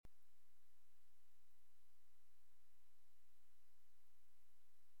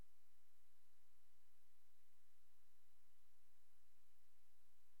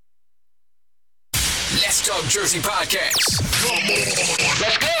Let's Talk Jersey podcast. Come on.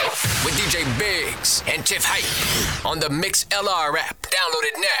 Let's go. With DJ Biggs and Tiff Hype on the Mix LR app. Download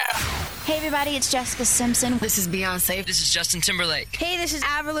it now. Hey everybody, it's Jessica Simpson. This is Beyonce. This is Justin Timberlake. Hey, this is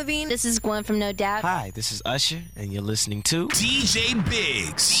Avril Lavigne. This is Gwen from No Doubt. Hi, this is Usher, and you're listening to DJ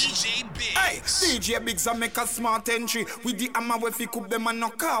Biggs. DJ Biggs. Hey, DJ Biggs a make a smart entry. With the hammer we fi cook them and no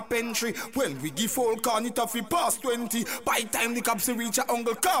carpentry. When we give all can it a fi past 20. By time the cops reach a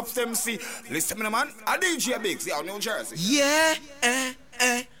Uncle Cops them see. Listen me man, a DJ Biggs out New Jersey. Yeah,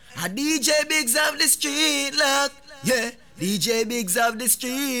 a DJ Biggs of the street lock. Yeah, DJ Biggs of the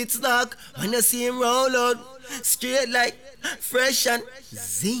streets lock. When you see him roll out, straight like fresh and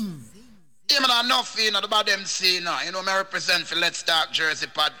zing. Yeah, man, enough, you know, about them say, you know, I represent for Let's Talk Jersey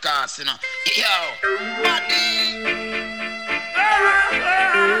podcast, you know. Yo, buddy.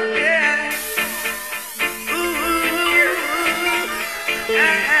 Yeah.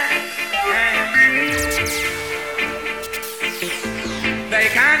 They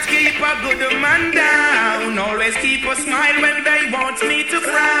can't keep a good man down. Always keep a smile when they want me to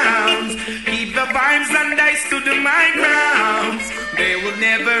frown. Keep the vibes and I stood my ground. They will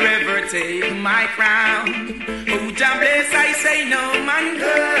never ever take my crown. Who Jah bless, I say no man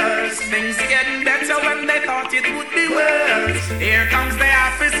curse. Things getting better when they thought it would be worse. Here comes the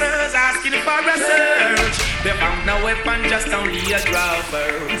officers asking for a search. They found no weapon, just only a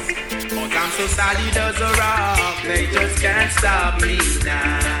drawers. But I'm so solid as a rock, they just can't stop me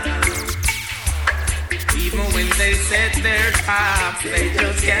now. Even when they set their traps, they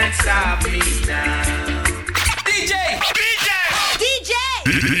just can't stop me now.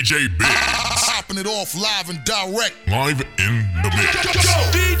 DJ Biggs. Popping it off live and direct. Live in the mix.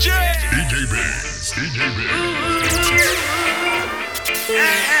 DJ Biggs. DJ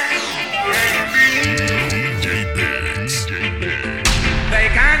Biggs. They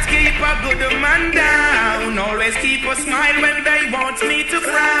can't keep a good man down. Always keep a smile when they want me to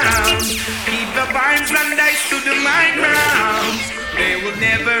frown. Keep the vibes and I stood my ground. They will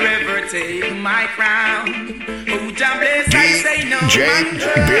never ever take my crown. Who Jah bless, I say no man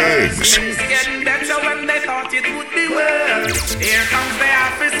curse. Things getting better when they thought it would be worse. Here comes the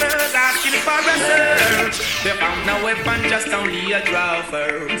officers asking for a search. They found no weapon, just only a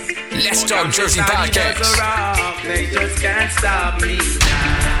drawers. Let's Talk Jersey podcast. They just can't stop me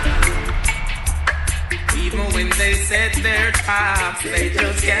now. Even when they set their traps, they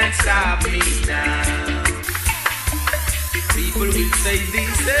just can't stop me now. People will say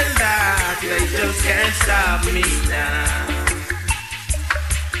this and that, they just can't stop me now.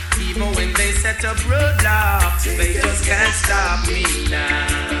 Even when they set up roadblocks, they just can't stop me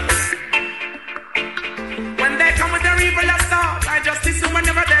now. When they come with their evil thoughts, I just listen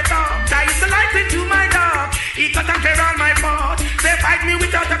whenever they talk. I used to light into my dog, he cut and clear all my fault. They fight me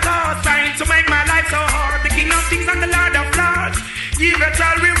without a cause, trying to make my life so hard. The king of kings and the lord of lords, give it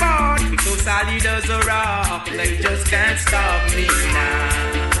all reward. So solid as a rock, they just can't stop me now.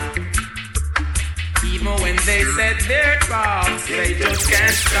 Even when they set their traps, they just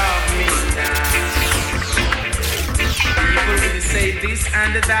can't stop me now. People will say this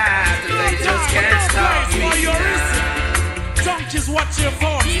and that, they just can't stop me now. Junkies, watch your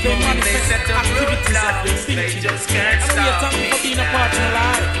phone. Even when they set up roadblocks, they just can't stop me now.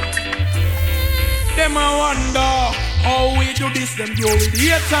 Them I wonder how we do this, them do with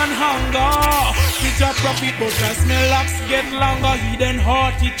hate and hunger. It's a profit, but as my locks get longer, hidden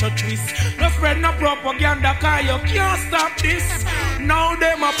heart, it's a twist. No spread no propaganda, cause you can't stop this. Now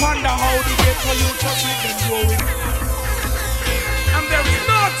them I ponder how they get for you, just let them do it. And there is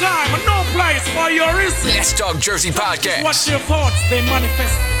no time and no place for your reason. Let's Talk Jersey podcast. Watch your thoughts, they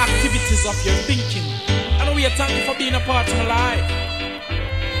manifest activities of your thinking. And we thank you for being a part of my life.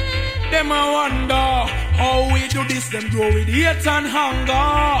 Them I wonder how we do this, them do with hate and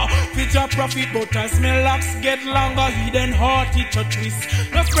hunger. Fit a profit, but as my locks get longer, hidden heart, it's a twist.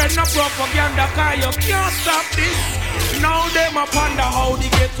 No spread no propaganda, cause you can't stop this. Now them I ponder how they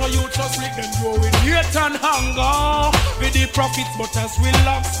get to you, just let them do with hate and hunger. With the profits, but as we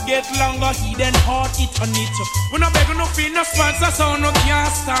locks get longer, hidden heart, it's a need. We no beg no fee, no sponsor, so no can't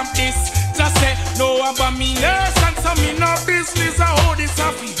stamp this. Just say no about me nation, so me no business. I hold this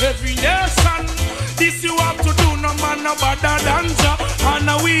off every nation. This you have to do, no man no better than Jah. And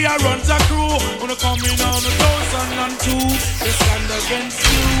now we are run the crew. Wanna come in on 2002, they stand against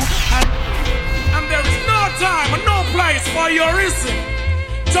you. And there is no time and no place for your reason.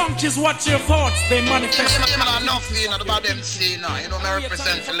 Junkies, watch your thoughts, they manifest. I'm not feeling about them see now. You know, I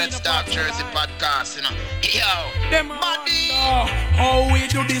represent for Let's Talk Jersey podcast, you know. Yo, them body. How we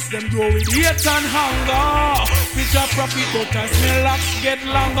do this, them do it hate and hunger. With a profit, but as my locks get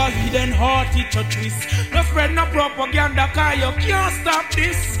longer, hidden heart, it a twist. No spread no propaganda, cause you can't stop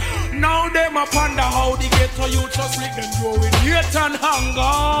this. Now them a ponder how they get to you, just like them do it hate and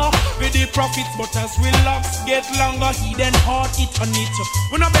hunger. With the profits, but as we locks get longer, hidden heart, it a knit.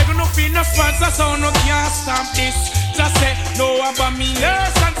 We no beg no fee, no sponsor, so no can't stop this. Just say no about me,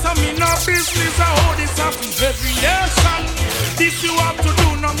 yes, and so me no business. I hold this up in every nation. This you have to do,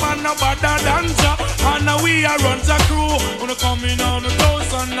 no man no better than ya. And now we are run the crew. Wanna come in on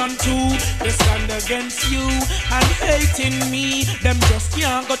 2002. They stand against you and hating me. Them just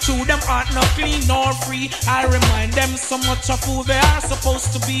can't go through. Them heart not clean nor free. I remind them so much of who they are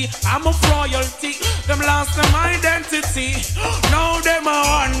supposed to be. I'm of royalty. Them lost them identity. Now them a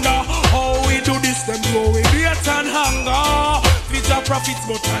wonder how we do this. Them go with hate and hunger. Future profits,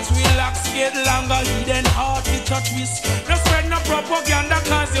 but as we locks get longer, hidden heart it a twist. No spread no propaganda,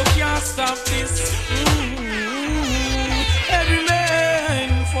 cause you can't stop this. Every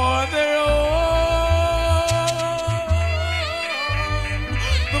man for their own.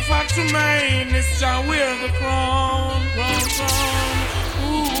 The fact remains is to wear the crown.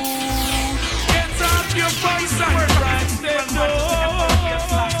 Get up your voice and right step down.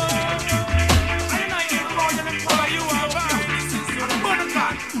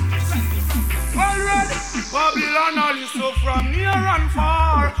 Babylon all is so from near and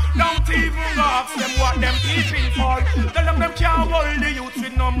far. Don't even ask them what them teaching for. Tell them can't hold the youth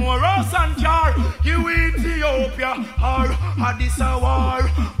with no more house and car. You Ethiopia or Addis war.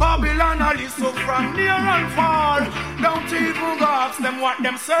 Babylon all is so from near and far. Don't even ask them what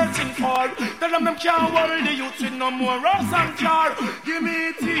them searching for. Tell them can't hold the youth with no more house and car. Give me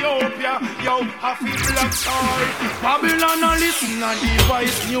Ethiopia, yo, a black star. Babylon all listen and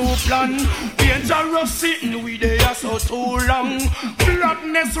devise new plan. Dangerous sitting with there so too long.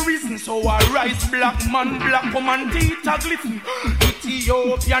 Blackness reason so I rise black man, black woman, teeth a glisten.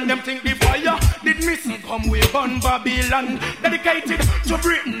 Ethiopian them think the fire did missing come with burn Babylon. Dedicated to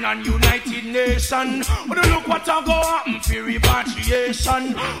Britain and United Nations. Wanna look what I go happen for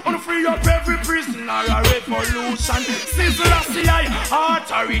repatriation. Wanna free up every prisoner a revolution. Sizzle CI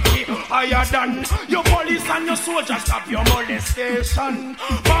authority higher than your police and your soldiers stop your molestation.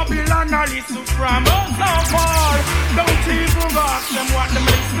 Babylon a listen from us so far. Don't even ask them what them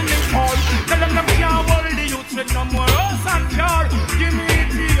listening for. Tell them can't hold the youth with no more house and car. Give me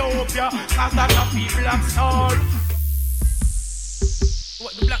Ethiopia, cause that's a people black soul.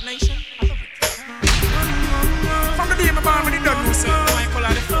 What, the black nation? I love it. From the day my born when it done no say, I call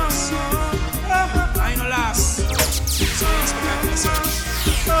her the first. I know last. So yes, we got this.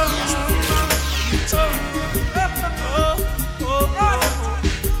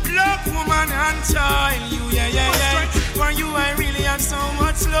 Black woman and child, you, yeah. For you I really have so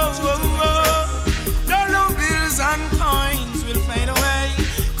much love. Dollar bills and coins will fade away.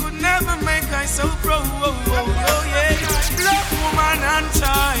 Could never make I so proud. Yeah. Black woman and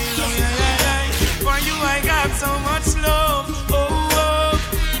child, yeah. For you I got so much love.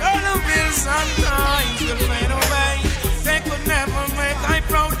 Dollar bills and coins will fade away. They could never make I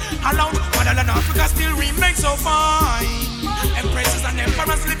proud. Allowed, motherland Africa still remains so fine. Empresses and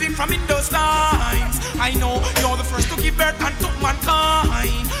emperors living from in those times. I know you're the first to give birth and took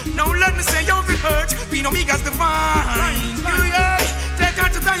mankind. Now let me say you'll be hurt, be no megas divine. Yeah. Take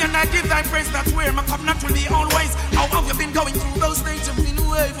out to die and I give thy praise. That's where my covenant will be always. How have you been going through those things? You've been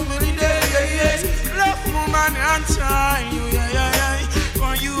away for many days. Love, woman and child, you, yeah.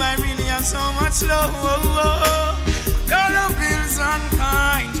 For you I really have so much love. Dollar bills and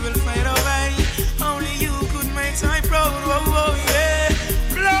kinds will fade away. Only you could make my proud. Yeah.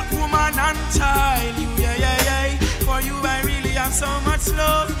 Black woman and child, you, yeah. For you I really have so much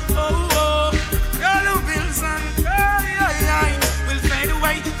love. Dollar bills and kinds will fade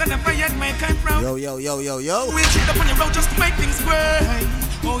away. They never yet make I proud. Yo. We'll sit up on your road just to make things great.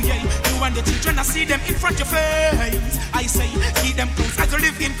 Oh yeah, you and the children, I see them in front of your face. I say, keep them close as you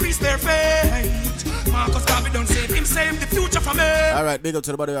live, increase their faith. Marcus Garvey don't save him, save the future from me. Alright, big up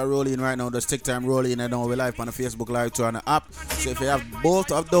to the body we are rolling right now. Just take time rolling and now we're live on the Facebook Live too on the app. So if you have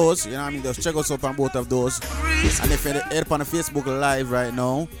both of those, you know what I mean, just check us up on both of those. And if you're head on the Facebook Live right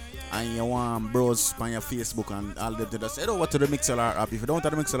now and you want bros on your Facebook and all that, just head over to the MixLR app. If you don't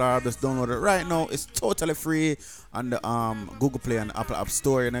have the MixLR app, just download it right now. It's totally free on the Google Play and Apple App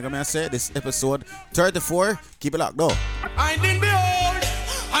Store. And I'm gonna say this episode 34, keep it locked though. I didn't behold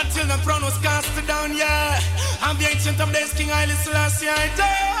until the throne was cast down, yeah. I'm the ancient of days, King Haile Selassie,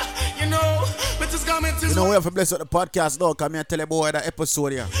 you know, with his garment is... You know, we have to bless up the podcast, though, come here and tell you about that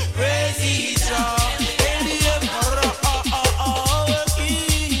episode, yeah. Crazy Jah,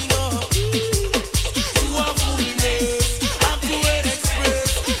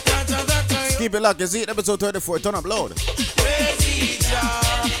 keep it locked, you see it, episode 34, turn up loud. Crazy Jah.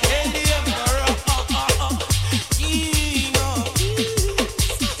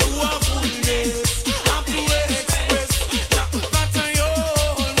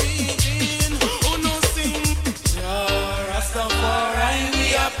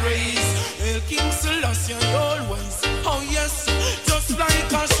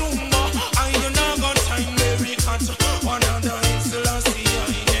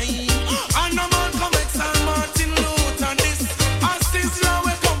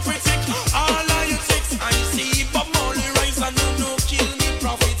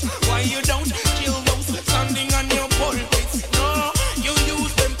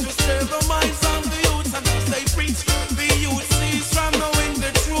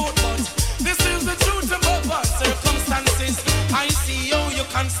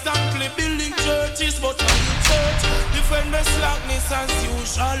 As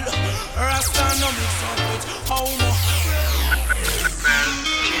usual, Rasta no mix up with how much.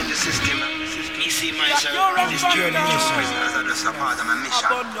 Change the system. Me see myself in this journey as a just a part of my mission.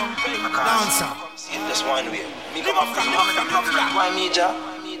 Because in this one way, me come up from why me ja?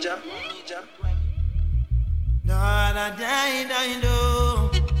 Na na die die do.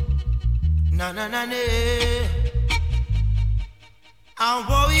 Na na na ne. I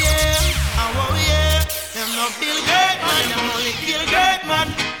warrior. Them no feel great man, them only feel great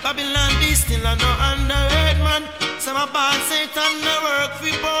man. Babylon be still a no underrated man. Some about Satan no work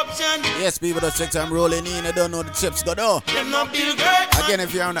for option. Yes, people, the check time rolling in. I don't know the chips go though. Them no feel great man. Again,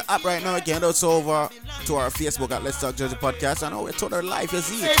 if you're on the app right now, you can also over to our Facebook at Let's Talk Jersey Podcast. I know we're total life, you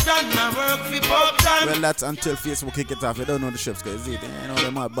see it. Satan no work for option. Well, that's until Facebook kick it off. You don't know the chips, guys. You know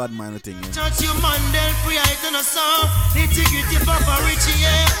them are bad mind thing. Yeah. Touch you man, then free I turn a song. Nitty-gritty Papa Richie,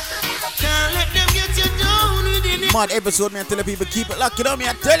 yeah. Can't let them get you down within it. Mad episode, man. Tell the people keep it locked. You know me,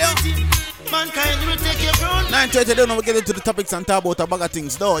 I tell you. Mankind will take your crown. 9:30, don't know we get into the topics and talk about a bag of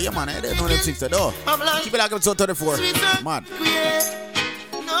things, though. Yeah, man, I don't know them things, though. Keep it locked, episode 34. Mad. No, yeah.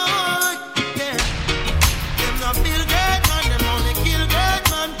 Them not feel great, man. Them only kill great,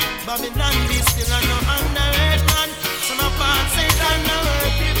 man. Babylon be still a no underrated, man. Some of us say that no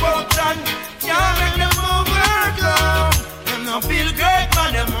work devotion. Can't make them overcome. Them not feel great,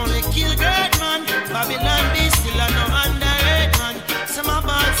 man. Them only kill great, man. Babylon be still a no underrated, man. Some of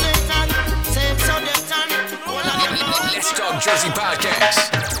us say that. Let's Talk Jersey Podcast.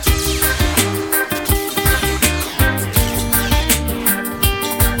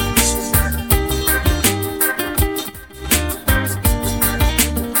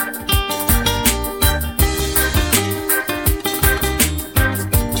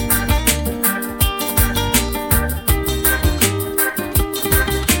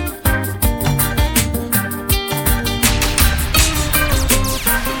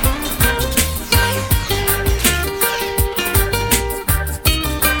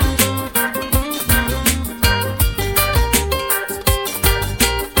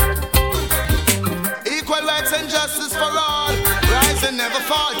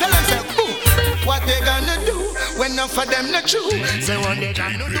 For them not true. Say what they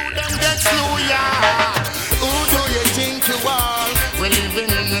trying to do, them get slow, yeah. Who do you think you are? We're living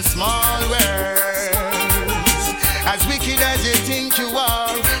in a small world. As wicked as you think you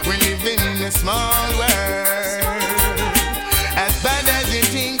are, we're living in a small world. As bad as you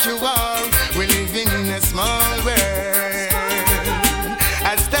think you are, we're living in a small world.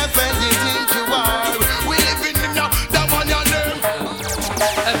 As tough as you think you are, we're living in that one your name.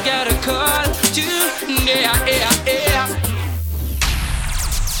 I've got a call today.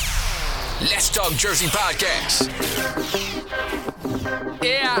 Let's Talk Jersey Podcast.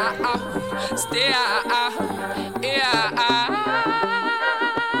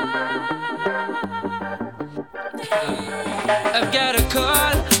 I've got a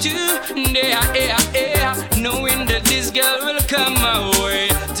call today, knowing that this girl will come my way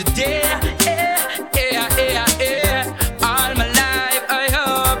today. All my life I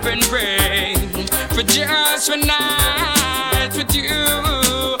hope and pray for just one night with you.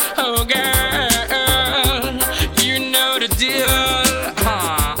 Oh girl, you know the deal.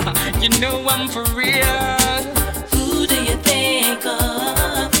 You know I'm for real. Who do you think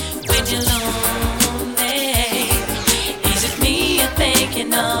of when you're lonely? Is it me you're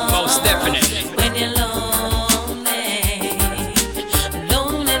thinking of? Most definitely. When you're lonely,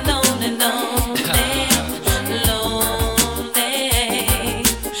 lonely,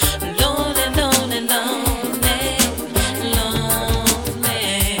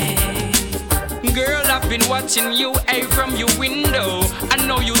 been watching you, hey, from your window. I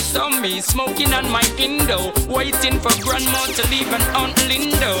know you saw me smoking on my Indo, waiting for grandma to leave an Aunt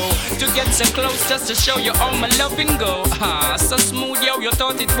Lindo to get so close just to show you all my loving go. So smooth, yo, you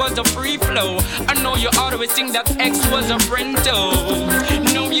thought it was a free flow. I know you always think that X was a friend, though.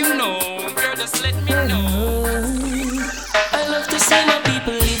 No, you know, girl, just let me know. I love to see my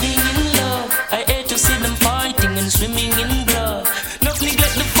people living in love. I hate to see them fighting and swimming in blood. Not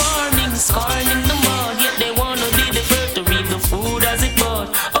neglect the farming, scarring in the mud. Yet they wanna be the first to reap the food as it bud.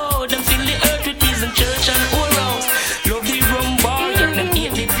 Oh, them fill the earth with peace and church and oros. Love the rum bar, yet them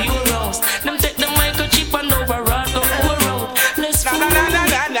hate the pure rose. Them take the microchip and override the whole road. Less food,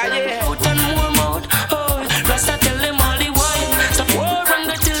 put on more mouth. Oh, Rasta tell them all the while. Stop war and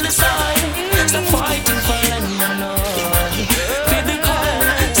go till the side. Stop fighting for land and all. Baby call,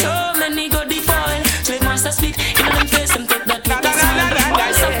 so many go defile. Slave master spit in them face, them take that little smile.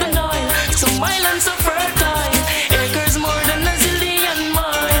 Rise of the Nile, so wild and so fertile. Acres more than a zillion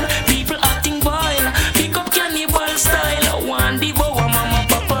mile. People acting vile, pick up cannibal style. One devour mama,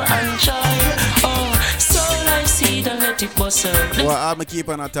 papa and child. Oh, soul I see, don't let it bust her. Well, I'm keep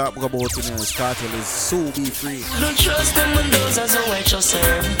on talk about this cartel is so be free. Don't trust them when those as a white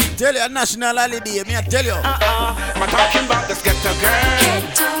serve. Tell you a national holiday, me I tell you. I'm talking about this ghetto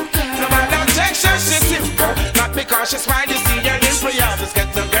girl. No matter Texas, she's simple. Not because she's fine, you see her in for y'all, this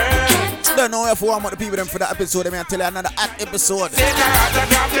ghetto girl. Don't know if we want the people them for that episode. I tell you another hot episode. Take her out the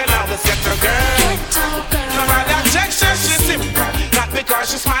ground, you know this ghetto girl. No matter Texas, she's simple. Not because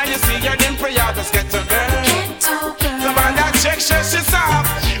she's fine, you see her in for y'all, this ghetto girl. No matter Texas, she's soft.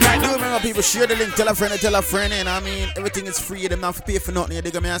 I do remember people share the link, tell a friend, and I mean everything is free, them not for pay for nothing, you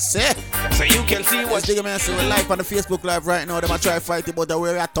dig me I say. So you can see what dig me I say, we're live on the Facebook Live right now, them I try to fight it, but the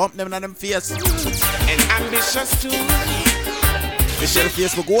way I thump them in them face. And ambitious too. They share the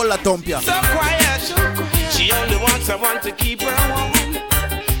Facebook, all the thump ya. So quiet, she only wants someone to keep her warm.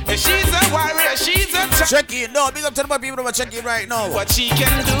 And she's a warrior, she's a check in, no, big up to the people who check in right now. What she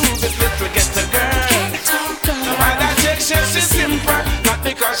can do, this little ghetto girl. No matter Texas, she's simple. Not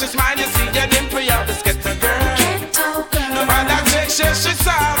because she's mine, you see your dimple, y'all, this ghetto girl. No matter Texas, she's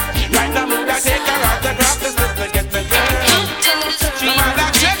soft. Right now, move, I take her out the graph, this little ghetto girl. No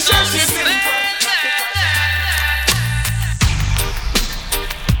matter Texas, she's simple.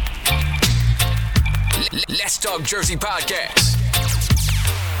 Let's Talk Jersey Podcast.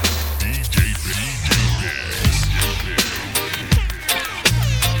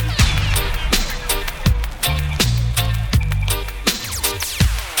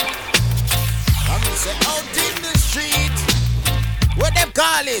 Say out in the street, what them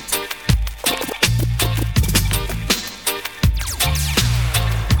call it?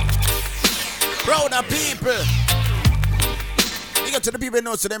 Proud of people. You get to the people who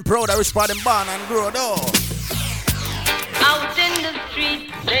know, so them proud of which part them born and grow though. Out in the street,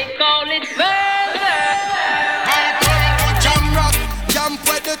 they call it murder. Jam rock, jump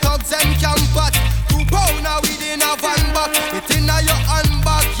where the thugs and camp at. 2 pound now within a van back. It in a your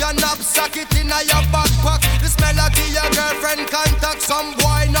handbag, your knapsack, it in a your backpack. The smell of your girlfriend contact. Some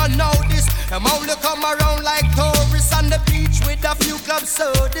boy not know this. Them only come around like tourists on the beach with a few club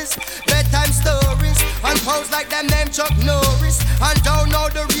sodas, bedtime stories, and pose like them name Chuck Norris. And don't know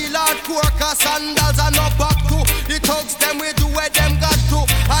the real hardcore, cause sandals are no back to. The thugs them we do where them got to.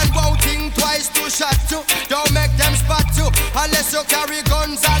 And won't think twice to shot to. Don't make them spot you, unless you carry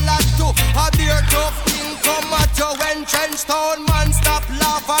guns a lot to. A beer tough thing come at you when trench town man stop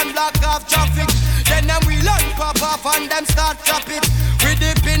laugh and block off traffic. Then them we learn pop off and them start chop it. With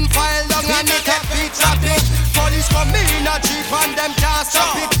the pin file long and the happy traffic. Police come in a jeep and them can't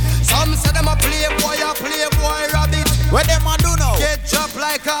stop it. Some say them a playboy rabbit. What them a do now? Get dropped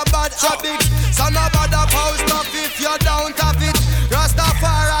like a bad habit. So no bother post up if you don't have it.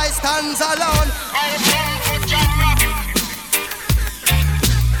 Rastafari stands alone.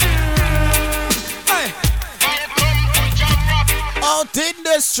 Out in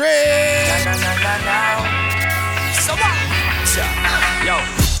the street. So what? Yo,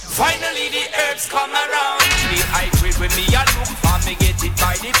 finally the herbs come around. The high grade when me a look for me get it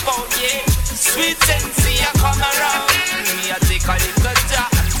by the pound, yeah. Sweet sensei a come around. Me a take a little jar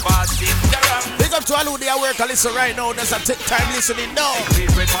and pass it around. Big up to all who they work a listen right now. There's a time listening now.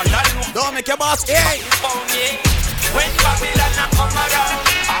 Don't make your boss, hey. When Babylon a come around,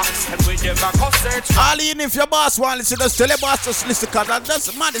 ask them with them a go search. All in if your boss want listen, just tell your boss just listen, cause I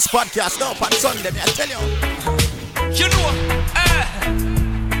just man this podcast now on Sunday, I tell you. You know,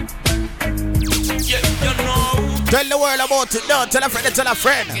 yeah, you know. Tell the world about it now, tell a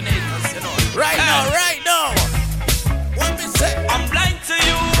friend. Right now. What me say? I'm blind to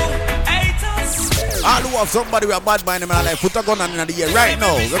you, haters. All who have somebody with a bad mind in my life, put a gun on in the air right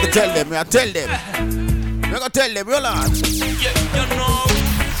now. Let me tell them, I tell them. I'm gonna tell them, hold on. Yeah, you know.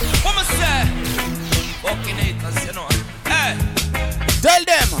 What I say? Fucking haters, you know. Hey. Tell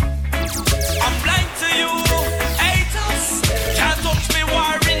them. I'm blind to you, haters. Can't touch me,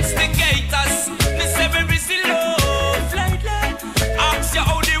 war instigators. Miss every love, lately. Ask you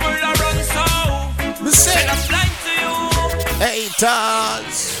how the world a run so. Me say I'm blind to you.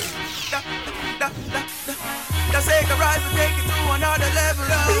 Haters. That's take a rise and take it to another level.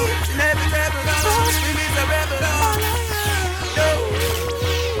 In every level, we meet the rebel.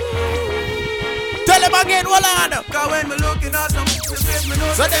 Tell them again, hold on. Cause when we looking at them,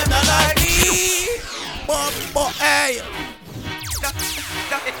 so them not like me. But hey.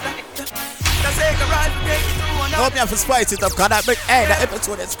 That's take a rise and take it to another. I hope you have to spice it up, cause that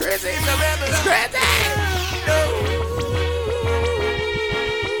episode is crazy. It's crazy.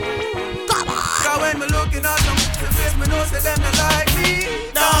 Cause when we looking at them, me know say them not like me.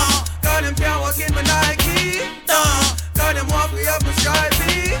 No. Cause them can't walk in my Nike. No. Cause them walk me up my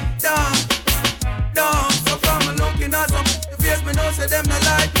stripey. No. So from me looking at them, the face me know say them not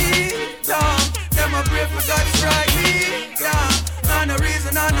like me. No. Them a pray for God to strike me. Yeah. No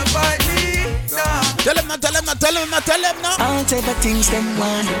reason I no fight me. Tell them now. All type of things them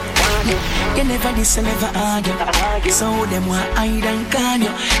want. You never this and never argue. So them want hide and can you.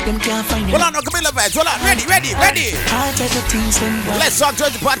 Them can't find you. Hold on, no, come in the vibes. Hold on, ready. All type of things them want. Let's talk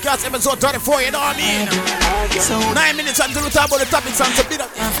Jersey Podcast episode 34, you know what I mean? So 9 minutes until we talk about the topics and some bit of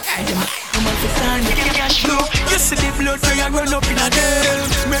you see the blood where you run up in a them.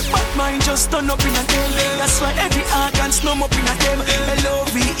 Make bad mind just turn up in a them. That's why every organ snum up in a them.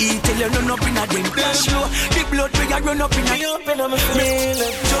 L-O-V-E till you run up in a them. Show the blood where you run up in a them.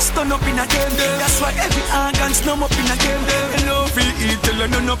 Just turn up in a them. That's why every organ snum up in a them. L-O-V-E till you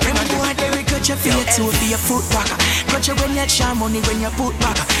run up in a them. Boy, they will cut your feet to be a foot backer. Cut you when you share money when you put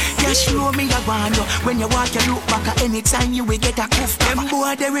back. You show me your one when you walk you look back. Anytime you will get a cuff. Them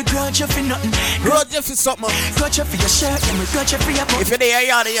boy, they will grudge you for nothing. Grudge you for something. Grudge you for your shirt and we grudge you for your book. If you're there,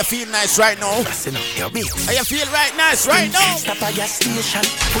 you feel nice right now. You feel right nice right now. Stop at your station.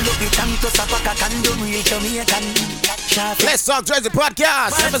 Pull up the tank to Sapaka Kando real Jamaican. Let's talk Jersey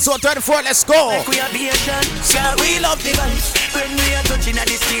Podcast episode 34. Let's go. We love the vibes when we are touching at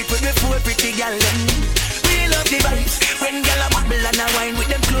the street with the four pretty gal. We love the vibes when gal a bubble and a wine with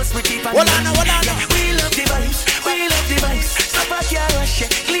them close pretty pan. Hold on. We love the vibes. Stop at your rush,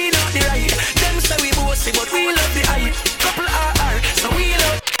 clean out the ride. Them say we bossy, but we love the hype. Couple RR, so we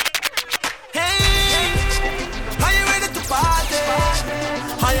love. Hey, are you ready to party?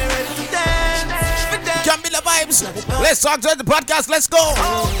 Are you ready to dance? Can be the vibes. Let's talk Jersey Podcast. Let's go.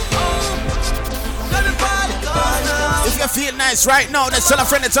 If you feel nice right now, then tell a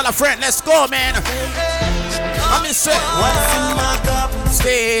friend. Let's go, man. I'm in set. What's in my cup?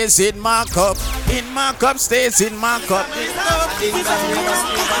 Stays in my cup. In my cup, stays in my cup.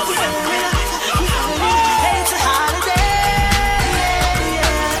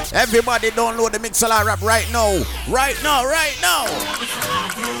 Everybody download the Mixlr app right now. Right now. The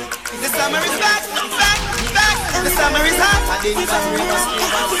summer is back. The summer is hot.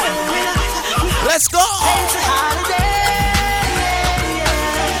 Let's go.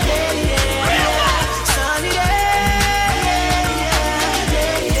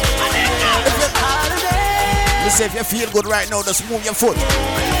 Listen, if you feel good right now, just move your foot.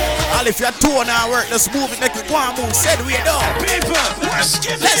 And if your toe now work, just move it like you want to move. Said we know.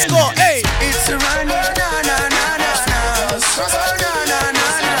 Let's go, hey. It's a run, na.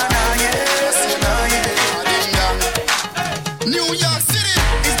 New York City.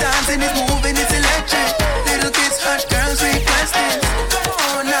 It's dancing, it's moving, it's electric. Little kids, hot girls request this. Come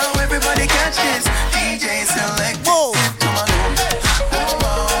on now, everybody catch this. DJ select. Whoa.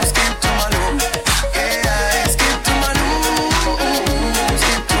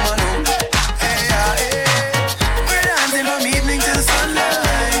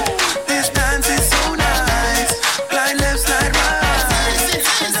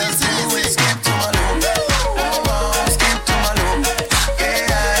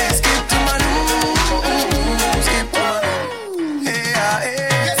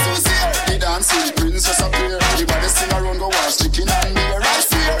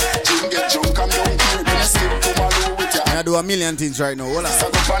 Do a million things right now. Hold on.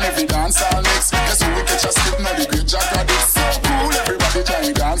 Every dance all next. Guess who we catch a slip now the great Jack Radix. So cool, everybody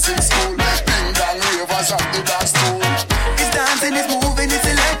join dancing school. Ding dong ravers at the dance stool. It's dancing, it's moving, it's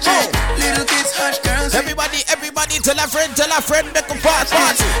electric. Little kids, hot girls. Everybody, tell a friend, make a party.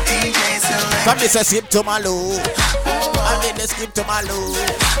 DJ select. Come this a skip to my low. And then they skip to my low.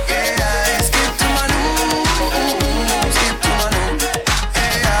 Yeah, skip to my low.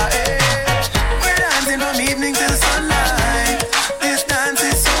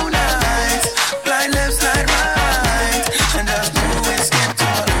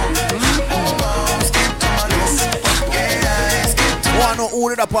 who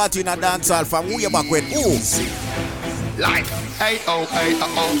did a party in a dance hall from who you back with? Who? Like hey, What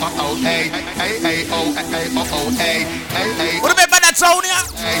remember that sound here?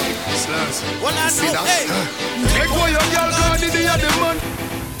 What I see know, that? Take away your girl, God, the man.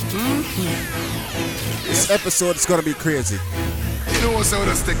 This episode is gonna be crazy. You know what's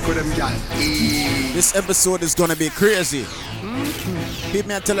to stick with them, girl. This episode is gonna be crazy. People,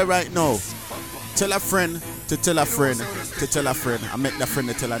 me I tell her right now. Tell a friend to tell a friend to tell a friend. I make that friend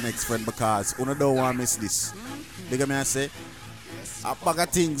to tell her next friend because you don't want to miss this. They me I say, a bag of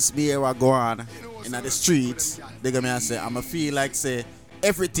things me here go on in the streets. They me I say, I'ma feel like say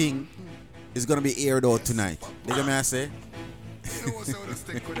everything is gonna be aired out tonight. They me I say,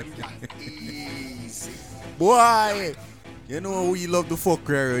 boy, you know we love to fuck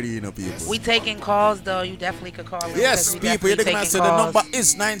already, you know, people. We taking calls though. You definitely could call in. Yes, people. You think I say the number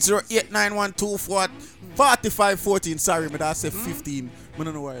is 908-912-4514. Sorry, but I said 15. I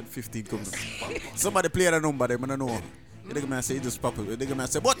don't know why 15 comes from. Somebody play the number there, I don't know. You think I say just pop it. They come and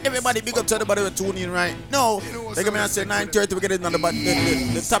say, but everybody big up to everybody who tune in right now. They come and say 9:30 we get it on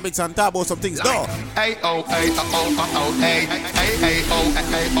the topics and talk about some things. Go.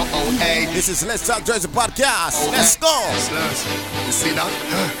 This is Let's Talk Jersey Podcast. Let's go. You see that?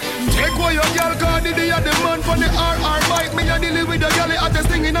 Take away your girl, God, the man for the RR bike. Me a dealing with the girl at the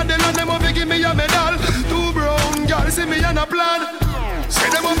thing in the land. Them want to give me a medal. Two brown girls see me on a plan. Say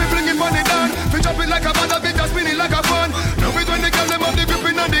them want me flinging money down. We chop it like a bad bitch, just spin it like a fan. Now it when the girl them have the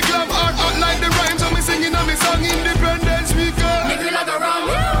gripping and the glam. Art like the rhyme, so me singing on me song. Independence speaker. Make it like a ram.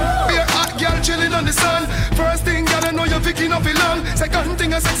 Be a hot girl chilling on the sun. First thing, girl, I know you're picking up it long. Second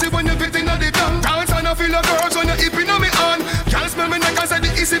thing, I sexy when you're fitting on the tongue. Dance and I feel the girls when you're hipping on me on. Girl smell me neck and say the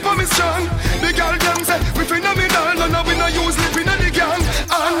easy for me strong. The girl them say we fin on me down. And now we no use lipping on the gang.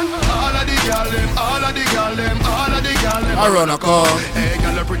 And all of the girl them, all of the girl them, all of the girl them. I run a call. Hey,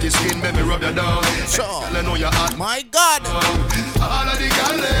 girl, a pretty skin, baby, rub your down. Sure. Girl, I know you're hot. My God. All of the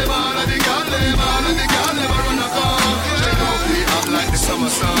girl them, all of the girl them, all of the girl them, I run a call. She don't be hot like the summer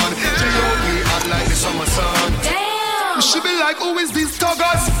sun. She don't be hot like the summer sun. Damn. She be like, who is these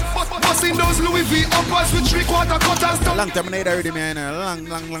tuggers? Busting those Louis V uppers with 3/4 cutters. Long time I need already, man.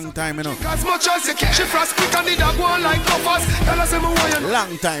 Long time, you know. As much as you can, she frost quick and the dog one like puffers. Tell us I'm a wire.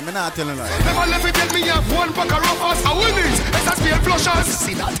 Long time, I'm not telling you. Never let me tell me you have one pack of ruffers. I win it. Let's just be a flushers.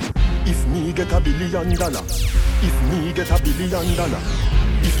 See that? If me get $1 billion, if me get $1 billion,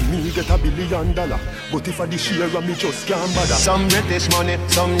 if me get $1 billion, but if I the share of me just can't bother. Some British money,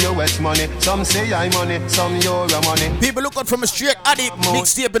 some US money, some say I money, some Euro money. People look out from a straight addict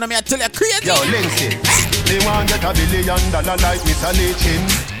mixtape and I tell you crazy. Yo, Lindsay, they want get $1 billion like Mr. Leachin.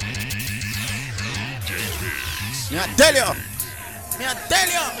 Me I tell you.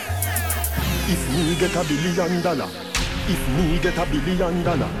 If me get $1 billion, if me get $1 billion,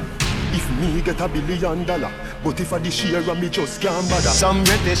 if me get $1 billion, but if I the share of me just can't bother. Some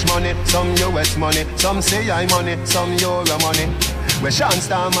British money, some US money, some say I money, some Euro money. We shan't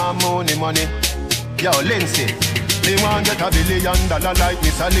start my money. Yo, Lindsay, me want get $1 billion like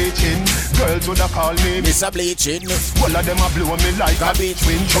Mr. Leachin. Girls woulda call me Mr. Bleachin. All of them a blow me like a beach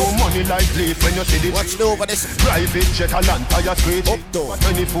wind. Show money like leaf when you see the watch the over this private jet a land tire straight. Up down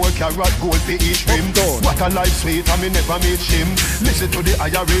 24 karat gold for each rim. What a life sweet and me never meet him. Listen to the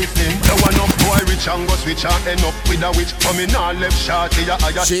higher race name. No one up boy rich and go switch and end up with a witch. Coming all left short here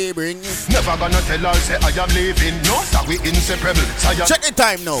higher. She bring never gonna tell her say I am leaving. No sir we inseparable. Check the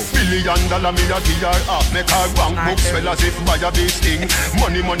time now. $1 billion me a give her half. Make her bank book swell as if buy a big thing.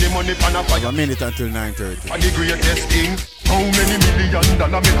 Money pan a fire. A minute until 9:30. And the greatest thing. How many $1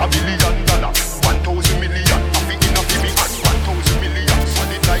 million make $1 billion? 1,000 million. I fi in a fi me and 1,000 million.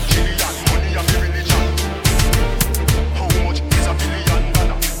 Solid like Chilean. Money a me religion. How much is $1 billion?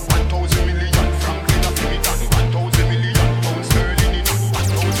 1,000 million. Franklin a fi me and 1,000 million. Pound sterling in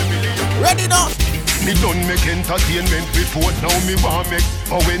 1,000 million. Ready now. Me done make entertainment report. Now me want make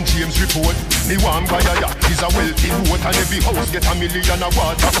Owen James report. Me want buy a yacht. He's a wealthy boat and every house get $1 million a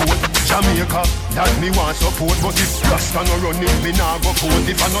water coat. Jamaica, that me want support. But if Rasta no run it, me nah go coat.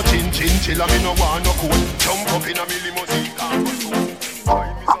 If I no chilla, me no want no coat. Jump up in a me limousine, can't go coat.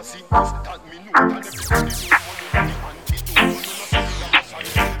 Time is a sickness that me know. And everybody know money and it do.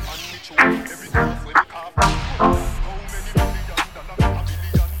 And me choke every calf when me calf. How many $1 billion, $1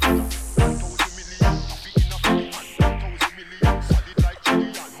 billion, 1,000 million, happy in a fee, 1,000 million, solid like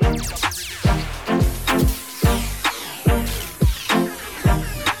Chilean, money a religion.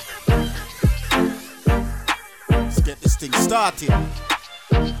 Let's get this thing started.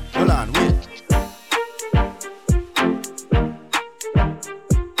 Hold on, wait.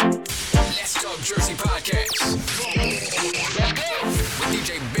 Let's Talk Jersey Podcast. Let's go with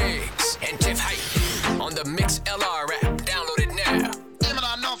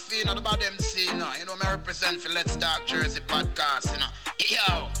represent for Let's Talk Jersey podcast, you know.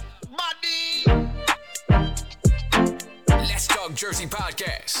 Yo, buddy. Let's Talk Jersey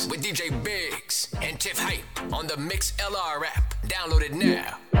podcast with DJ Biggs and Tiff Hype on the Mix LR app. Download it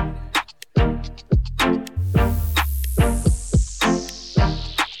now.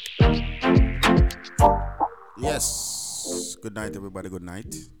 Yes. Good night, everybody. Good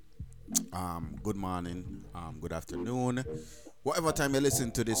night. Good morning. Good afternoon. Whatever time you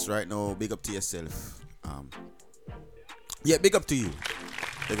listen to this right now, big up to yourself. Yeah, big up to you.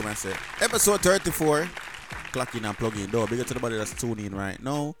 Big up myself. Episode 34. Clock in and plug in door. Big up to everybody that's tuning in right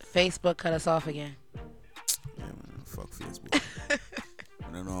now. Facebook cut us off again. Yeah, man. Fuck Facebook.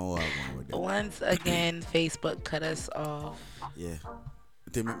 I don't know what I'm going with that. Once again, Facebook cut us off. Yeah.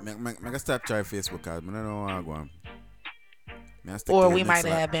 I stop trying Facebook because I don't know what I'm going. Or we might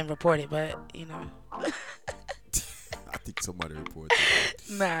have been reported, but you know. I think somebody reported.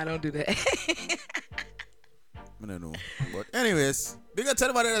 Nah, don't do that. I don't know. But anyways, big up to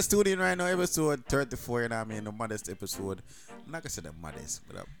everybody that's tuning in right now. Episode 34, you know what I mean? The modest episode. I'm not going to say the modest,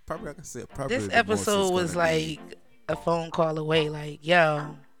 but I can say probably this episode was like a phone call away. Like,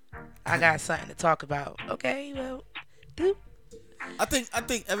 yo, I got something to talk about. Okay, well, dude. I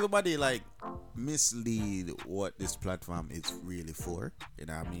think everybody like mislead what this platform is really for. You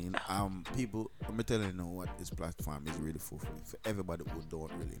know what I mean? People, I'm telling you what this platform is really for everybody who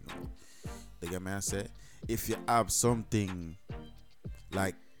don't really know. You get me? I say, if you have something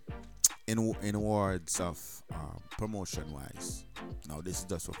like in words of promotion wise, now this is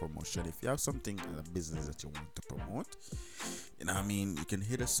just for promotion. If you have something in a business that you want to promote, you know what I mean, you can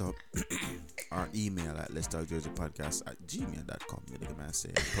hit us up or email at let's talk jersey podcast at gmail.com. You know what I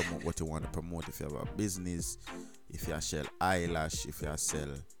say, promote what you want to promote. If you have a business, if you sell eyelash, if you sell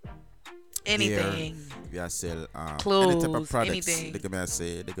anything, if you sell clothes, any type of products, anything. they can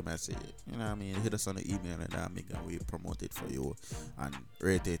say, you know what I mean, hit us on the email and we promote it for you and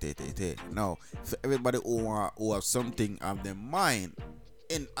rate it. Now, for everybody who have something on their mind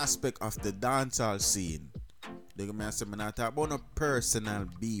in aspect of the dancehall scene, they can say, I'm not talk about no personal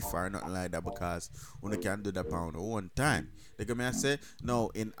beef or nothing like that because we can do that on one time. They can say,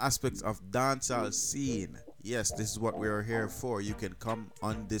 no, in aspects of dancehall scene, yes, this is what we are here for. You can come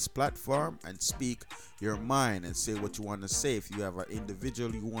on this platform and speak your mind and say what you want to say. If you have an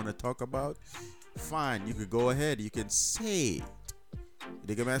individual you want to talk about, fine, you could go ahead. You can say it.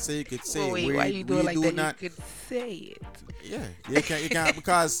 You can say you could say. Wait, why you do it like that? You could say it. Yeah, you can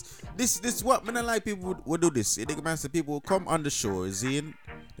because this what I like people would do this. They can say people will come on the show, Zine.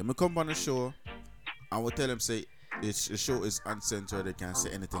 They will come on the show and we'll tell them say the show is uncensored. They can't say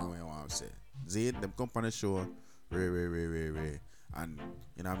anything they want to say. Zine, them come on the show, Ray. And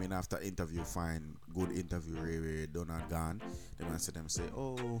you know what I mean, after interview, find good interview, Ray done and gone. They might say them say,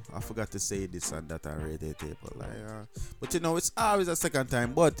 oh, I forgot to say this and that and read it. Like, but you know, it's always a second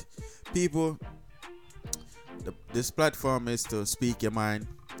time. But people, this platform is to speak your mind.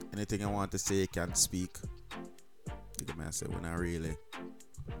 Anything you want to say, you can speak. You can say, we're not really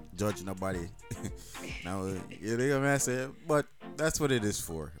judge nobody. Now, you know what I say, but that's what it is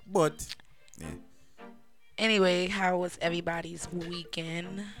for. But yeah. Anyway, how was everybody's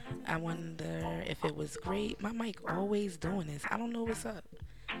weekend? I wonder if it was great. My mic always doing this. I don't know what's up.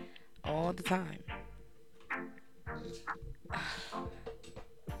 All the time.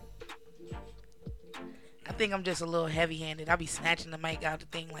 I think I'm just a little heavy-handed. I'll be snatching the mic out the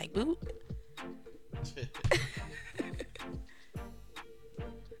thing like, boop.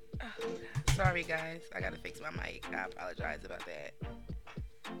 Sorry, guys. I gotta fix my mic. I apologize about that.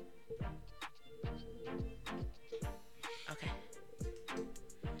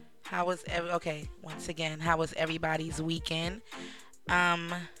 Okay. Once again, how was everybody's weekend?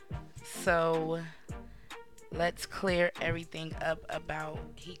 So let's clear everything up about.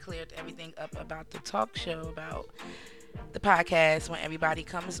 He cleared everything up about the talk show, about the podcast. When everybody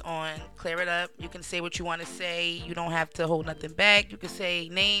comes on, clear it up. You can say what you want to say. You don't have to hold nothing back. You can say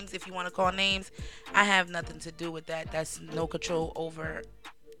names if you want to call names. I have nothing to do with that. That's no control over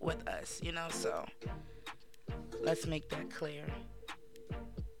with us, you know. So let's make that clear.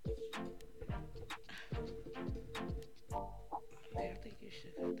 I think you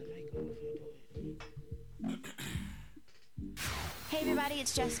should cut the mic off. Hey everybody,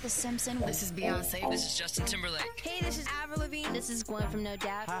 it's Jessica Simpson. This is Beyonce. This is Justin Timberlake. Hey, this is Avril Lavigne. This is Gwen from No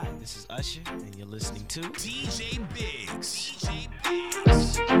Doubt. Hi, this is Usher, and you're listening to DJ Biggs.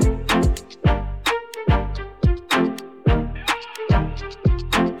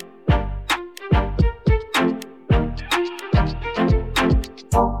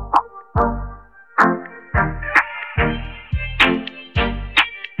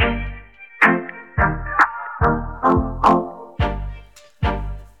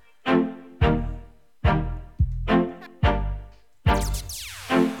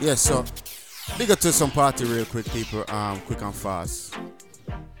 Yes, so big up to some party real quick, people. Quick and fast.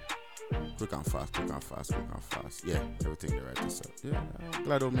 Yeah, everything the right this up. Yeah, I'm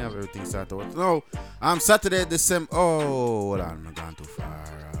glad we have everything started out. No, Saturday, December. Oh, hold on, I'm gone too far.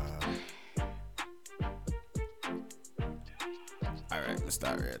 Alright, let's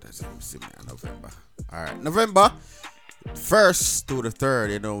start right. See me in November. Alright, November 1st to the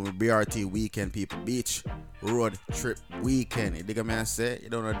 3rd, you know, BRT weekend, people. Beach road trip weekend. You dig what I say? You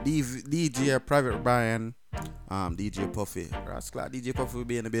know, DJ Private Brian, DJ Puffy. Rascal, DJ Puffy will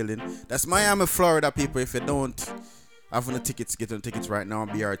be in the building. That's Miami, Florida, people. If you don't have the tickets, get on the tickets right now on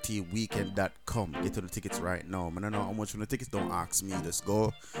brtweekend.com. Get on the tickets right now. I don't know how much from the tickets. Don't ask me. Just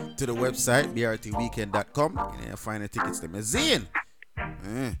go to the website, brtweekend.com, and you'll find the tickets. Them is in.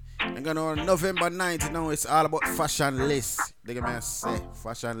 I'm gonna on November 9th, you know, it's all about fashion list. They gonna say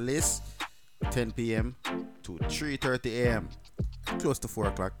fashion list 10 p.m. to 3:30 a.m. Close to 4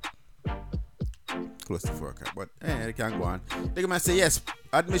 o'clock. But they can go on. They gonna say yes,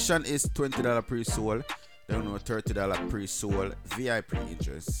 admission is $20 pre-sold. They don't know $30 pre-sold. VIP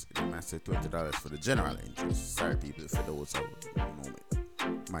interest. They gonna say $20 for the general interest. Sorry people for those who don't know me.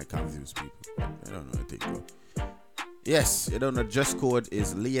 Might confuse people. I don't know anything though. Yes, you don't know, dress code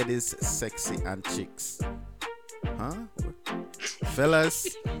is ladies, sexy, and chicks. Huh?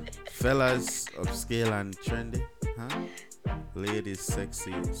 Fellas, upscale and trendy. Huh? Ladies,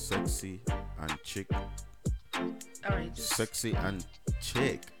 sexy, and chick. Alright, sexy and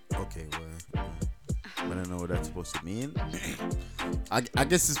chick. Okay, well, I don't know what that's supposed to mean. I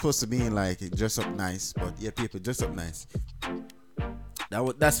guess it's supposed to mean like dress up nice, but yeah, people, dress up nice.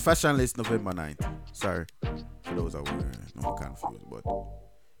 That's fashion list November 9th. Sorry for those that were not confused, but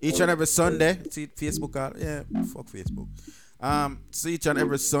each and every Sunday, see Facebook, yeah, fuck Facebook. So each and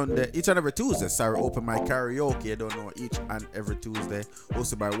every Tuesday, open my karaoke. You don't know, each and every Tuesday,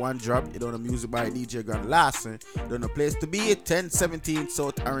 hosted by One Drop. You don't know, music by DJ Grand Larson. You don't know, place to be 1017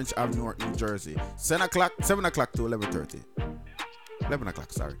 South Orange Avenue, Newark, New Jersey. 7 o'clock to 11:30. 11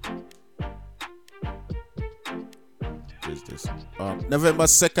 o'clock, sorry. This. November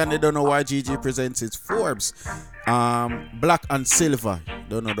 2nd, they don't know why GG presents its Forbes Black and Silver.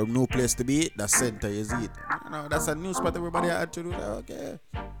 Don't know the new place to be. The center is it. No, that's a new spot everybody had to do. Okay.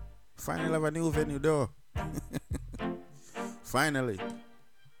 Finally have a new venue though. Finally.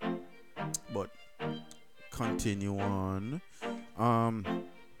 But continue on.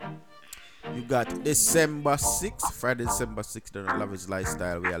 You got December 6th, Friday, December 6th, you don't know, Lavish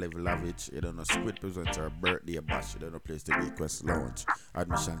Lifestyle, we are live lavish. You don't know, Squid presents our birthday bash. You don't know, place to be Quest Lounge.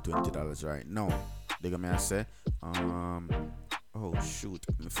 Admission $20 right now. They gonna say, oh shoot,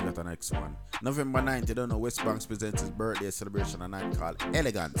 I forgot the next one. November 9th, you don't know, West Banks presents his birthday celebration, a night called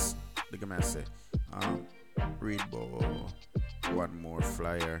Elegance. They gonna say, read one more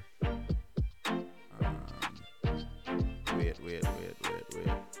flyer. Wait.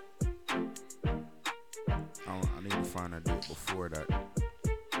 I need to find a date before that.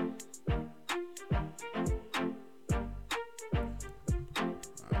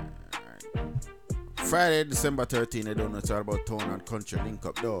 Alright. Friday, December 13th, I don't know, it's all about Town and Country Link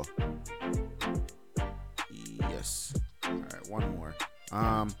Up though. Yes. Alright, one more.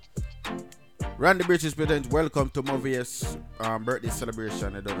 Randy Bridges presents Welcome to Movies birthday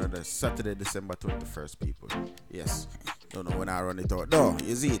celebration. I don't know, the Saturday, December 21st, people. Yes. Don't know when I run it out. No,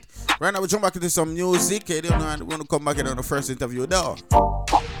 you see it. Right now we jump back into some music. You don't know, and we're gonna come back in on the first interview though.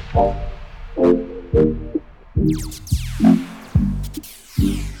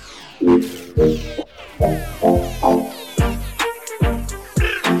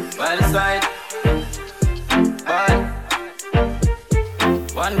 Well side, but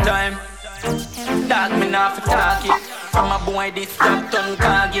one time, dog me not for talk it. From a boy this top tongue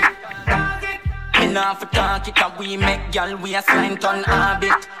target. Me not for talk it, cause we make y'all we a slime ton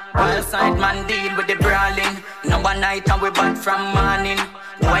habit. While side man deal with the brawling. No one night and we back from morning.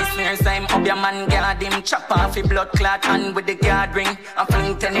 Boy swears time up your man guard him. Chop off your blood clot and with the guard ring. I'm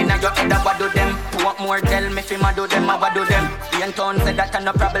fling 10 in your head, I do them. What more tell me if I do them, I do them. The Anton said that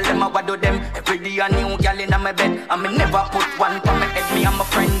no problem, I do them. Every day a new gal in my bed. I me never put one for my head, me and my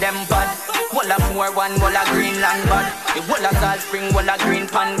friend them bad. Walla 4-1, walla Greenland bad. The walla Salt Spring, walla Green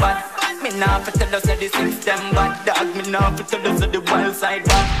Pan bad. Me nah fi tell us that the system bad. Dog, me nah fi tell us that the wild side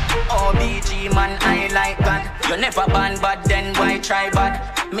bad. OBG man, I like that. You never ban bad, then why try bad?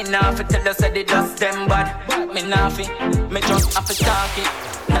 Me nah fi tell us that the dust them bad. Me nah fi, me just have to talk it.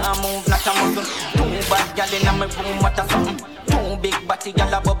 Nah move, not a muscle. Too bad gal inna me room, what a something. Too big body,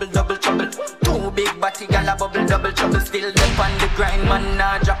 gal a bubble, double trouble. Too big body, gal a bubble double trouble. Still dip on the grind, man.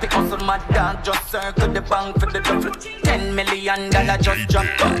 Nah, drop it, hustle my dog. Just circle the bank for the double. $10 million just drop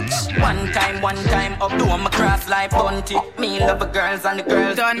bucks. One time, up to my cross like bounty. Me love the girls and the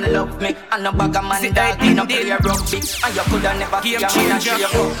girls love me. And no bag of man dog, me no play a rugby. And you coulda never see a man and she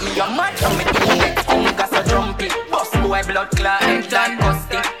fuck me. You're mad, so me do next thing, got so jumpy. Bust boy, blood clot, head like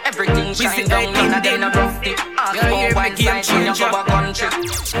custy. Everything shine down, none of them no rusty. Ask for one side when you go a country.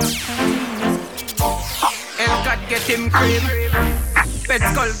 Hellcat get him cream. Pet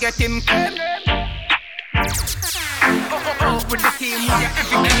Skull get him cream. With the team, we are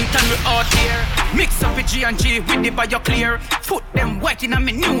everything and we out here. Mix up with G&G with the bio clear. Foot them white in a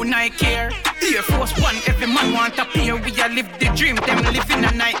me new Nike Air. Air Force One, every man want a pair. We a live the dream, them living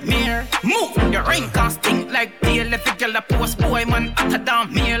a nightmare. Move, the rain can't stink like pale. Every girl a post boy, man, at a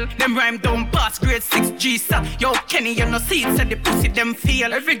damn meal. Them rhyme down past grade 6G, sir. Yo, Kenny, you no see it, say the pussy them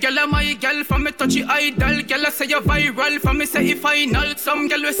feel. Every girl a my girl, from me touchy idol. Girl a say you viral, from me say you final. Some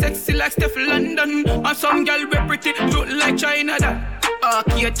girl we sexy like Steph London. And some girl we pretty, look like China that.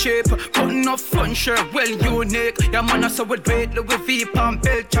 Arcade shape, putting up front shirt, well unique. Yeah, man, I saw with weight, Louis V, palm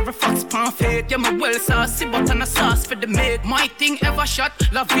belt, Travel Fox, palm fade. Yeah, my well saucy, but on a sauce for the make. My thing ever shot,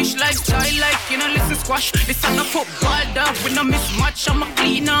 lavish lifestyle, like, you know, listen squash. This on a football dog, we no mismatch. I'm a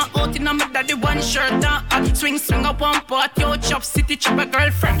cleaner, out in my daddy one shirt, and swing up one part, yo, chop city, chop a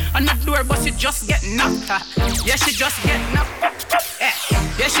girlfriend. And the door, but she just get knocked. Yeah, she just get knocked.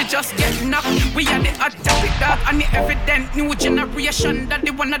 Yeah, she just get knocked. We are the hot topic dog, and the evident new generation. That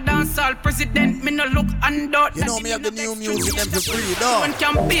they wanna dance all president, me no look under. You know me have the new music them for free, dog. One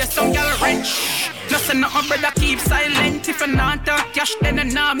can pay some girl rich. Listen, nothing brother keep silent. If you not talk cash, then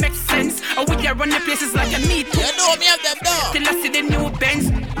it not make sense. Or we can run the places like a meat. You know me have them, dog. Till I see the new Benz.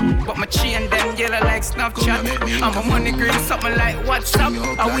 But my chain them yellow like Snapchat. And my money green something like WhatsApp.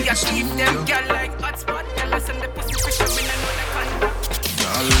 And we a keep them girl like hotspot. Tell us the pussy fish up in another country.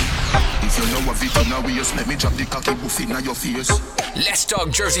 If you know what it in a waist, let me drop the cocky buff in your face. Let's Talk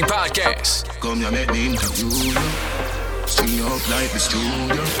Jersey Podcast. Come here, make me interview you. String you up like the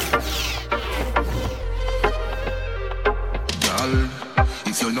studio. Girl,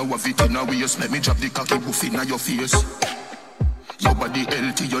 if you know what it in a waist, let me drop the cocky buff in your face. Your body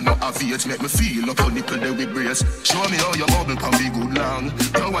healthy, you know have it. Make me feel up your nipple there with brace. Show me how your bubble can be good long.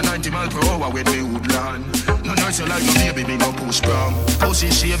 You are 90 miles per hour when me would land. No nurse you like no baby, me no push from.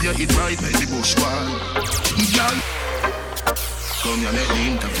 Pussy shave you, it right, make the bush one. Girl, come here, let me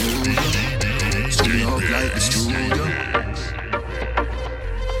interview you. Stay up like the studio.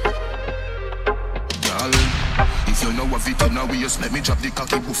 Girl, if you know what it in a waist, let me drop the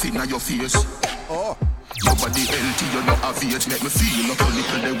cocky buff in your face. Oh. Your body healthy, you know have it. Make me feel up your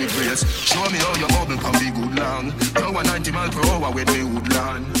nipple there with brace. Show me how your bubble can be good long. You are 90 miles per hour when me would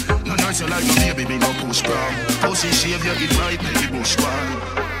land. No nurse you like no baby, me no push from. Pussy shave you, it right, make the bush one.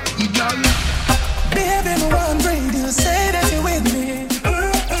 Girl, baby, me want breathe you, say that you with me.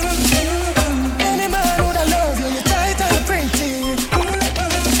 Any man would I love you, you're tight and pretty.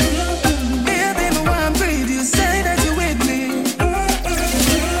 Baby, me want breathe you, say that you with me.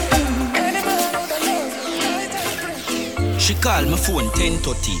 She call my phone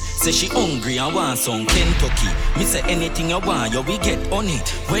 10:30. Say she hungry and want some Kentucky. Me say anything you want, you we get on it.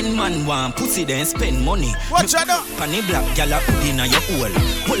 When man want pussy, then spend money. Watch out now. Panny black gyal a put in your hole.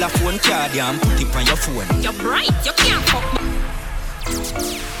 Pull a phone card and put it on your phone. You're bright, you can't fuck me.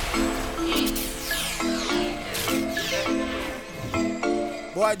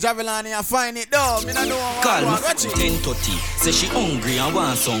 Boy, Javelin here, find it though. Me no know what. Call me 10:30. Say she hungry and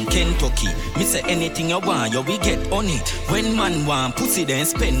want some Kentucky. Me say anything you want, you we get on it. When man want pussy, then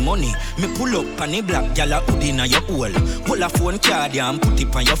spend money. Me pull up on the black gyal a hood inna your hole. Pull a phone card and put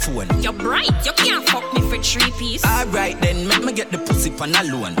it on your phone. You're bright, you can't fuck me for 3 piece. Alright then, make me get the pussy pan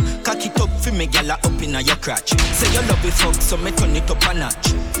alone. Cock it up for me gyal a up inna your crotch. Say you love it fuck, so me turn it up a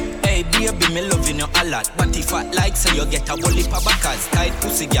notch. Hey baby, me loving you a lot. But if I like, say you get a whole heap of backers. Tight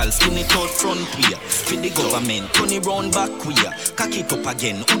pussy girl, skin it out front queer. For the government, turn it round back queer. Cock it up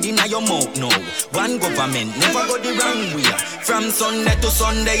again, hood inna your mouth now. One government, never go the wrong way. From Sunday to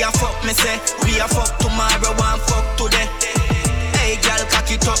Sunday, I fuck me say. We a fuck tomorrow, one fuck today. Hey girl, cock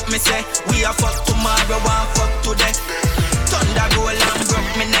it up, me say. We a fuck tomorrow, one fuck today. Thunder roll and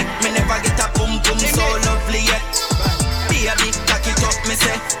broke me neck. Me never get a pum pum so lovely yet. Baby, cock it up, me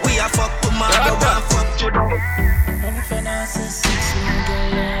say. We a fuck tomorrow, one fuck today.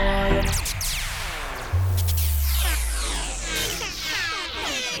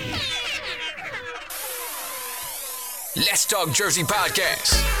 Let's Talk Jersey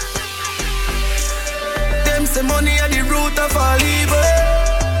Podcast. Them say money are the root of all evil.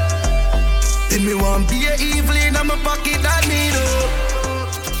 If me want be evil in my pocket, that me do.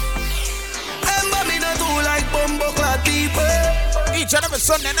 Remember me not do like bumbo clad people. Each and every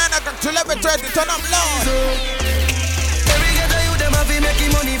Sunday 9 o'clock to 11:30, turn up loud. Every ghetto you them have been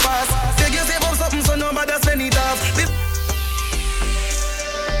making money fast. Take you save up something so nobody spend it off.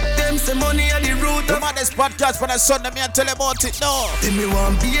 Them say money at the root of this podcast for the Sunday, me and tell you about it now. If me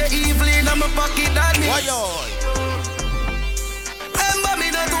want be evil in my pocket, that me. Why yo? Remember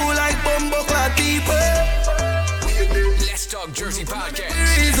me not do like bumbo clad people. Let's Talk Jersey Podcast.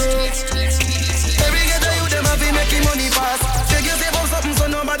 Every ghetto you them have been making money fast. Take you save up something so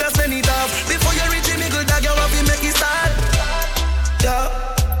nobody spend it off. Before you reach a middle dog, you have to make it start. Yeah.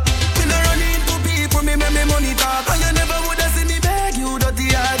 Me no run into people, me make me money talk. And you never would have seen me beg you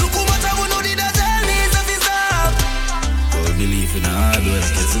dirty heart. Look how much I would know did I tell me if it's stop. Oh, believe in hard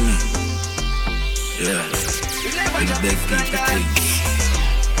work, you see me? Yeah. We beg people things.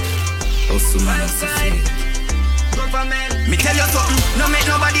 Hustle man, hustle free. Me tell you something, no make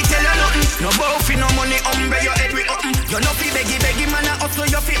nobody tell you nothing. No bow fi no money, umbre your head we open. You no fi beggy man a hustle,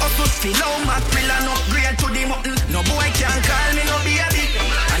 you fi hustle. Fi low mackerel and upgrade to the mutton. No boy can call me no baby,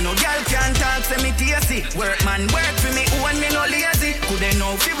 and no girl can talk say me tasty. Work man work for me, own me no lazy. Couldn't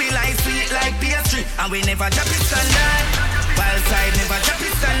know fi we like sweet like pastry, and we never drop it standard. Wild side never drop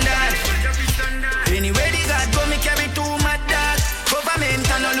it standard. Anyway the God go me carry too mad dog. Government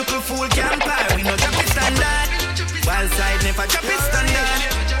and no local fool can buy, we no drop it standard. Wild side never drop it standard.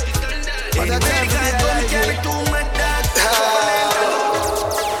 Anyway the God go me carry too mad dog.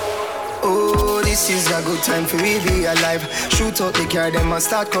 Oh, this is a good time for we be alive. Shoot out the car, them and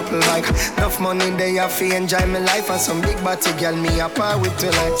start couple like. Enough money they have to enjoy my life. And some big body girl me a par with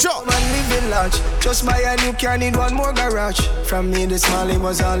tonight. Man living large, just buy a new car, need one more garage. From me the small, it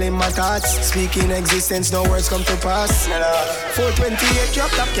was all in my thoughts. Speaking existence, no words come to pass. 428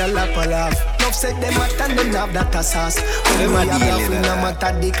 drop top, girl up a laugh. Enough said them at and don't have that sauce. When we have love, we no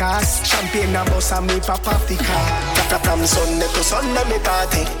matter the cost. Champagne a bus and me pop off the car. From Sunday to Sunday me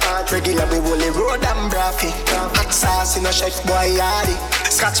party. Regular we will road and braffy. Hot sauce in a chef boy yardy.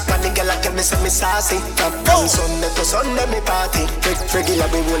 Scotch pan the girl a tell me say me saucy. From Sunday to Sunday me party. Regular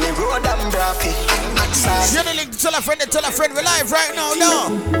we will road and braffy. Hot sauce. You're the link to tell a friend we live right now, no.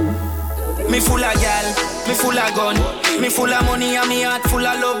 Me full of gal, me full of gun. Me full of money and me heart full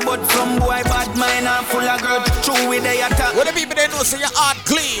of love. But from boy bad mind and full of grudge. True with the attack. What the people they know say your heart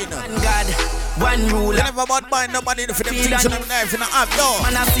clean. And God, one rule. You never bad mind nobody for them things in them life in the app, no.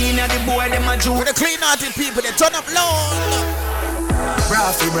 Man I seen the boy them a Jew. With the clean hearted people they turn up low.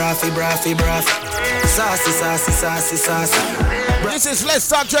 Braffy, braffy, braffy, braffy. Sassy, sassy, sassy, sassy. This is Let's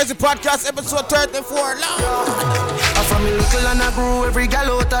Talk Jersey Podcast episode 34 loud. From me little and I grew every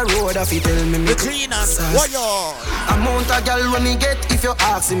gal out the road. If you tell me the clean and what yo? Amount of gal when me get. If you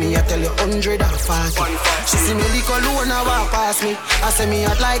ask me, I tell you 140. She see me lick alone and walk past me. I say me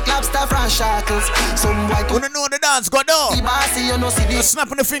out like lobster from shackles. Some white wanna know the dance go down. The bossy you know see this.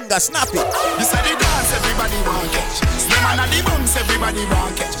 Snapping the finger, snap it. This is the dance everybody want catch. Slim and the bumps everybody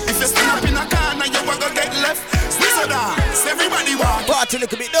want catch. If you stand up in a corner you want to get left. So dance everybody want. Party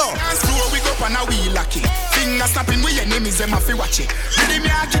little bit though. Dance floor we go on a wheel lucky. Finger snapping with enemies them have to watch it. Ready me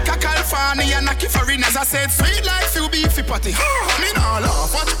a kick a California and a kick for in as I said sweet life you beefy potty. Me no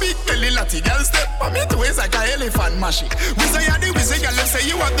laugh watch big belly latty girl step on me two ways like a elephant mashy. Wizard ya the wizard girl say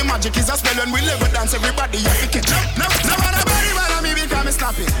you want the magic is a spell when we level dance everybody you pick it up. No matter body but me become me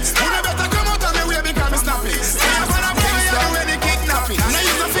snappy. You no better come out of me way become me snappy. Say you wanna boy you already kidnapping. Now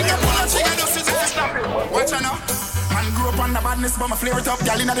use a finger pull a trigger just to snappy. Watch out now. Man grew up on the badness, but my flare it up.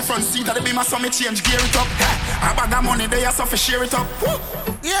 Girl in the front seat of the beamer, so me change gear it up. A bag of money, they are so for share it up.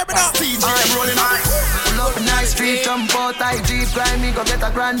 Yeah, but now DJ rolling on. Pull up in the street, jump out, I Jeep, climb me, go get a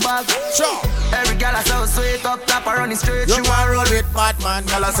grand bag. Sure. Every girl I so sweet up top, I run the street. You want roll with Batman,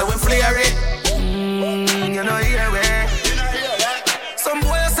 girl I say we flare it. You know here we. Some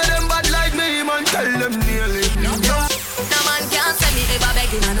boys say them bad like me, man, tell them nearly. No man can't say me ever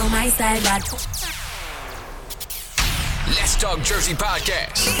begging, I know my style bad. Let's Talk Jersey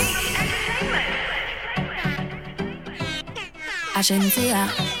Podcast. Ashentia,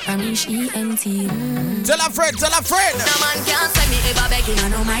 Amish ENT. Tell a friend. No man can't say me ever begging, I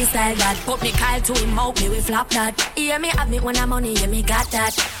know my style bad. Put me Kyle to him out, me we flop that. Hear me have me when I'm money, yeah me got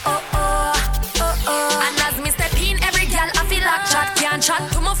that. Oh oh. And as me step in, every girl I feel like chat. Can't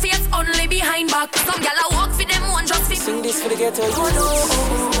chat to my face, only behind back. Some girl I walk for them one just for sing this for the ghetto. Oh no.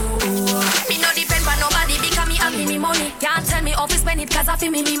 Me no depend on nobody because me have me money. Can't tell me off to spend it cause I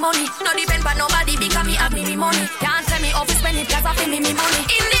feel me money. No depend on nobody because me have me money. Can't tell me off to spend it cause I feel me money.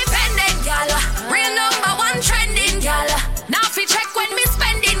 Independent gal, real number one trending gal. Now fi check when me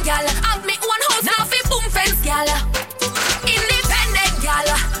spending gal. Have me 100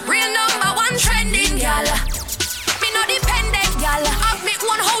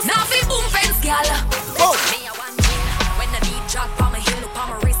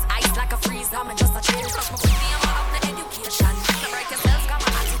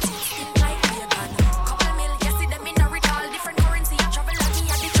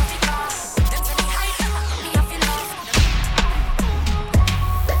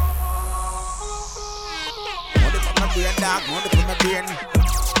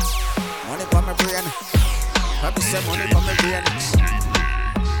 say money from my brain.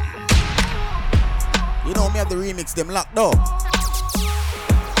 You know me have the remix them locked up.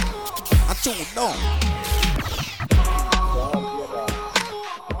 I tune down.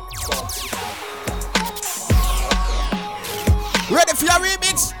 Ready for your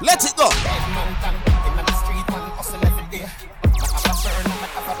remix? Let it go.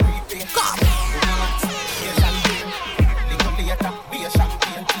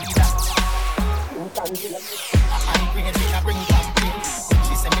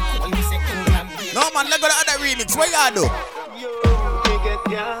 No man, let go to the other remix. What y'all do? You get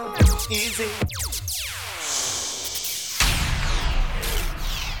down easy.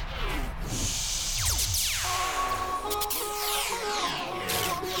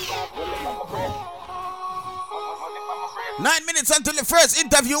 Nine minutes until the first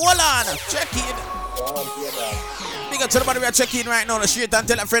interview. Hold on. Check in. Big up to the body we are checking right now. Straight and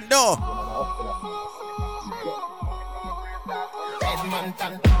tell a friend though.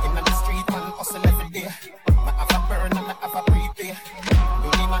 Edmonton, in the street, man, hustle every day. I have a burn and I have a prepay.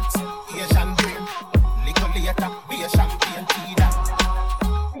 Unimat, Asian dream. Liquor later, be a champagne tea that.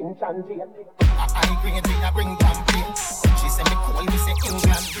 I grade, I bring champagne. She say me cool, me say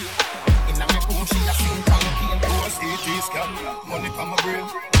England real. In a me room, she a sing champagne. Do a CT scan, money from my brain.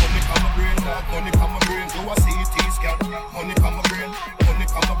 Money from my brain, dog, money from my brain. Do a CT scan, money from my brain. Money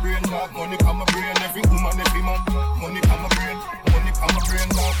from my brain, dog, money from my brain. Every woman, every man, money from my brain. Money from my brain,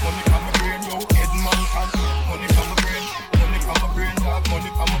 dog, money from my brain, yo, Edmonton. Money from my brain, money from my brain, dog, money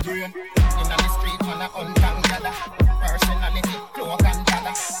from my brain. In the street, man, I untang gather. Personality, cloak and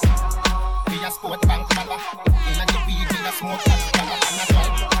gather. Be a sport bank mother. In the weed, in the smoke, and a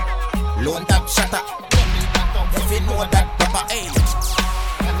dog. Lone tap shatter. If you know that, Papa, hey.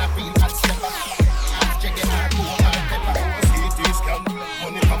 And a real hot stepper. I'm checking her, go on and pepper. Do a CT scan,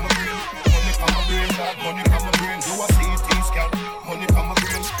 money from my brain. Money from my brain, dog, money from my brain. Do a CT scan. Money from my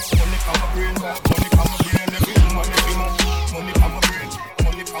brain, money from my brain, money from my brain, every woman, every man. Money from my brain,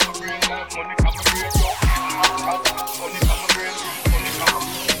 money from my brain, money from my brain, money from my brain, money from my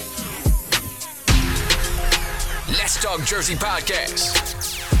brain. Let's Talk Jersey Podcast.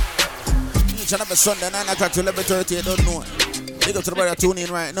 Each and every Sunday, 9 o'clock to 11:30, you don't know. Big up to the brother tune in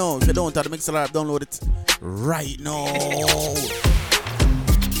right now. If you don't have the Mixer app, download it right now.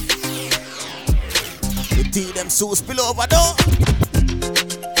 The tea them so spill over though.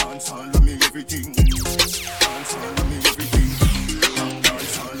 Dance all of me everything. Dance all of me everything.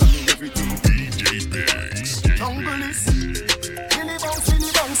 Dance all of me everything. DJ Biggs. Jungle is Billy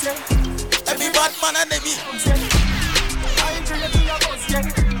Bounce, yeah. Every bad man and every. I ain't creating a buzz,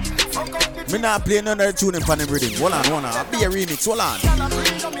 yeah. Me not play none of the tuning for them rhythm. Hold on. I'll be a remix. Hold on.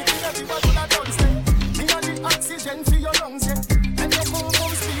 Me got the oxygen for your lungs, yeah. And your boom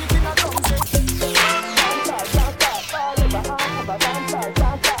boom speak in a tongues, yeah.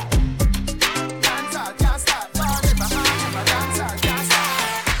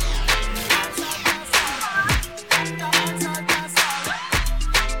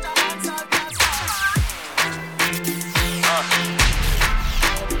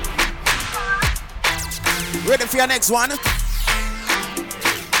 Ready for your next one?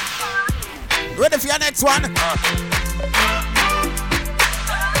 Ready for your next one?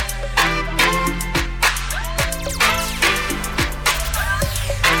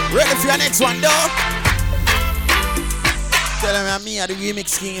 Ready for your next one, though? Tell them I'm me at the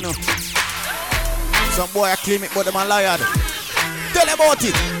remix king, you know. Some boy I claim it, but them a liar. Tell them about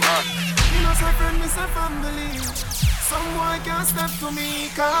it. You know, say friend, me say family. Some boy can't step to me,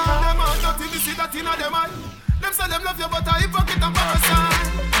 cause them all dirty, me see that in a them eye. Them say them love you, but I hypocrite and parasite.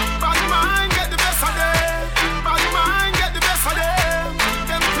 Bad mind get the best of them. Bad mind get the best of them.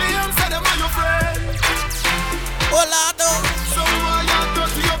 Them claim say them are your friend. Oh Lord, no. Some boy are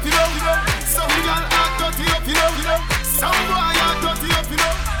dirty up, you know. Some girl are dirty up, you know. Some boy are dirty up, you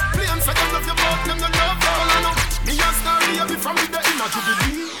know. Claim say them love you, but them don't love you, all I know. Me a story of it from the inner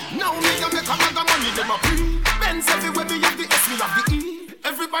jubilee. Now me a make a bag of money, them a free. Benz everywhere, me have the S, me have the E.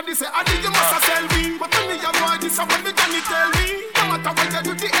 Everybody say, I think you must have sell me. But when me a boy, this a when me can tell me. No matter what you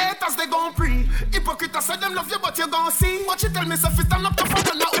do, the haters, they gon' pre. Hypocrite say them love you, but you gon' see. What you tell me, so fit stand up to front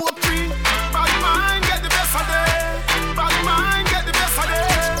and a oak tree. Bad mind, get the best of them. Bad mind, get the best of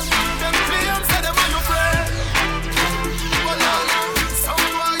them. Them claims say them are your friend. Well, some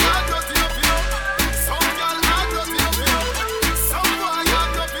boy are dirty up, you know. Some girl are dirty up, you know. Some boy are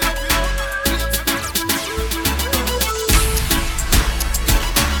dirty up, you know.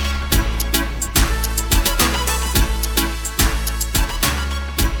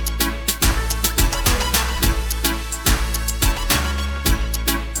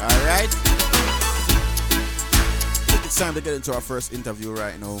 time to get into our first interview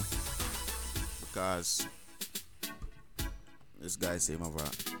right now because this guy say him have a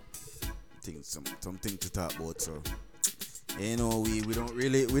something to talk about. So you know we don't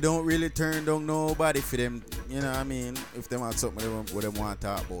really turn down nobody for them. You know what I mean? If they want something what they want to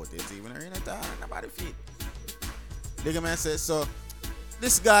talk about, it's even really talk nobody fit. Digga man says so.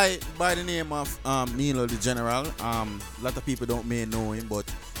 This guy by the name of Nilo the General. A lot of people don't may know him,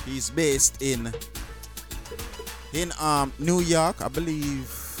 but he's based in New York, I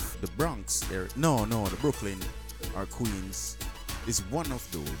believe the Bronx area. No, the Brooklyn or Queens is one of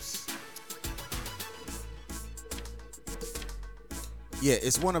those. Yeah,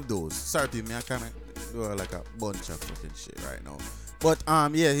 it's one of those. Sorry to me, I kind of do like a bunch of fucking shit right now. But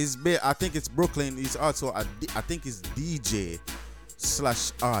yeah, I think it's Brooklyn. He's also I think he's DJ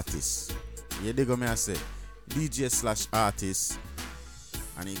 / artist. You dig what me I say? DJ / artist.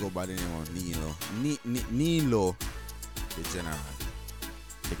 And he go by the name of Nilo. Nilo the General.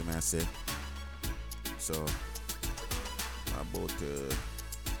 Dig what me I say? So I'm about to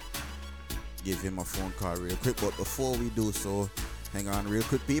give him a phone call real quick. But before we do so, hang on real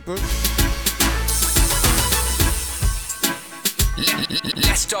quick, people.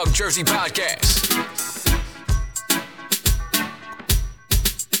 Let's Talk Jersey Podcast.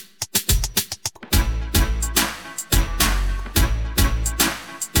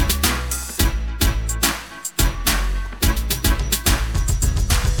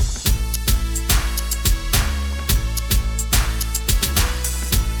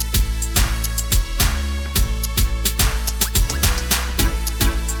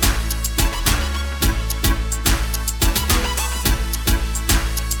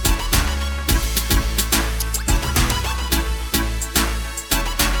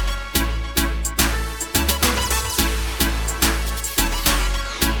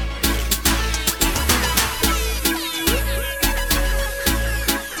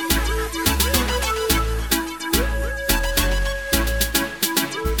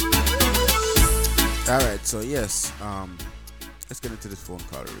 So yes, let's get into this phone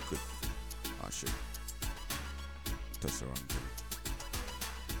call real quick. Oh shit. Touch the wrong thing.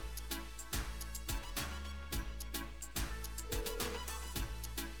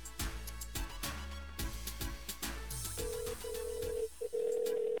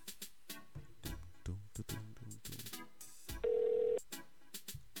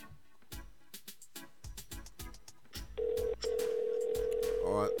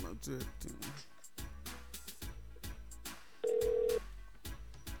 Alright,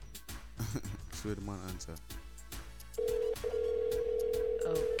 swear the man answer.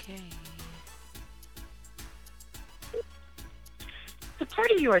 Okay. The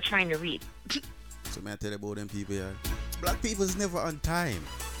party you are trying to reach. So may I tell you about them people here? Black people is never on time.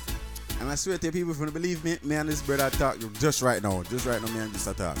 And I swear to you, people, if you don't believe me, me and this brother talk just right now. Just right now, me and this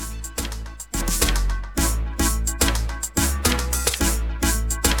attack.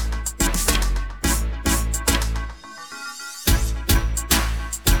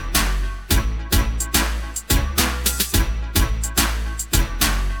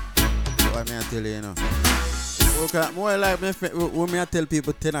 Tell you, you know. Okay, more like when I tell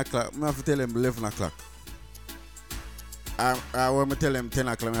people 10 o'clock, I have to tell them 11 o'clock. When I tell them 10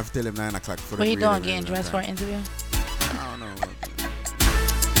 o'clock, I have to tell them 9 o'clock. What are you doing, getting dressed for an interview? I don't know.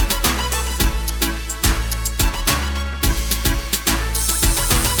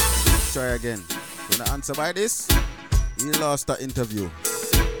 Try again. When I answer by this, you lost the interview.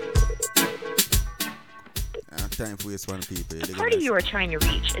 Time for waste one people. The party you are trying to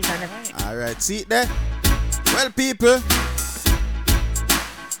reach is on a... Alright, see it there? Well, people,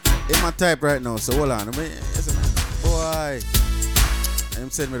 in my type right now, so hold on. Listen, boy, I'm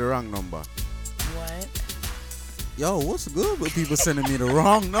sending me the wrong number. What? Yo, what's good with people sending me the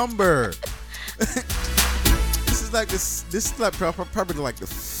wrong number? This is like probably like the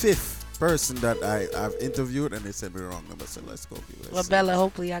 5th person that I've interviewed and they sent me the wrong number. So let's go, people. Well, Bella,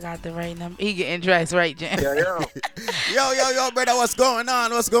 hopefully I got the right number. He getting dressed right, Jen. Yo, brother, what's going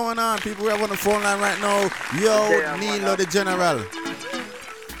on? What's going on? People, we have on the phone line right now. Yo, Nilo the General.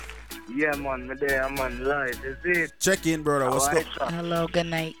 Yeah, man, me there, I'm on live. Is it? Check in, brother. What's going on? Hello, good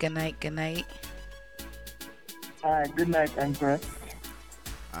night. Alright, good night, Anchor.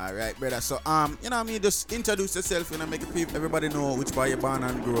 Alright, brother. So, you know what I mean? Just introduce yourself and make everybody know which part you're born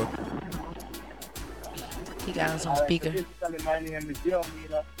and grew up. He got us on speaker. Basically, my name is Joe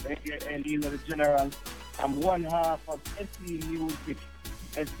Miller, aka Nilo the General. I'm one half of SC Music.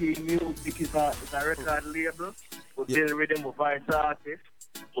 SC Music is a record label. We build rhythm with various artists.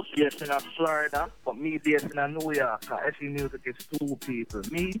 based in Florida, but me based in New York. SE Music is two people,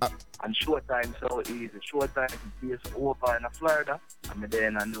 me and Showtime So Easy. Showtime is based over in Florida, and me there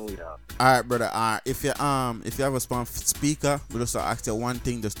in New York. Alright, brother. If you have a spawn speaker, we just ask you one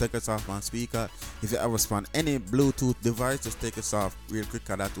thing, just take us off on speaker. If you ever spawn any Bluetooth device, just take us off real quick,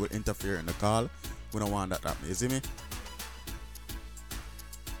 cause that will interfere in the call. We don't want that happen. You see me?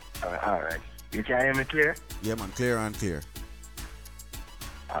 Alright. You can hear me clear? Yeah, man, clear and clear.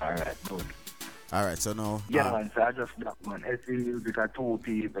 Alright, good. Alright, so now. Yeah, man, so I just got man. SE Music are two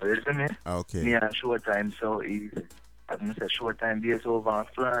people, you see me? Okay. Me and Showtime So Easy. As I said, Showtime based over in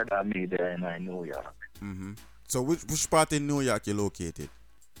Florida, me there in New York. Mm-hmm. So which part in New York you located?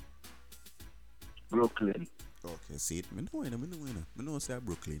 Brooklyn. Okay, see it. Me know say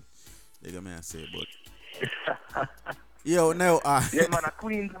Brooklyn. They got me I say, but yo, now yeah, man,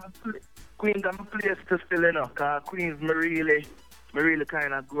 Queens are my place to still, you know, cause Queens me really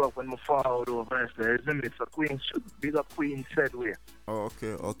kind of grew up when I followed over there, isn't it? So Queens should big up Queens said way. Oh,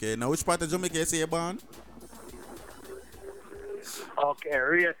 okay. Now which part of Jamaica you say you're born? Okay,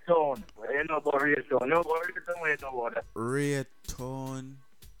 Raytown. You know about Raytown. You know about Raytown, you know about that. Raytown,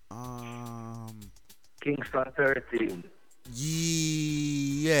 Kingston 13.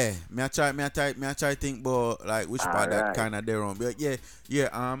 Yeah. Me I try think about like which part that kind of there on. But yeah,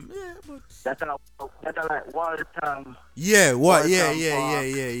 but that's like Walton. Yeah, what? Yeah.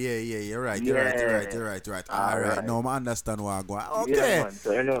 You're right. All right. No, I understand where I'm going. Okay. Yeah, man,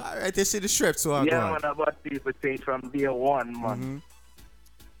 so, you know, all right, you see the strip, so I'm going. going. Yeah, man, about people think from day one, man.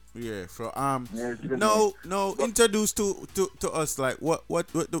 Mm-hmm. Yeah, so no, introduce to us like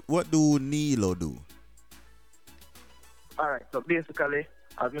what do Nilo do? Alright, so basically,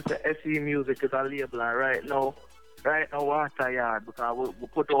 as I said, SE Music is a label, and right now Water Yard, because we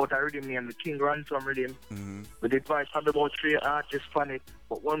put out a rhythm named the King Ransom rhythm. Mm-hmm. We did probably about 3 artists on it,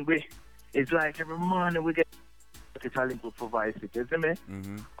 but one way, it's like every morning we get a talent to provide it, you see me?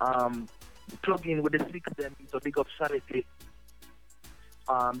 Mm-hmm. Plug in with the 6 of them, so big up Sanity,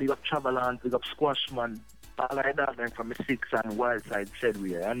 big up Travelant, big up Squashman, all like that, then from the 6 and Wildside said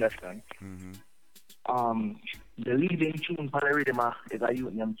we, understand? Mm-hmm. The leading tune for the rhythm is a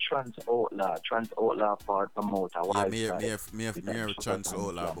youth named Trans Outlaw for promoter. Yeah, me have Trans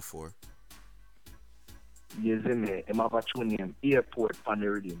Outlaw before. You see me? I have a tune named Airport for the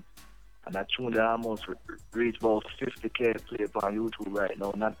rhythm. And that tune that almost reached about 50k play on YouTube right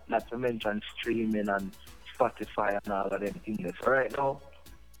now. Not to mention streaming and Spotify and all of them things. So right now,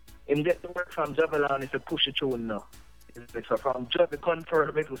 him get the work from Javelin is a push the tune now. So from Javelin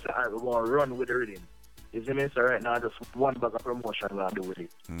confirm it, we say, alright, we want to run with the rhythm. You see me? So right now, just one bag of promotion we have to do with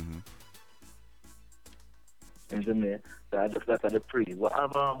it. Mm-hmm. You see me? So I just got the pre. We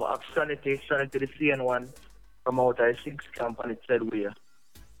have Sanity the CN1 promoter, 6 camp, and it said we.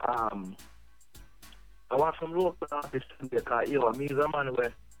 I want some local artists because, me is a man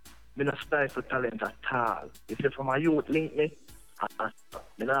where me not stifle talent at all. You see, from my youth link me, I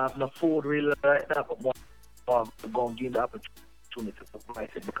don't have no food really right now, but more go and give the opportunity to provide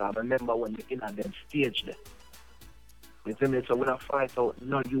it, because I remember when you're in on them stage there. You see me? So when I fight out,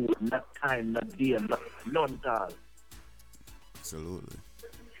 no youth, not time, not day, none at all. Absolutely.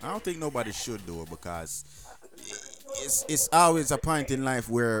 I don't think nobody should do it, because it's always a point in life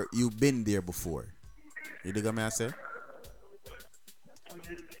where you've been there before. You dig what I say?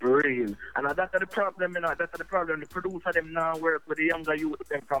 Real. And that's the problem, you know. That's the problem. The producer them now work with the younger youth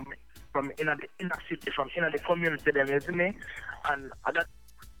them from inner the inner city, from inner the community them, you see me? And that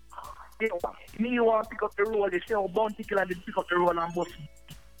me want to pick up the role. They say how Bounty Killer did pick up the role and bust.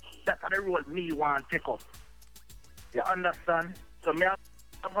 That's the role me want to take up. You understand? So me have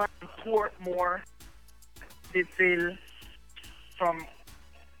to Portmore, they feel from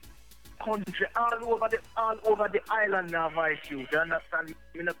country all over the island now, vice you. You understand?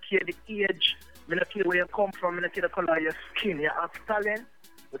 Me not care the age, me not care where you come from, me not care the color of your skin. You have talent,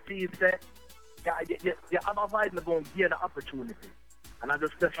 but see, you say, you have a vibe, me going to give the opportunity. And I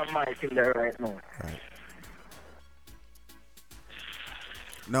just that's on my thing there right now. Right.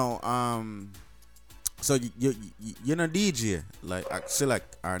 No, so you're not DJ, like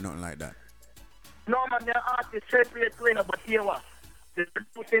select or nothing like that? No, man, the artist separate way, but here what? The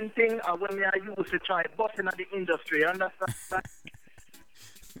producing thing when we are used to try busting at the industry, you understand?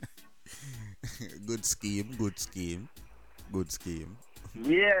 Good scheme.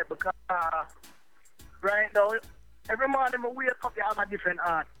 Yeah, because right now, every morning you wake up, you have a different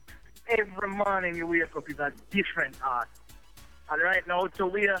art. Every morning you wake up is a different art. And right now, the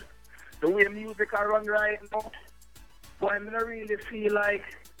way music are run right now, boy, I don't really feel like,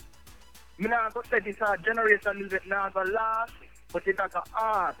 I'm not going to say this generation music now, but last, but it's like an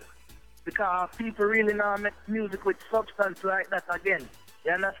art. Because people really now make music with substance like that again.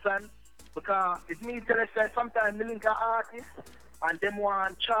 You understand? Because it's me tell you that sometimes I link an artist and them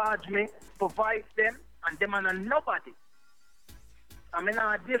want to charge me for voice them and them and nobody. I mean,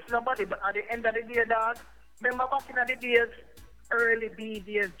 I diss nobody, but at the end of the day, dog, remember back in the days, early B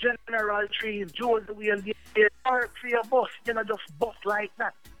days, General Trees, Joseph Wheel, work for your boss, you know, just boss like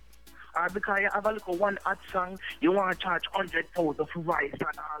that. Or because you have a little one hot song, you want to charge 100,000 for voice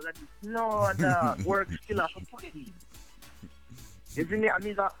and all of this. No, dog, work still have to put it in. Isn't it? I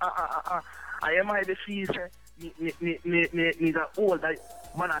mean, I am the fees, me the old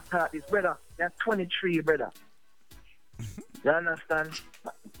man I taught this brother. You're 23, brother. You understand?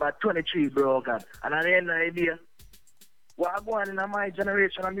 But 23, bro, God. And at the end of the day, what I go on in my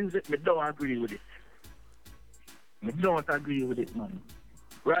generation of music, me don't agree with it. Me don't agree with it, man.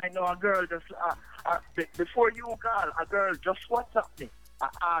 Right now, a girl just, before you call, a girl just WhatsApp me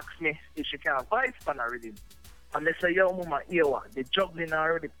and ask me if she can voice for a rhythm. And they say, yo, mama, here what? The juggling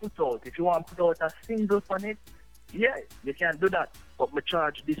already put out. If you want to put out a single on it, yeah, you can do that. But me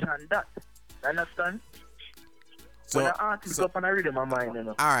charge this and that. You understand? So, when the artist up and I read in my mind, you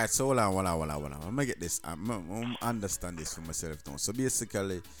know. Alright, so hold on. I'm gonna get this. I'm understand this for myself now. So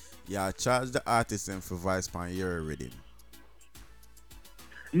basically, you charge the artist and for voice on your rhythm.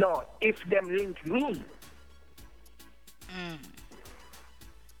 No, if them link me.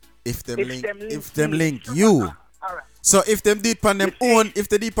 If them link you. Alright. So if them did on them own,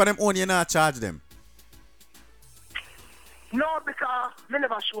 you not charge them. No, because me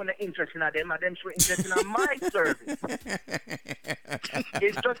never show no interest in them, and them show interest in my service.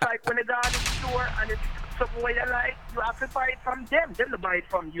 It's just like when you go to the store and it's something where you like, you have to buy it from them. Them to buy it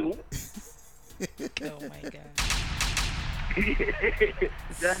from you. Oh my God.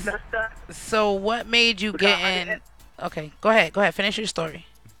 You understand? So what made you get in? Okay, go ahead. Finish your story.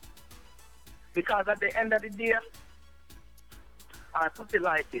 Because at the end of the day, I put it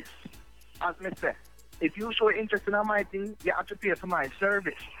like this. As me say, if you show interest in my thing, you have to pay for my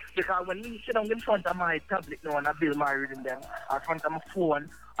service. Because when me sit down in front of my tablet now and I build my reading them, or in front of my phone,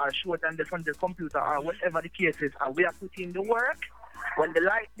 or show it on the front of the computer, or whatever the case is, and we are putting the work, when the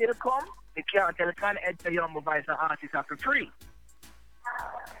light bill come, you can't tell can enter your mobile artist for free.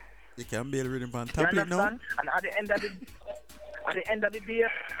 You can build reading on tablet now? And at the end of the day,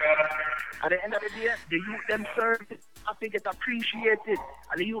 the youth them service have to get appreciated.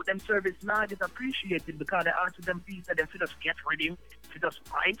 And the youth them service now get appreciated because the artists them feel that them should just get ready, to just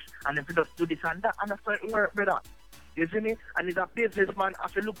fight, and then to just do this and that. And that's how it work, brother. You see me? And as a businessman,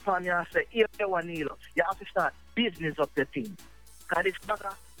 have to look for you and say, here, you have to start business up the thing. Because this brother,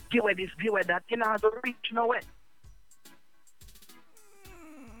 give away this, give away that, you know, to reach nowhere.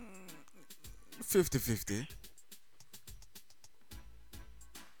 50-50.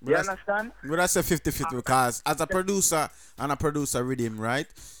 You understand? But I say 50-50 because as a producer and a producer rhythm, right?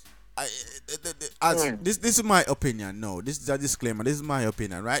 This is my opinion. No, this is a disclaimer. This is my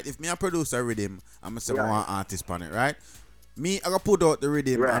opinion, right? If me a producer rhythm, I'm gonna say one artist on it, right? Me, I gonna put out the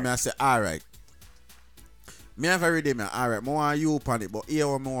rhythm and I say, alright. Me have a rhythm, alright, I want you on it, but here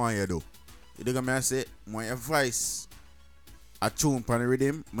what I want you do. You dig me? I say, I want your voice a tune on the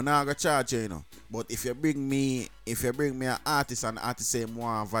rhythm, I'm not gonna charge you, you know. But if you bring me an artist and the artist say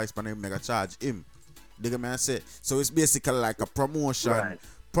want voice on him, I'm gonna charge him. Dig me? I say. So it's basically like a promotion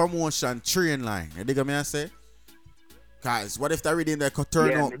train line. You dig me? I say. Guys, what if that rhythm they could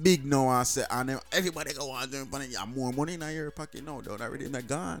turn out big now and say, and everybody go on doing it, you have more money in your pocket now, though. That rhythm they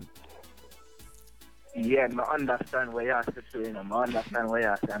gone. Yeah, I understand what you are saying. I understand what you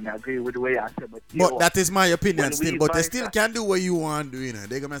are saying. I agree with the way you say. But that is my opinion still. But they still can do what you want to do, you know.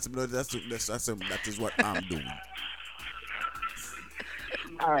 They gonna say, that is what I'm doing.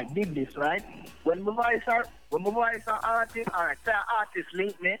 Alright, dig this, right? When my voice are artist, alright, say artist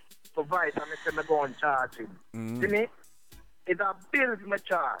link me for voice and I say I go and charge him. See me? It's a bill me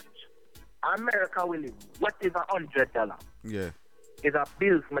charge. America will live. What is $100? Yeah. Is a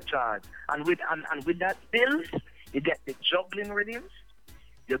bills my charge, and with that bills, you get the juggling rhythms,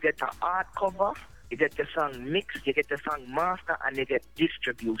 you get the art cover, you get the song mix, you get the song master, and you get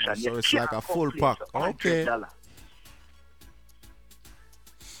distribution. So it's like a full pack. Okay.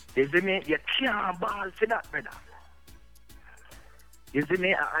 You see me? You can't ball for that, brother. You see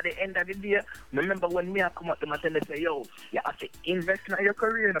me? At the end of the day, remember when me I come up to my and they say, yo, you have to invest in your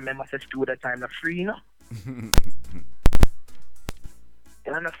career. And remember, I said, do the time that's free, you know?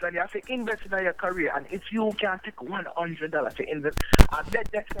 You understand? You have to invest in your career, and if you can take $100 to invest, I bet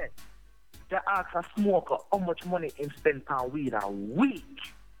they said they ask a smoker how much money he spend per weed a week.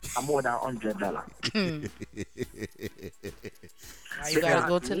 are more than $100. Now you gotta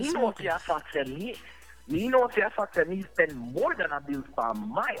go to the smoke. Me know for a fact that me spend more than a bill for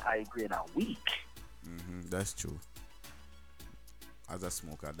my high grade a week. That's true. As a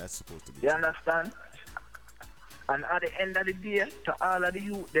smoker, that's supposed to be. You understand? And at the end of the day, to all of the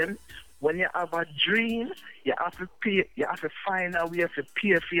youth, them, when you have a dream, you have to pay. You have to find a way to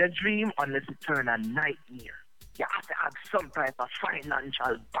pay for your dream, unless it turn a nightmare. You have to have some type of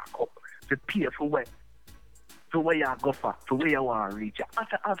financial backup to pay for where you go for where you want to reach. You have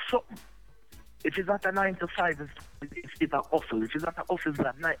to have something. If it's not a 9 to 5, it's a hustle. If it's not a hustle, it's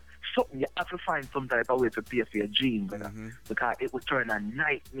a night. Something you have to find some type of way to pay for your dream, because it will turn a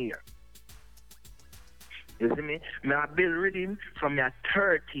nightmare. You see me? I build rhythm from your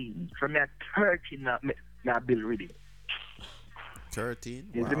 13. From your 13, I build rhythm. 13?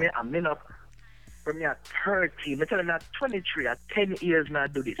 You see me? I'm in up from your 13. I tell them at 23, at 10 years I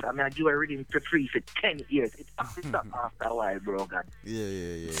do this. I do a rhythm for free for 10 years. It's after a while, bro. God.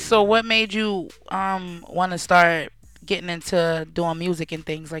 Yeah. So what made you want to start getting into doing music and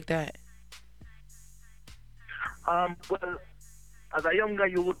things like that? Well, as a younger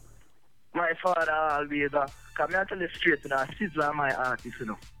youth, my father always, come here to the straight, Sizzla my artist,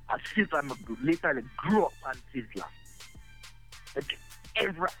 Sizzla, literally grew up on Sizzla. Like,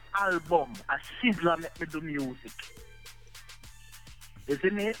 every album, Sizzla make me do music. You see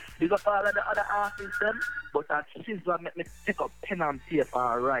me? Because all of the other artists, but Sizzla make me pick up pen and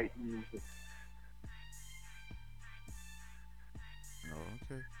paper and write music.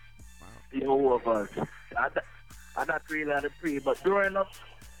 Okay. Wow. You know of us. I not really had a pre, but growing up,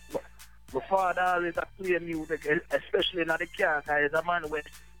 my father always play music, especially in the car, because he's a man when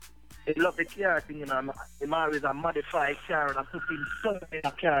he love the car thing, he always a modify car and I put in song in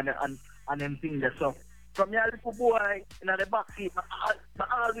the car and them things there. So from your little boy in the back seat, I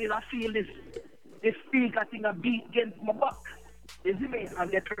always feel this speaker thing a beat against my back. You see me?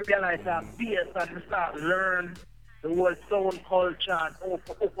 And get to realize that bass and start learn the whole sound culture and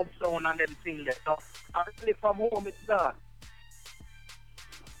hook up sound and them things there. So I really from home it start.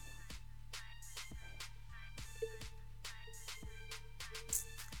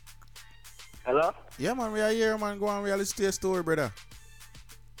 Hello? Yeah, man, we are here, man. Go on, reality story, brother.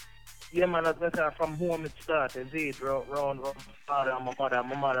 Yeah, man, as I said, from home it started. See it round father and my mother.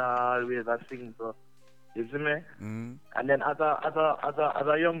 My mother always a sing, so you see me? Mm-hmm. And then as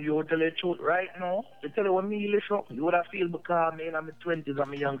a young you tell the truth right now, you tell you what me listen, you would have feel because me in my 20s,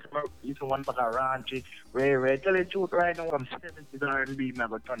 I'm a young summer, you see one back a ranchy, Ray. Tell the truth right now, I'm 70s R&B, I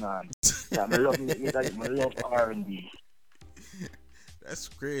go turn on. Yeah, I love R&B. That's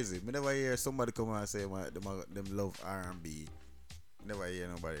crazy. Me never hear somebody come and say them love R&B. Never hear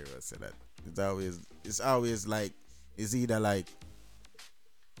nobody ever say that. It's always like it's either like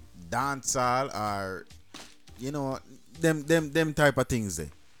dancehall or them type of things there.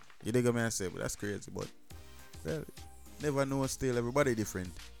 You dig what I say? But that's crazy. But well, never know. Still, everybody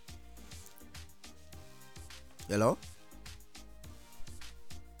different. Hello.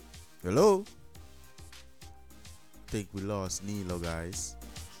 Think we lost Nilo, guys.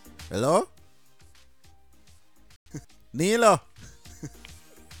 Hello? Nilo?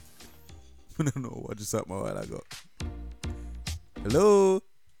 I don't know what just happened a while ago. Hello?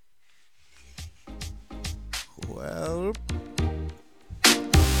 Well,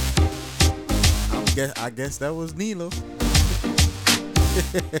 I guess that was Nilo.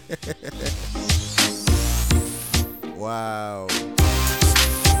 Wow.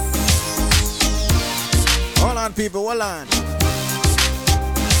 Hold on, people, hold on.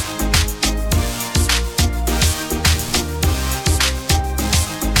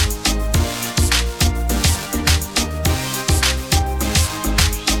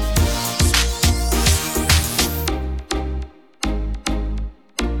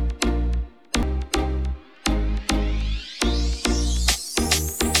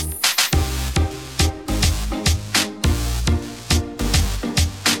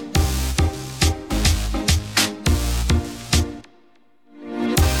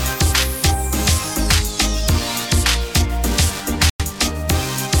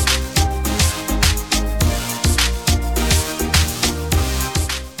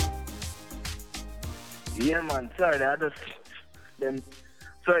 Yeah, man, sorry, I just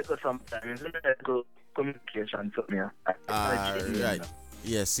sorry for sometimes go communication something. Right.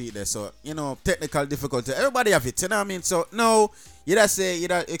 Yeah, see there. So, technical difficulty. Everybody have it, you know what I mean? So now you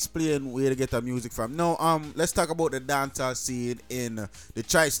explain where to get the music from. Now, let's talk about the dancehall scene in the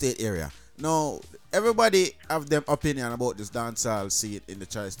tri-state area. Now, everybody have them opinion about this dancehall scene in the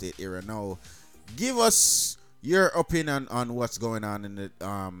tri-state area. Now, give us your opinion on what's going on in the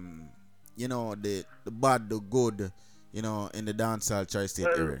you know, the bad, the good, you know, in the dancehall tri-state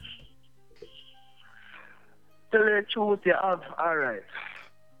area. Tell the truth, you have, alright.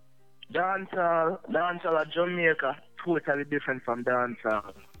 Dancehall of Jamaica totally different from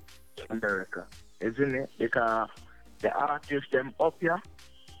dancehall America, isn't it? Because the artists them up here,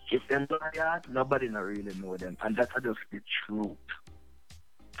 if them yard, nobody not really know them, and that's just the truth.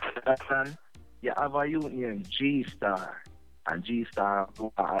 Understand? You have a youth named G-Star, and G-Star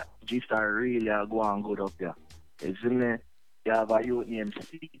really are going good up here, isn't it? You have a youth named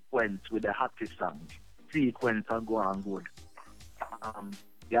Sequence with the happy songs. Sequence are going good.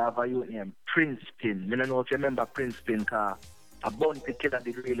 You have a youth named Prince Pin. I don't know if you remember Prince Pin, because a Bounty Killer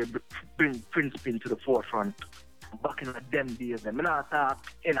did really bring Prince Pin to the forefront. Back in the them days, I'm not talking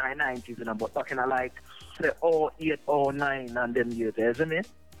in the 90s, but back in the like, say, 08, 09 and them years, isn't it?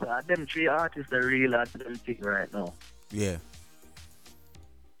 So them three artists are really at them thing right now. Yeah.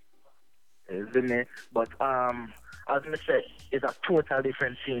 Isn't it? But as I said, it's a totally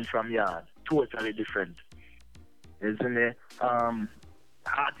different scene from Yard. Totally different. Isn't it?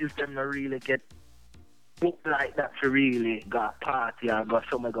 Artists them not really get booked like that to really go party or go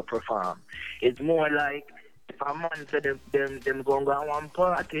somewhere go perform. It's more like if a man say them go on one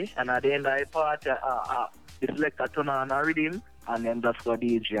party and at the end of the party the selector turn on a rhythm and then just go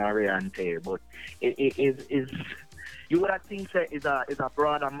DJ and rant. But it is you would have think that is a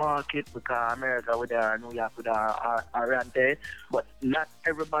broader market because America with their New York with our rant, but not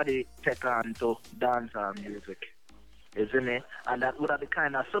everybody take on to dancehall music. Isn't it? And that would have been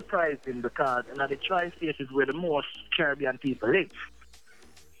kind of surprising because in the tri-state is where the most Caribbean people live.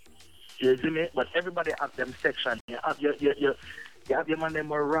 Isn't it? But everybody have them section. You have your man them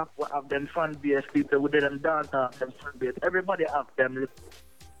more rap, you have them fan base people with them dance, have them fan base. Everybody have them.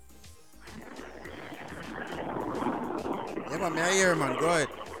 Yeah man, I hear man, go ahead.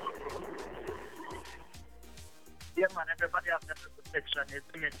 Yeah man, everybody have them section,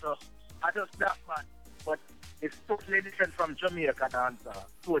 isn't it? So I just that man. But it's totally different from Jamaica dancer.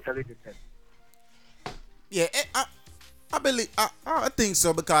 Totally different. Yeah, I believe I think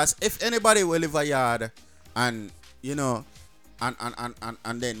so because if anybody will live a yard and you know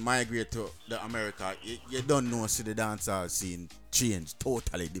and then migrate to the America, you don't know see the dancehall scene change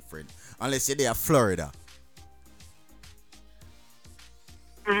totally different unless you're there Florida.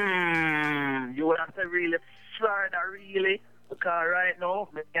 You would have to really Florida really. Because right now,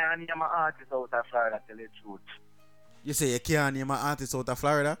 I can't name my artist out of Florida, tell the truth. You say you can't name an artist out of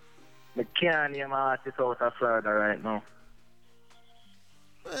Florida? I can't name an artist out of Florida right now.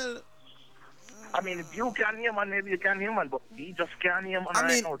 Well, I mean, if you can name one, maybe you can name one, but we just can't name one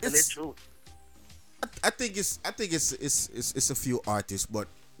right now, tell the truth. I think it's a few artists, but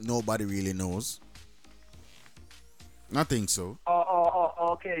nobody really knows. I think so.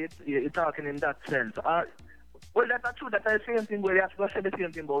 Okay, you're talking in that sense. Well, that's true. That's the same thing where you have to say the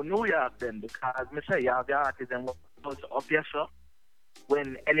same thing about New York then, because me say you have the artists and what's up here, so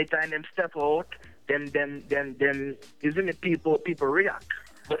when anytime them step out, then isn't it people react.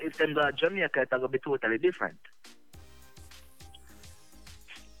 But if them go to Jamaica, it's gonna be totally different.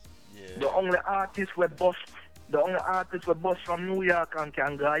 Yeah. The only artist we bust from New York and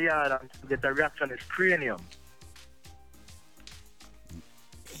can go here and get a reaction is Cranium.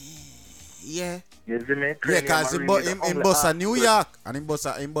 Yeah. You see me? Yeah, because in Bossa New York and in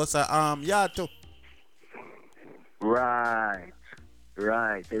Bossa Yard too. Right,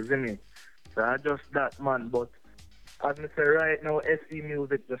 you see me? So I just that man, but as I say right now, SC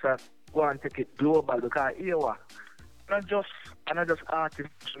Music just go and take it global because here not just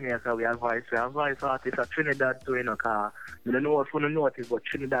artists in Jamaica, we have voice artists of Trinidad too, you know, because I don't know if you notice, but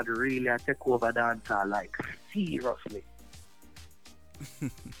Trinidad really take over dancehall like seriously.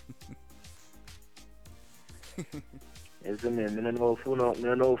 Isn't it? I don't know if you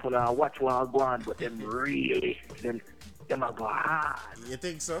watch what I go on, but them really, them are go hard. You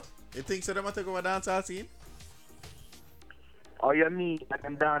think so? You think so? Them are take over dancehall scene? Oh, you mean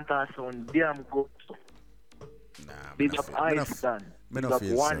them dancehall sound damn good. Nah, big up Iceland. Big up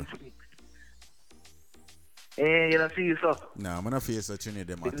 1 6. You don't see so? Nah, I'm not feel so Trinidad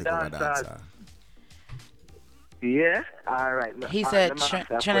them are take over dancehall. Yeah? Alright. He said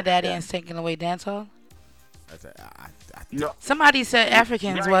Trinidadians taking away dancehall? No. Somebody said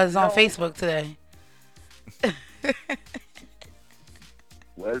Africans was on Facebook today.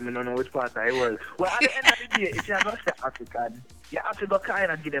 Well, I don't know which part I was. Well, at the end of the day, if you're going to say African, you have to go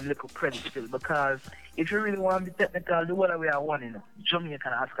kind of give them little credit still, because if you really want to be technical, do what we are one, you know.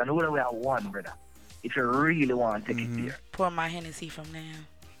 Jamaican and African, do what we are one, brother. If you really want to take it there. Pour my Hennessy from now.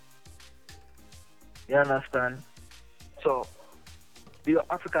 You understand? So, the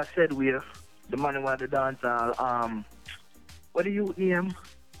Africa said where the man who had the dance what do you name?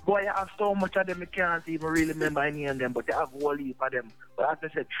 Boy, I have so much of them I can't even really remember any of them, but they have whole heap of them. But as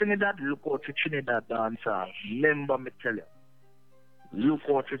I said, Trinidad, look out for Trinidad dancehall. Remember me tell you. Look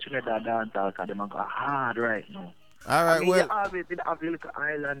out for Trinidad dancehall because them are hard right now. Alright, You always did have a little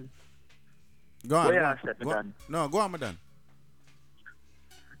island. Go on. Where Go I on. said, Go on. No, go on, Madan.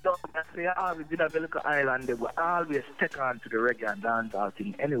 So, I say I always did have a little island. They will always take on to the reggae and dancehall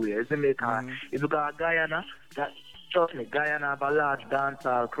thing anyway. Isn't it? If you go to Guyana, trust me, Guyana have a large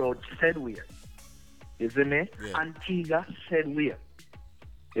dancehall crowd said where. Isn't it? Yeah. Antigua said where.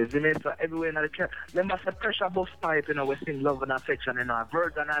 Isn't it? So everywhere in the church. Remember, the pressure bus pipe, we sing love and affection in our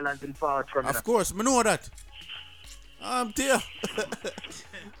Virgin Islands in far from. Of course, I know that. I'm there.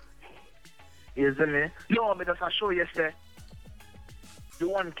 Isn't it? No, I just show you, say, the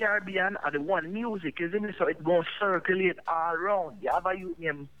one Caribbean and the one music, isn't it? So it won't circulate all around. You have a youth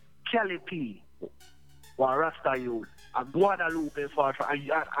named Kelly P. One Rasta youth. A Guadalupe for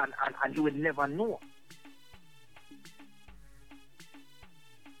and you would never know.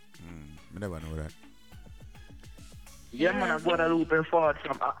 I never know that. Yeah, man, a Guadalupe for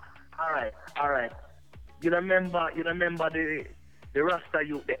from. Alright. You remember the Rasta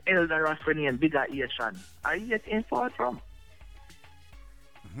youth, the elder Rasta named Bigger Asian. Are you yet in far from?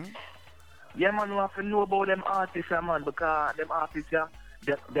 Yeah, man, you have to know about them artists, man, because them artists,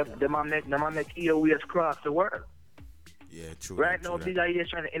 them make earwaves across the world. Yeah, true. Right now, Bigger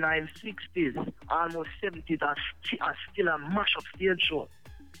Asian in our 60s, almost 70s, are still a mash-up stage show.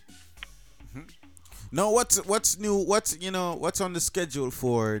 No, what's new? What's on the schedule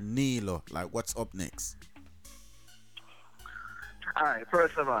for Nilo? Like, what's up next? Alright,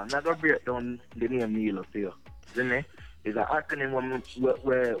 first of all, I'm not going to break down the name Nilo to you. Isn't it? It's an acronym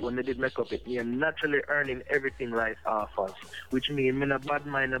when they did make up it. I'm naturally earning everything life offers. Which means I'm not bad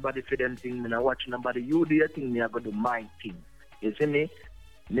mind nobody for them thing. I'm not watching nobody. You do your thing, I'm going to do my thing. You see me?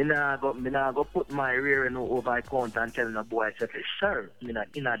 I'm not going to put my rear end over account and tell the boy, I said, sir, I'm not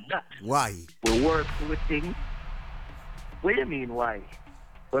in that. Why? We work with things. What do you mean, why?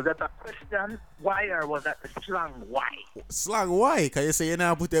 Was that a question, why, or was that a slang, why? Slang, why? Can you say you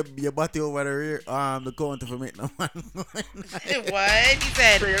now put your body over the rear, the counter for me? No, man. What? He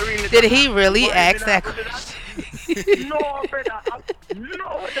said, so really did he really ask that question? No, brother.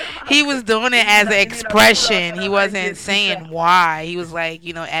 No. He was doing it as an expression. He wasn't saying why. He was like,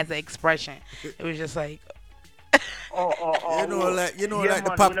 as an expression. It was just like... like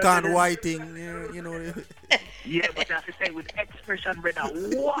the popcorn white thing, Yeah, but that's to say with expression, brother.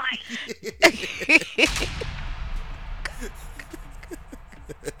 Why?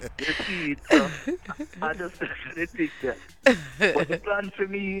 You see, I just think that. But the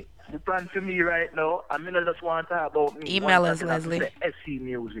plan for me right now, I just want to talk about me. Email us, Leslie. SC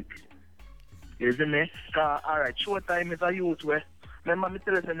music. Isn't it? Alright, Showtime is a youth where. Remember me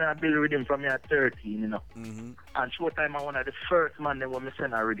tell you I build rhythm from me at 13, And Showtime I one of the first man that when me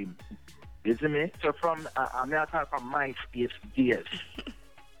send a rhythm. You see me? So from I'm talking from MySpace days.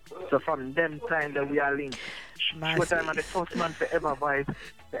 So from them time that we are linked. Showtime are the first man to ever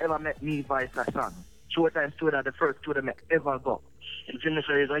make me voice a song. Showtime stood at the first tour that me ever go. You see me?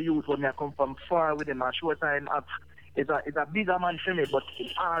 So it's a youth when I come from far with them and Showtime it's a bigger man for me, but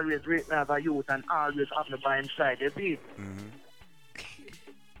it's always rate me as a youth and always have me by his side, you see?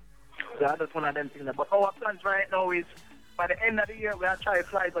 So that's one of them things. But our plans right now is by the end of the year we are trying to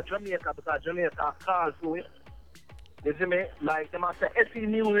fly to Jamaica because Jamaica calls for it. You see me? Like they must say SC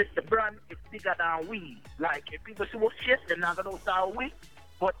Music, the brand is bigger than we. Like if people see what shit, they're not gonna start we.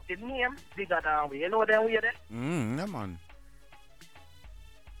 But the name bigger than we. You know that we there? Yeah, man.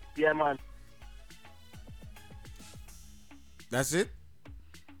 Yeah, man. That's it?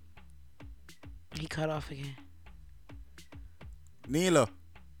 He cut off again. Nilo.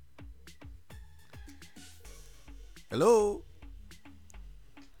 Hello?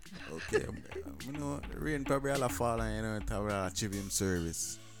 Okay, the rain probably all fall and probably all achieve him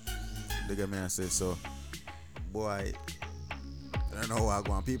service. Look at me and say so. Boy, I don't know what I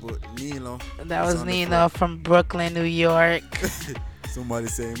want. People, Nilo. That was Nilo from Brooklyn, New York. Somebody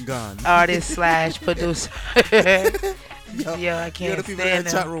say him gone. Artist / producer. Yo, I can't the people in the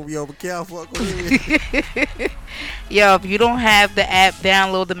chat room, yo, be careful. Yo, if you don't have the app,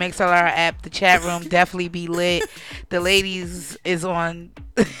 download the MixLR app. The chat room definitely be lit. The ladies is on.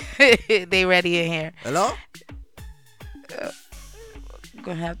 They ready in here. Hello? I'm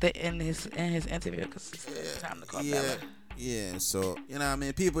gonna have to end his interview because it's time to call Bella. Yeah, so, you know what I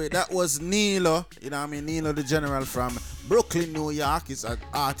mean, people, that was Nilo, you know what I mean, Nilo the General from Brooklyn, New York. He's an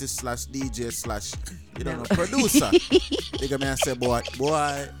artist slash DJ slash, you don't know, producer. They got me and say, boy,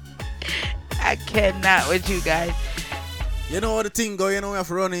 I cannot with you guys. You know what the thing go, you know, we have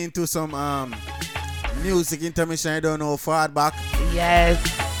to run into some music intermission, I don't know, far back.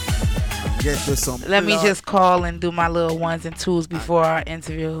 Yes. Get to some. Let me just call and do my little ones and twos before our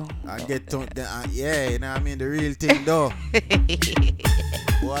interview. I get to, yeah, you know what I mean, the real thing though.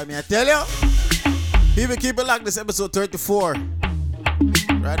 Boy, I mean, I tell you, people keep it locked. This episode 34. Right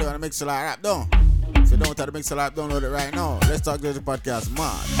there on the Mixlr app, though. If you don't have the Mixlr app, download it right now. Let's Talk Dirty Podcast,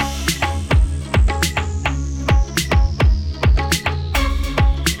 man.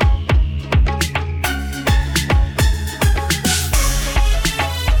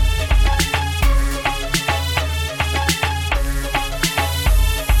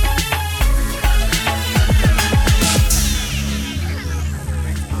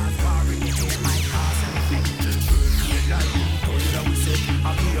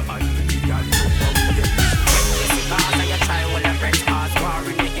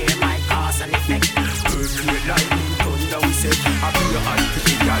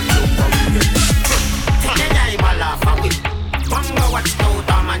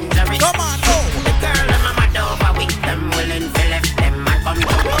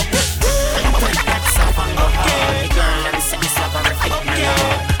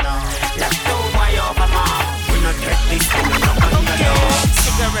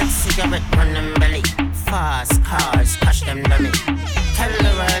 Cigarette on them belly, fast cars, crash them dummy. Tell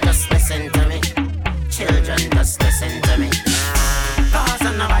the world just listen to me. Children just listen to me. Cause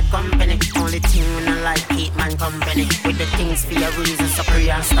I'm not bad company. Only thing when I like keep man company. With the things for your reasons, so pray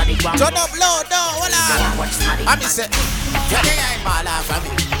and study. Turn up low, no, hold on. I miss it. Today I'm all off of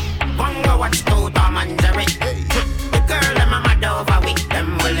me. Bongo watch two Tom and Jerry. The girl and mama over with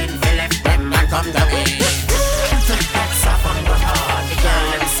them willing to left them and come the way. That's off on the heart. The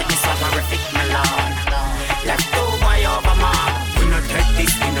girl and sick is horrific, my lord. Left two boy over mark. We not take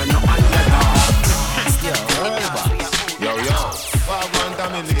this, we no underdog. Yo, Wagwan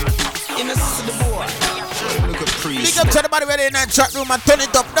Family. Innocent the boy. Look at Priest. Big up to everybody ready in that chat room and turn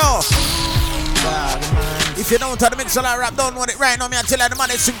it up now. If you don't have the Mixlr rap, don't want it right now. Me until the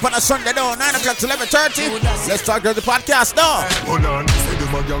money swing on a Sunday though, 9 o'clock to 11:30. Let's Talk Dirty Podcast now. Hold on, say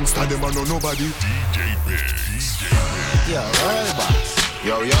them a gangster, them a know nobody. DJ Biggs. Yo,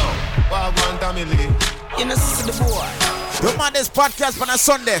 Wagwan Family. Innocent the boy. The man this podcast on a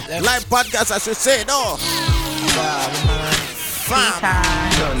Sunday. Live podcast, I should say, no.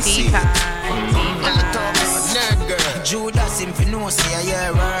 Tea time. Judas him fi know say a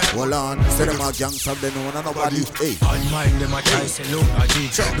year word. Hold on, say them a gangster, they know nobody. Hey, I mind them a try say look a G.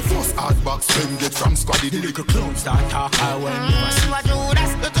 Check the first hard box, then get from squaddy. The little clown start talk I when you a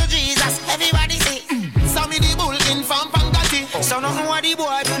Judas to Jesus, everybody say. Saw me the bull in from Pangati. So nothing what the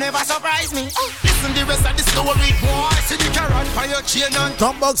boy do never surprise me. Listen the rest of the story. Boy, see the carrot for your chain and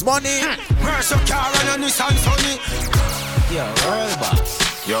Tom Bucks money. Mercer car and a Nissan Sunny. Yo, world boss.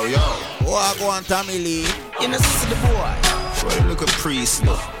 Yo, Wagwan Family. Innocent the boy. well, look at Priest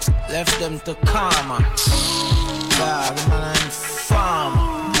though. Left them to karma. God, man,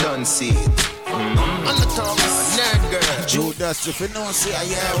 farm. Don't see it. On the top, nerd girl. Judas, if you don't see a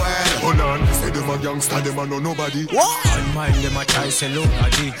year well. Hold on, say them a gangster, them a know nobody. What? I mind them a try say look a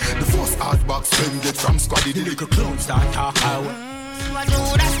G. The first hard box, then get from squaddy. The little clown start talk how.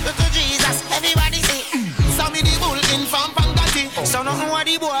 Judas to Jesus, everybody say. Saw me the bull in from Pangati. So nothing what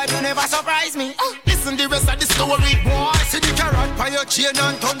the boy do never surprise me. Listen the rest of the story. Boy, see the carrot by your chain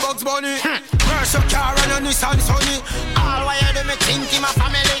and ton Bugs Bunny. Mercer car and a Nissan Sunny. All why you do me think him a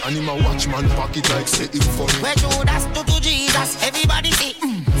family. And him a watchman pocket like say it funny. Where Judas to Jesus, everybody say.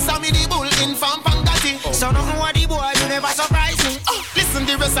 Saw me the bull in from Pangati. So nothing what the boy do never surprise me. Listen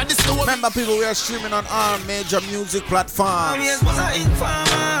the rest of the story. Remember people, we are streaming on all major music platforms. You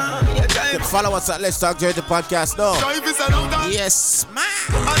can follow us at Let's Talk Dirty Podcast though. Yes, man.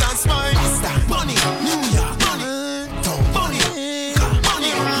 Bunny, New York, Bunny,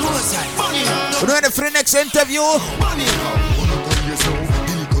 We're ready for the next interview.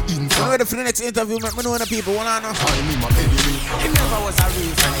 We're ready for the next interview. Let me know the people want to know. He never was a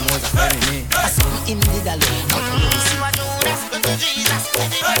real friend, he was a enemy. I saw him did a lot. See what Judas to Jesus,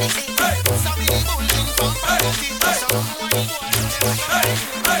 everybody see. Saw me the bull in from Pangati.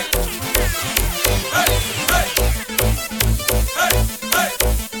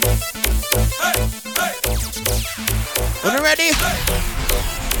 Are you ready?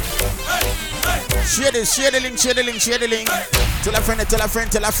 Share the link, share the link, share the link. Tell a friend, tell a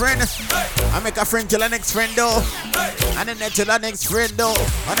friend, tell a friend. I make a friend tell a next friend though. And then tell a next friend though.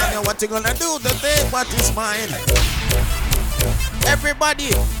 And then know what you gonna do today, what is mine.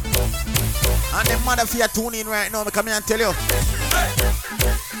 Everybody. And the mother for you tune in right now, I come here and tell you.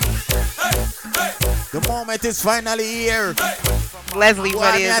 The moment is finally here. Leslie,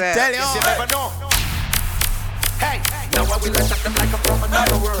 what is I tell it? you. Hey, now I will attack them like I'm from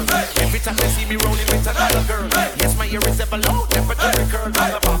another world. Every time they see me rolling with another girl. Yes, my ear is ever low, temperature curl.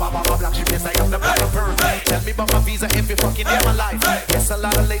 Blah, blah, blah, blah, blah, yes, I am the black pearl. Tell me about my visa every fucking day of my life. Yes, a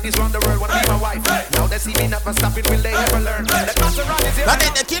lot of ladies round the world want to be my wife. Now they see me never stopping, will they ever learn? The Maserati is here. But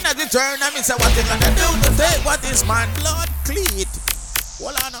then the king of the turn, I mean, say what they gonna do today? What is my blood cleat?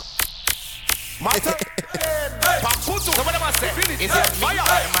 Hold on. Master, Paputu, so what am I saying? Is it fire?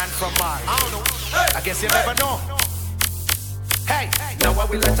 A man from Mars. I don't know. I guess you never know. Hey, now I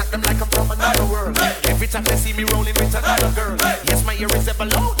will attack them like I'm from another world. Every time they see me rolling with another girl. Yes, my ear is ever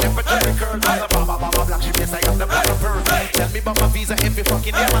low, temperature curl. Blah, blah, blah, blah, blah, yes, I am the black pearl. Tell me about my visa every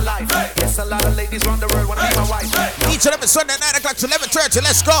fucking day of my life. Yes, a lot of ladies round the world want to be my wife. Each of them is Sunday 9 o'clock to 11:30.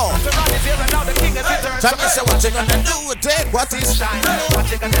 Let's go. Tell me, say what you gonna do with it? What is shine?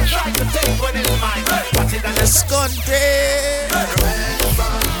 What you gonna try to take when it's mine? What you gonna Scunty?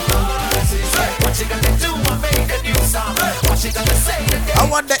 What you gonna do? I made a new song. What you gonna say? I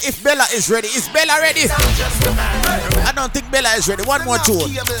wonder if Bella is ready. Is Bella ready? I don't think Bella is ready. One more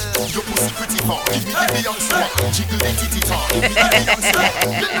tune. Your pussy pretty far. Give me the Beyonce one. Jiggle the titty tar. Give me the Beyonce one.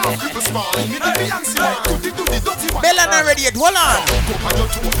 Let now cripple small. Give me the Beyonce one. Do the dirty one. Bella not ready yet. Hold on. Go on your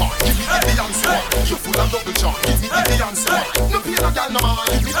two part. Give me the Beyonce one. You full of double charm. Give me the Beyonce one. No pain no girl no man.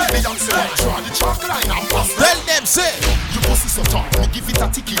 Give me the Beyonce one. Draw the chalk line and pass. Tell them say. Your pussy so tight. Me give it a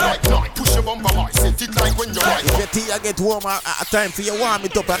ticky like night. Push your bumper high. Set it like when you're right. If your tea get warmer, time for you warm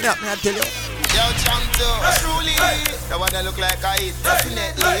it up and help me I tell you. Yo, Chanto, truly, the one that look like I eat,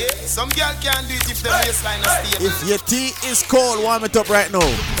 definitely. Some girl can't do it if the waistline is stable. If your tea is cold, warm it up right now.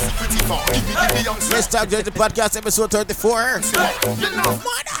 Let's talk to the podcast episode 34.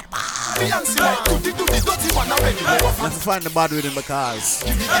 Let's find the bad rhythm because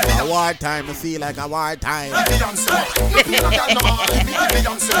a war time, I feel like a war time.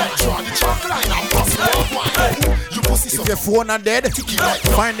 If your phone not dead,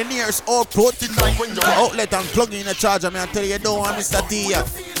 find the nearest outlet and plug in a charger. Me I tell you, don't want Mr. T.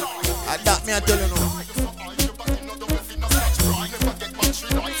 That me I tell you no.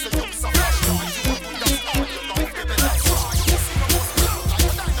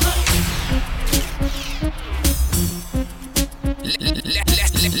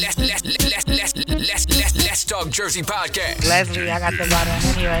 Let's Talk Jersey podcast. Leslie, I got the bottle of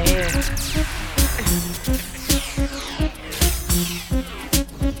honey right here.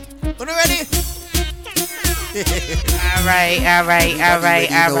 Are you ready?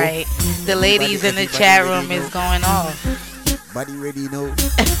 All right. The ladies in the chat room is going off. Everybody ready know.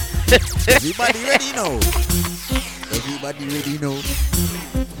 Everybody ready know. Everybody ready know.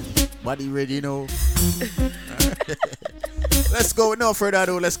 Body ready know. Let's go. No further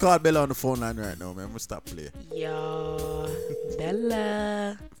ado. Let's call Bella on the phone line right now, man. We'll stop playing. Yo,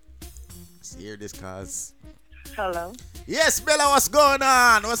 Bella. Let's hear this, cause. Hello. Yes, Bella. What's going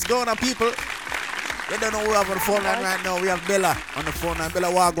on? What's going on, people? They don't know who we have on the phone line right now. We have Bella on the phone line.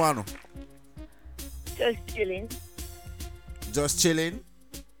 Bella, what going on? Just chilling. Just chilling.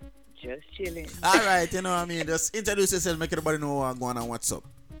 Just chilling. All right, you know what I mean. Just introduce yourself. Make everybody know what's going on. What's up?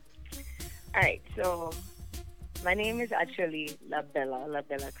 All right, so my name is actually La Bella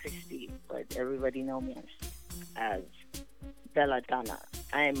Christie, but everybody know me as Bella Donna.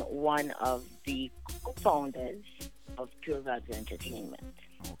 I'm one of the co-founders of Pure Vibes Entertainment.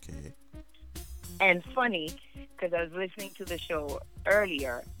 Okay. And funny, because I was listening to the show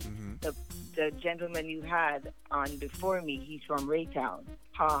earlier, the gentleman you had on before me, he's from Raytown.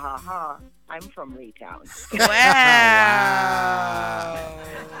 Ha ha ha, I'm from Raytown. Wow.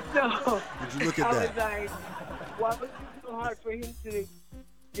 So, would you look at I that? was like, why was it so hard for him to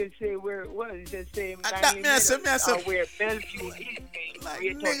just say where it was? Just say Miami Meadows, or where Bellevue is,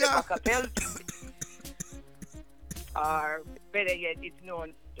 like, Bellevue. Or better yet, it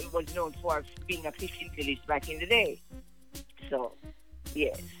was known for being a fishing village back in the day. So,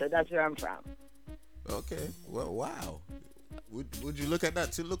 yeah, so that's where I'm from. Okay. Well, wow. Would you look at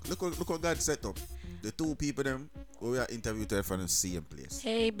that? So look what God set up. The two people them who we are interviewed from the same place.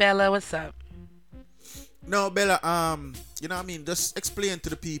 Hey Bella, what's up? No, Bella, you know what I mean? Just explain to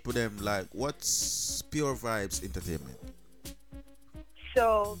the people them like what's Pure Vibes Entertainment.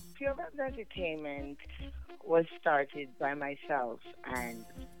 So Pure Vibes Entertainment was started by myself and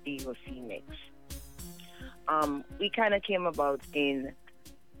Eagle Phoenix. we kind of came about in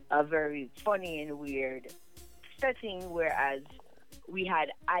a very funny and weird setting, whereas we had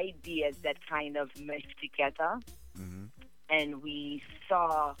ideas that kind of meshed together, and we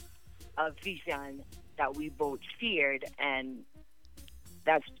saw a vision that we both feared, and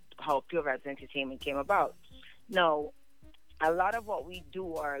that's how Pure Vibes Entertainment came about. Now, a lot of what we do,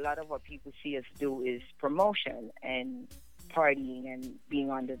 or a lot of what people see us do, is promotion and partying and being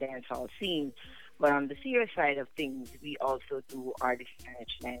on the dancehall scene. But on the serious side of things, we also do artist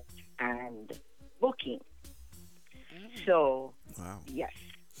management and booking. So, yes.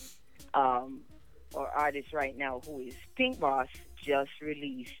 Our artist right now, who is Pink Boss, just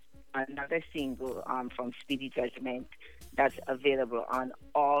released another single from Speedy Judgment that's available on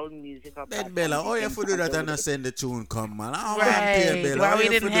all musical platforms. Bella, how you for do that and not send the tune come, man? Right. Why we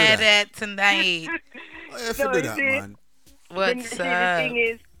didn't have that tonight? How you for do that, man? What's The thing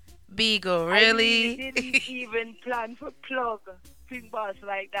is, Beagle, I really? really didn't even plan for plug Pink Boss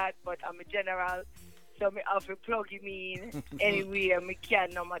like that, but I'm a general, so me have to plug him in anywhere me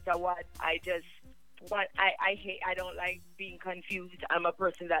can, no matter what. I don't like being confused. I'm a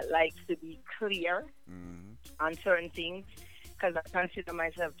person that likes to be clear on certain things, because I consider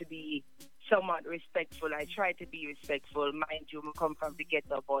myself to be somewhat respectful. I try to be respectful. Mind you, I come from the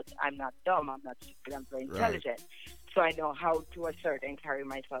ghetto, but I'm not dumb, I'm not stupid, I'm very intelligent. So I know how to assert and carry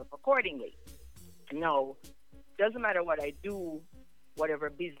myself accordingly. No, doesn't matter what I do, whatever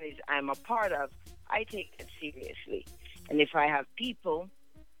business I'm a part of, I take it seriously. And if I have people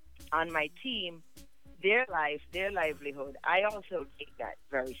on my team, their life, their livelihood, I also take that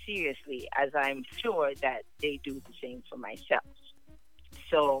very seriously, as I'm sure that they do the same for myself.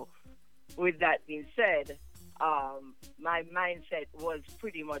 So with that being said, my mindset was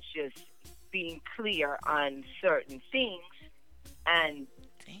pretty much just being clear on certain things and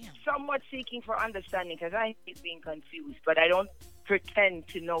somewhat seeking for understanding, because I hate being confused, but I don't pretend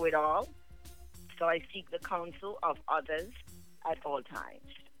to know it all. So I seek the counsel of others at all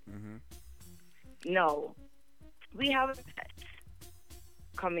times. No, we have a event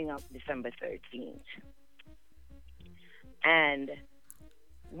coming up December 13th. And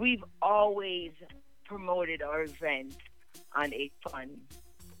we've always promoted our event on a fun,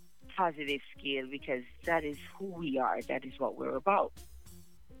 positive scale, because that is who we are. That is what we're about.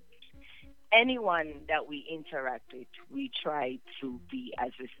 Anyone that we interact with, we try to be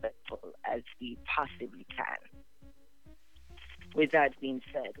as respectful as we possibly can. With that being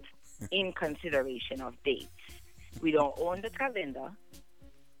said, in consideration of dates, we don't own the calendar.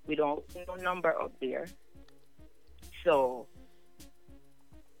 We don't own no number up there. So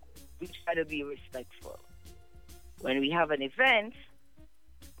we try to be respectful. When we have an event,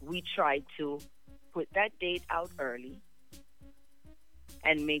 we try to put that date out early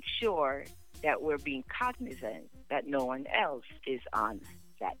and make sure that we're being cognizant that no one else is on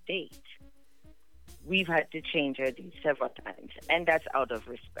that date. We've had to change our date several times, and that's out of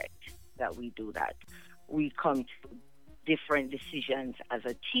respect that we do that. We come to different decisions as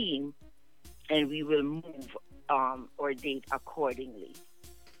a team, and we will move our date accordingly.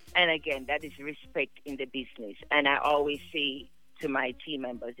 And again, that is respect in the business. And I always say to my team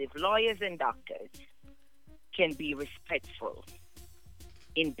members, if lawyers and doctors can be respectful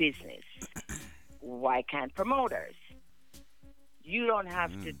in business, why can't promoters? You don't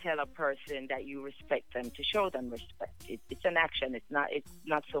have to tell a person that you respect them to show them respect. It's an action. It's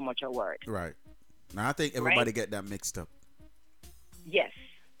not so much a word. Right. Now I think everybody get that mixed up. Yes,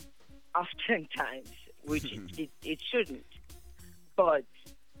 oftentimes, which it shouldn't. But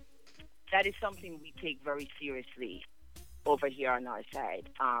that is something we take very seriously over here on our side.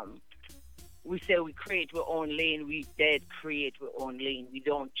 We say we create our own lane. We did create our own lane. We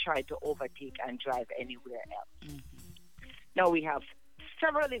don't try to overtake and drive anywhere else. Now, we have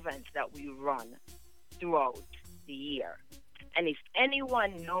several events that we run throughout the year. And if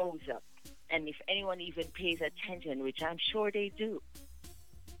anyone knows us, and if anyone even pays attention, which I'm sure they do,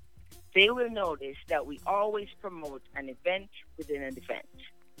 they will notice that we always promote an event within an event.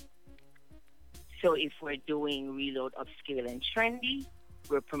 So if we're doing Reload Upscale and Trendy,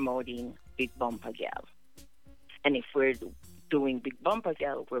 we're promoting Big Bumper Gal. And if we're doing Big Bumper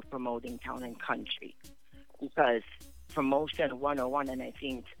Gal, we're promoting Town and Country. Because promotion 101, and I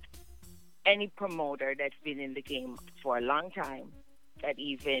think any promoter that's been in the game for a long time, that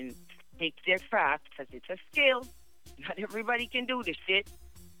even takes their craft, because it's a skill, not everybody can do this shit,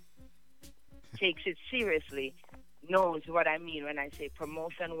 takes it seriously, knows what I mean when I say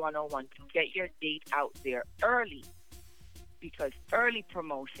promotion 101, to get your date out there early, because early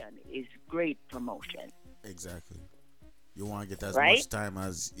promotion is great promotion. Exactly. You want to get as right? much time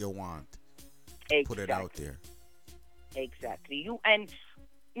as you want. put it out there. Exactly. You and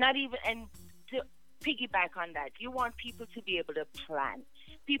not even and to piggyback on that, you want people to be able to plan.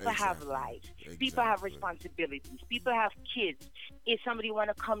 People have lives. People have responsibilities. People have kids. If somebody want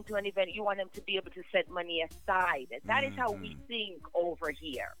to come to an event, you want them to be able to set money aside. That is how we think over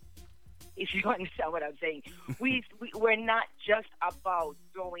here. If you understand what I'm saying, we're not just about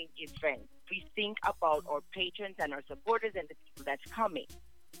throwing events. We think about our patrons and our supporters and the people that's coming.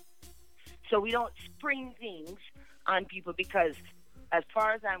 So we don't spring things on people because, as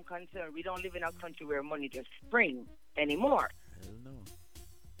far as I'm concerned, we don't live in a country where money just springs anymore. Hell no.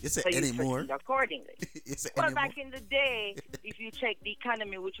 You say so anymore? Accordingly. Well, back in the day, if you check the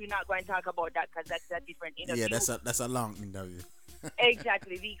economy, which we're not going to talk about that because that's a different interview. Yeah, that's a long interview.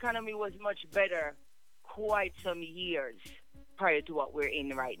 Exactly. The economy was much better quite some years prior to what we're in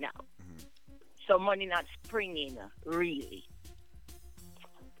right now. Mm-hmm. So money not springing, really.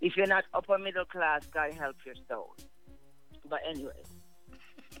 If you're not upper middle class, God help your soul. But anyway,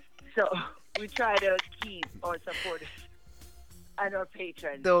 so we try to keep our supporters and our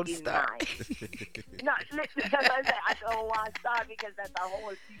patrons in mind. No, listen, as I said, I don't want to start because that's a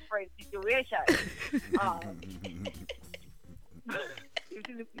whole different situation.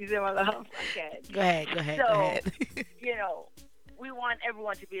 You see my laugh? Okay. Go ahead. So, you know, we want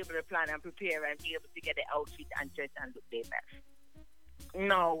everyone to be able to plan and prepare and be able to get the outfit and dress and look their best.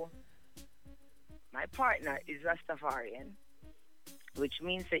 No, my partner is Rastafarian, which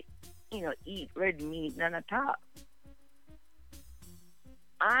means that, you know, eat red meat none at all.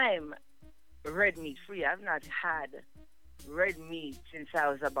 I'm red meat free. I've not had red meat since I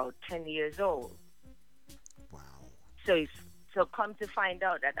was about 10 years old. Wow. So come to find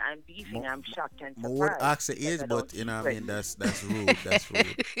out that I'm beefing, I'm shocked and surprised. I would ask the age, but you know what I mean, that's rude. That's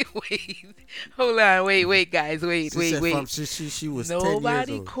rude. Wait, hold on, wait, guys, wait. She was 10 years old.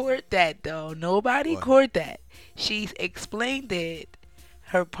 Nobody court that though. Nobody court that. She's explained that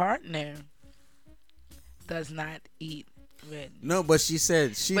her partner does not eat red. No, but she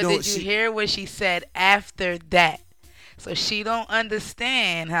said she don't. But did you hear what she said after that? So she don't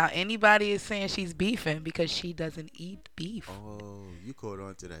understand how anybody is saying she's beefing because she doesn't eat beef. Oh, you caught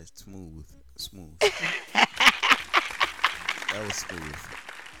on to that smooth. That was smooth.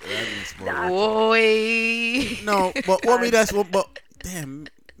 That means smooth. Boy. No, but what me that's what. But damn,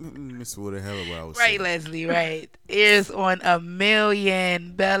 Miss what the hell what I was right, saying. Leslie, right. Ears on a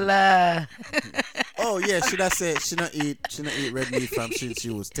million, Bella. Oh yeah, should I say she not eat red meat from since she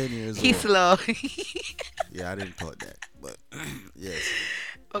was 10 years old. He's slow. Yeah, I didn't thought that, but yes.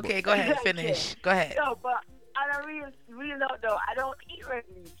 Okay, go ahead, finish. Go ahead. No, but I don't really don't know. I don't eat red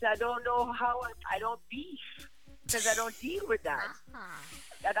meat. I don't know how I don't beef because I don't deal with that.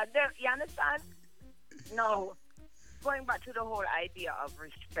 You understand? No. Going back to the whole idea of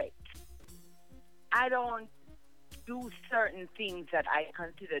respect, I don't do certain things that I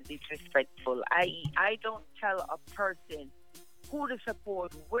consider disrespectful. I don't tell a person who to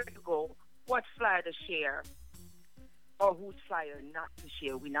support, where to go, what flyer to share, or whose flyer not to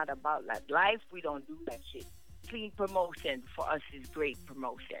share. We're not about that life. We don't do that shit. Clean promotion for us is great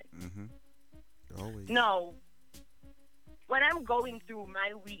promotion. Mm-hmm. Always. No, when I'm going through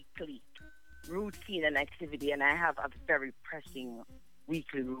my weekly routine and activity, and I have a very pressing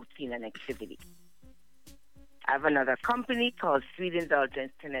weekly routine and activity. I have another company called Sweet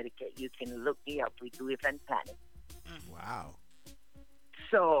Indulgence Connecticut. You can look me up. We do event planning. Wow.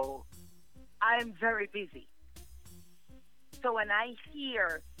 So I'm very busy. So when I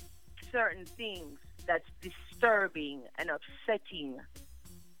hear certain things that's disturbing and upsetting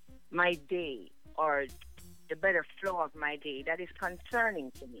my day or the better flow of my day, that is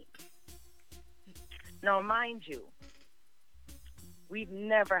concerning to me. Now, mind you, we've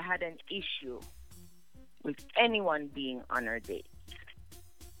never had an issue with anyone being on our date.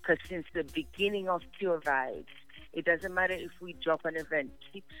 Because since the beginning of Pure Vibes, it doesn't matter if we drop an event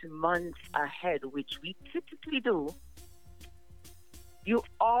 6 months ahead, which we typically do, you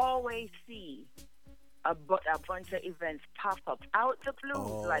always see a bunch of events pop up out the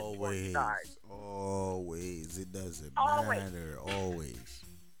blue like 4 stars. Always. It doesn't matter. Always.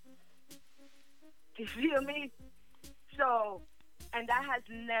 You feel me? So, and that has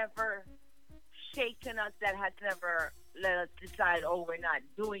never shaken us. That has never let us decide, oh, we're not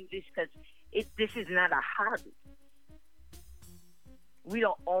doing this because this is not a hobby. We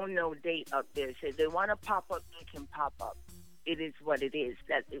don't own no date up there. So if they want to pop up, they can pop up. It is what it is.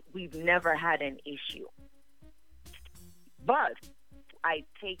 We've never had an issue. But I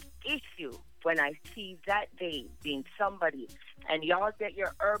take issue when I see that day being somebody, and y'all get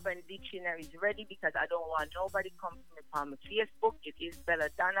your urban dictionaries ready because I don't want nobody coming from my Facebook. It is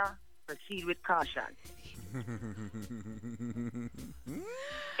Belladonna proceed with caution.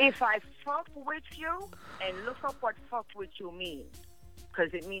 If I fuck with you, and look up what fuck with you means,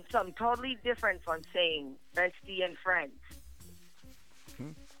 because it means something totally different from saying bestie and friends.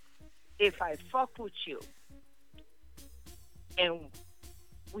 If I fuck with you and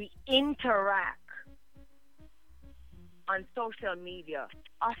we interact on social media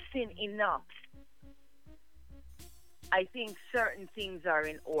often enough, I think certain things are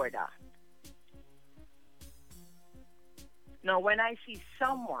in order. Now, when I see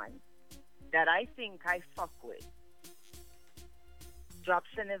someone that I think I fuck with drops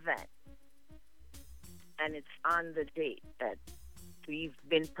an event and it's on the date that we've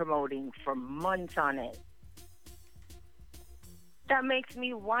been promoting for months on end, that makes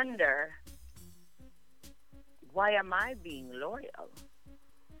me wonder, why am I being loyal?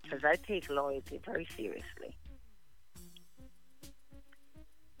 Because I take loyalty very seriously.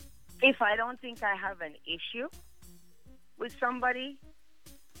 If I don't think I have an issue with somebody,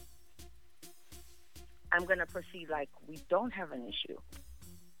 I'm going to proceed like we don't have an issue.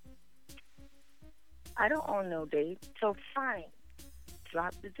 I don't own no date, so fine.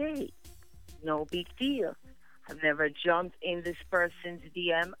 Drop the date. No big deal. I've never jumped in this person's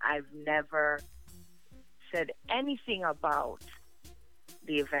DM. I've never said anything about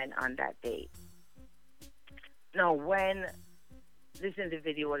the event on that date. Now, when this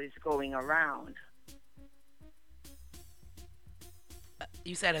individual is going around,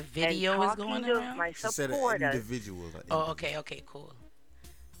 you said a video is going around? My She said supporters, an individual. Oh, okay, cool.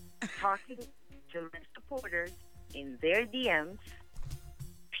 talking to my supporters in their DMs,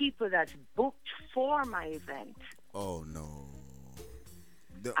 people that's booked for my event. Oh no.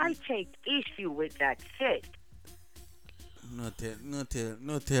 I take issue with that shit. No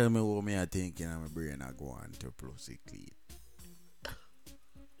tell me what me I thinking and my brain I go on to prosecute.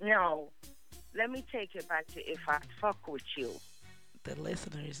 No, let me take it back to if I fuck with you. The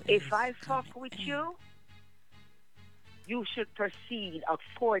listeners. If I fuck with you, you should proceed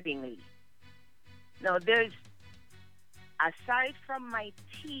accordingly. Now, aside from my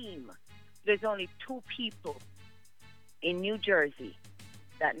team, there's only 2 people in New Jersey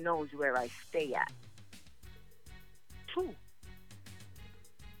that knows where I stay at. 2.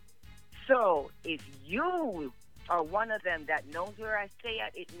 So, if you are one of them that knows where I stay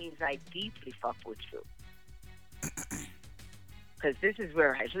at, it means I deeply fuck with you. Because this is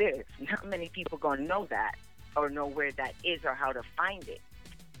where I live. Not many people gonna know that or know where that is or how to find it.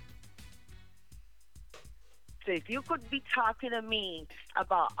 So if you could be talking to me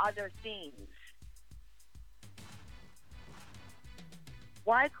about other things,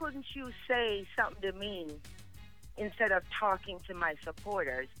 why couldn't you say something to me instead of talking to my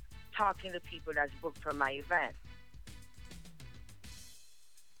supporters, talking to people that's booked for my event?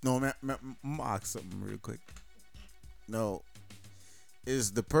 No, I'm ask something real quick. No.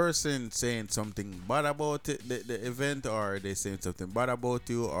 Is the person saying something bad about it, the event, or are they saying something bad about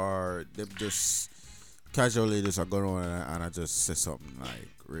you, or they just casually just are going on and I just say something like,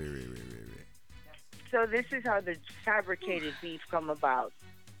 Ray. So this is how the fabricated beef come about.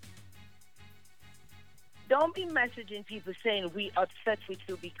 Don't be messaging people saying we upset with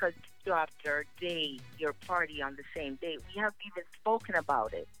you because you dropped your party on the same day. We haven't even spoken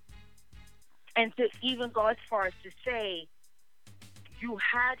about it. And to even go as far as to say, you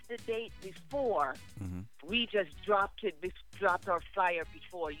had the date before, we just dropped our flyer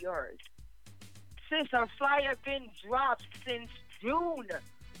before yours. Since our flyer been dropped since June.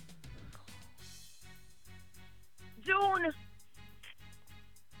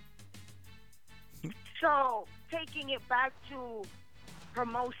 So, taking it back to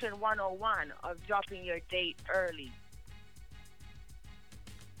promotion 101 of dropping your date early.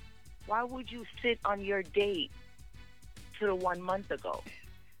 Why would you sit on your date till 1 month ago?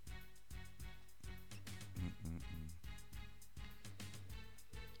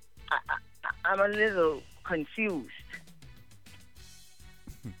 I'm a little confused.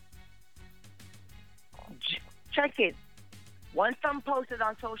 Check it. Once I'm posted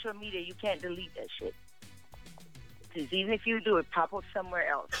on social media, you can't delete that shit. Because even if you do it, pop up somewhere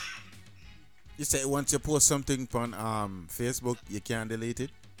else. You say once you post something on Facebook, you can't delete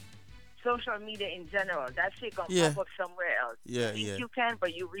it? Social media in general, that shit gonna pop up somewhere else. Yeah, you think you can,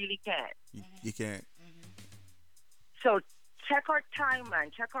 but you really can't. You can't. So check our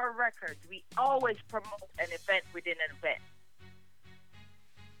timeline, check our records. We always promote an event within an event.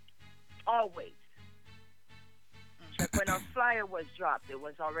 Always. Check when our flyer was dropped, it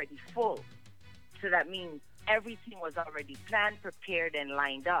was already full. So that means everything was already planned, prepared, and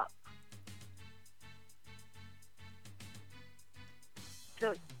lined up.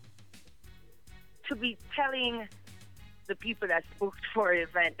 So to be telling the people that's booked for an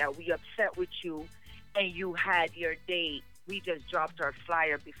event that we upset with you and you had your date, we just dropped our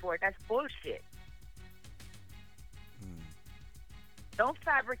flyer before. That's bullshit. Don't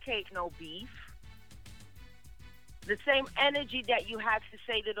fabricate no beef. The same energy that you have to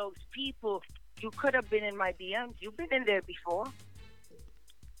say to those people, you could have been in my DMs. You've been in there before.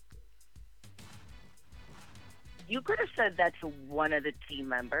 You could have said that to one of the team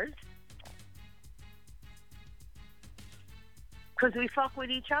members. Because we fuck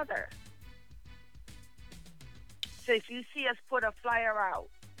with each other. So if you see us put a flyer out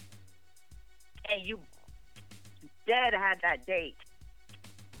and you dead had that date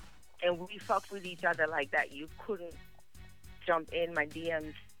and we fuck with each other like that, you couldn't jump in my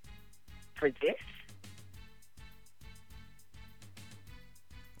DMs for this?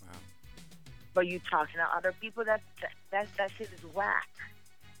 Wow. But you talking to other people, that shit is whack.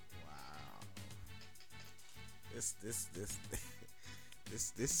 Wow. This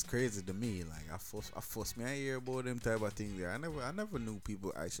is crazy to me. Like I force me to hear about them type of things there. I never knew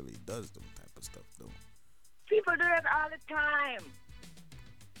people actually does them type of stuff though. People do that all the time.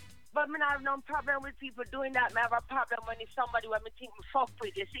 But I have no problem with people doing that. I have a problem when it's somebody when me think me fuck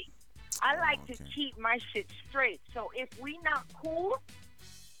with, you see. I like to keep my shit straight. So if we not cool,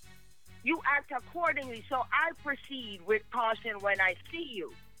 you act accordingly. So I proceed with caution when I see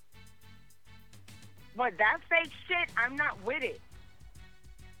you. But that fake shit, I'm not with it.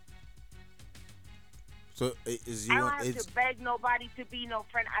 So is you? I don't have to beg nobody to be no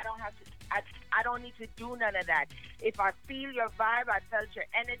friend. I don't have to. I don't need to do none of that. If I feel your vibe, I felt your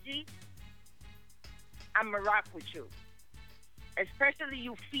energy, I'm going to rock with you. Especially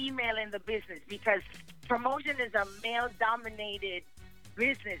you female in the business, because promotion is a male-dominated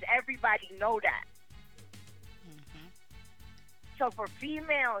business. Everybody know that. Mm-hmm. So for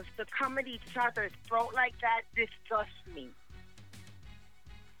females to come at each other's throat like that disgusts me.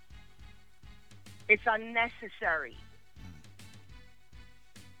 It's unnecessary.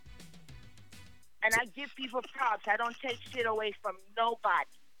 And I give people props. I don't take shit away from nobody.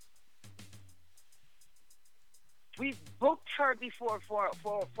 We've booked her before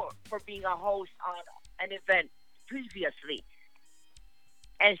for being a host on an event previously.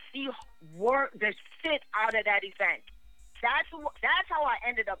 And she worked the shit out of that event. That's how I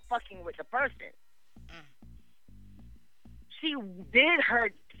ended up fucking with the person. She did her.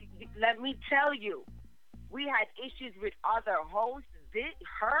 Let me tell you, we had issues with other hosts.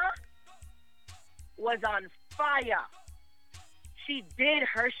 Her was on fire. She did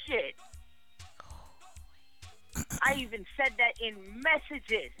her shit. I even said that in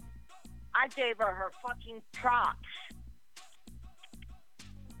messages. I gave her fucking props.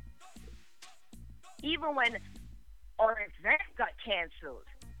 Even when our event got canceled.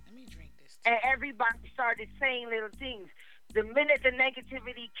 Let me drink this. And everybody started saying little things. The minute the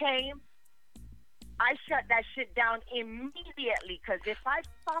negativity came, I shut that shit down immediately. Because if I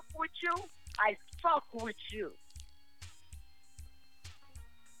fuck with you, I fuck with you.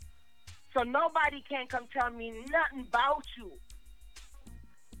 So nobody can come tell me nothing about you.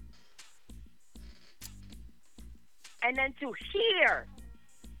 And then to hear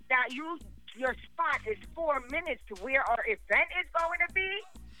that your spot is 4 minutes to where our event is going to be,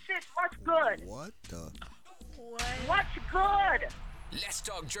 shit, what's good? What the? What's good? Let's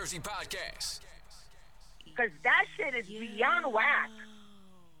Talk Jersey Podcast. Because that shit is beyond whack.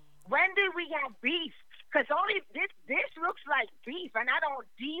 When did we have beef? Because only this looks like beef, and I don't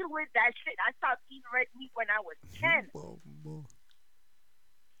deal with that shit. I stopped eating red meat when I was 10.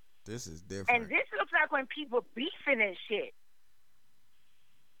 This is different. And this looks like when people beefing and shit.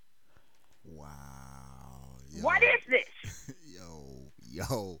 Wow. Yo. What is this?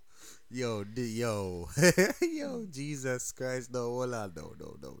 Yo, Jesus Christ, no, hold on,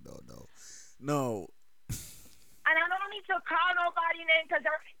 no. And I don't need to call nobody name because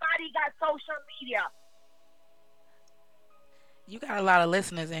everybody got social media. You got a lot of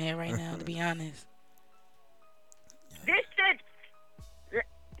listeners in here right now, to be honest. This shit,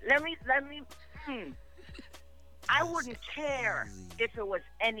 let me. I wouldn't care if it was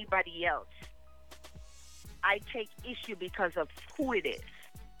anybody else. I take issue because of who it is.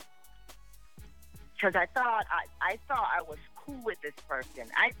 Because I thought I was cool with this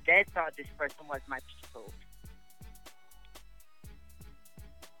person. I dead thought this person was my people.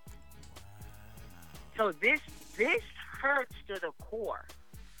 So this hurts to the core.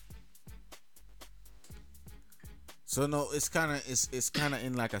 So no, it's kind of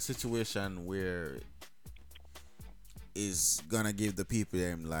in like a situation where is gonna give the people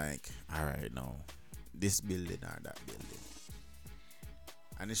them like, all right, no, this building or that building,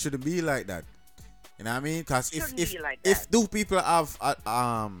 and it shouldn't be like that. You know what I mean? Because Shouldn't if be like if that. two people have a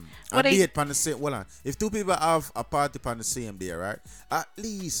date on the same, hold on. If two people have a party on the same day, right? At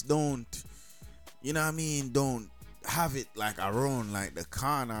least don't, you know what I mean? Don't have it like around like the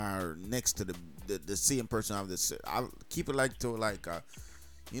corner next to the same person have this. I'll keep it like to like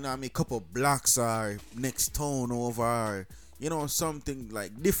you know what I mean? Couple blocks or next tone over, or, you know, something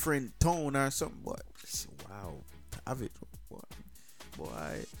like different tone or something. But wow, have it,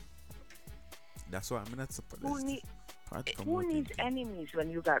 boy. That's why I'm not surprised. Who needs enemies when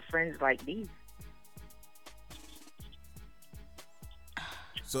you got friends like these?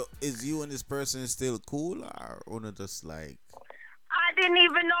 So is you and this person still cool, or only just like? I didn't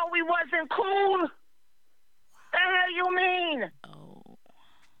even know we wasn't cool. The hell you mean? Oh.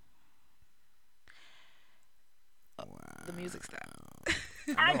 The music stopped.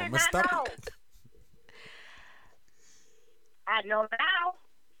 I did not know. I know now.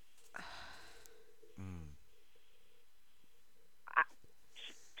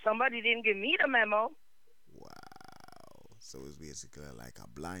 Somebody didn't give me the memo. So it's basically like a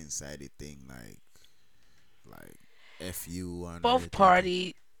blindsided thing, like F you on both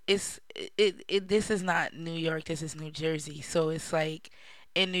party. This is not New York. This is New Jersey. So it's like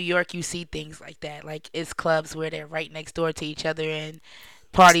in New York you see things like that. Like it's clubs where they're right next door to each other and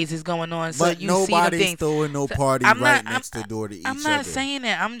parties is going on. So but you see them things. Throwing no So party right next to the door to each other. I'm not saying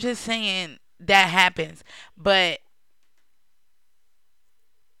that. I'm just saying that happens. But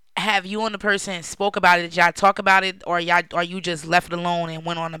have you and the person spoke about it? Did y'all talk about it, or you just left it alone and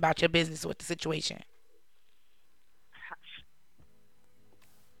went on about your business with the situation?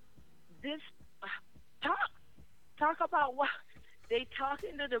 This talk about what they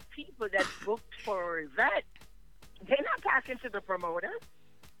talking to the people that booked for an event. They're not talking to the promoter.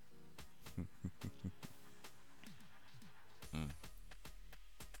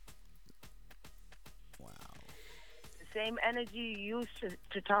 Same energy you used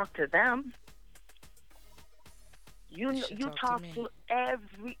to talk to them. You talk to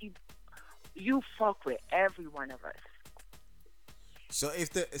you fuck with every one of us. So if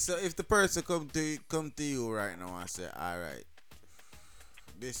the person come to you right now and say, all right,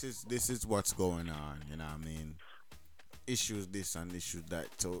 this is what's going on, you know what I mean? Issues this and issues that.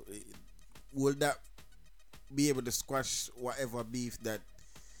 So will that be able to squash whatever beef that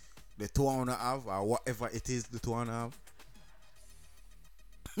the two wanna have, or whatever it is the two wanna have?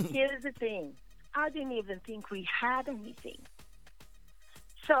 Here's the thing. I didn't even think we had anything.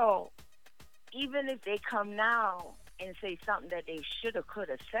 So even if they come now and say something that they should have, could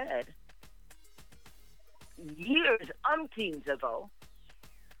have said years, umpteens ago,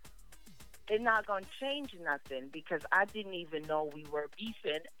 they're not going to change nothing, because I didn't even know we were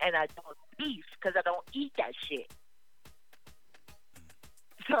beefing, and I don't beef because I don't eat that shit.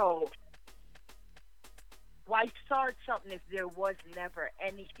 So why start something if there was never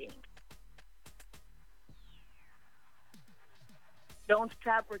anything? Don't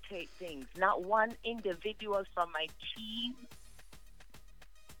fabricate things. Not one individual from my team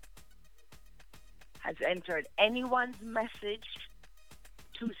has entered anyone's message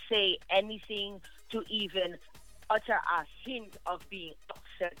to say anything, to even utter a hint of being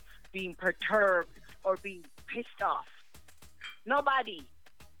upset, being perturbed, or being pissed off. Nobody.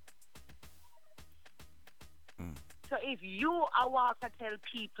 So if you are walk and tell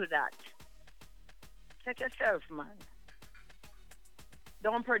people that, check yourself, man.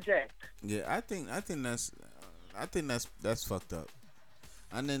 Don't project. Yeah, I think that's fucked up.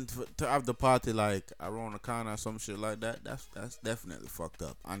 And then to have the party like around the corner or some shit like that, that's definitely fucked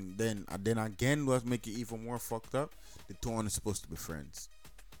up. And then again, what make it even more fucked up, the two are supposed to be friends.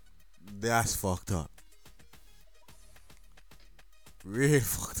 That's fucked up. Really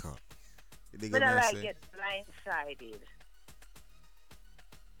fucked up. But I like get blindsided.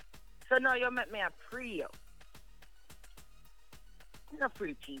 So now you met me a pre-yo. Not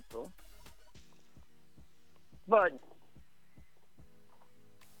free people. But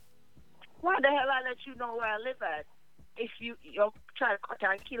why the hell I let you know where I live at if you try to cut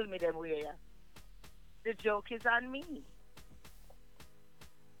and kill me then where ya? The joke is on me.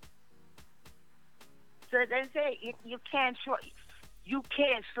 So they say you can't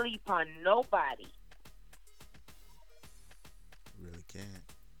sleep on nobody. Really can't.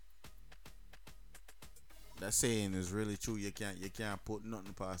 That saying is really true. You can't put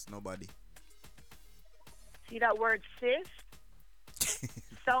nothing past nobody. See that word sis?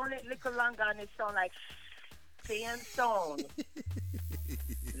 Sound it little longer and it sound like saying stone.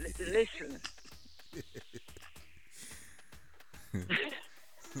 Listen.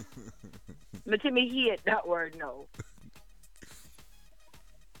 But to me hate that word no.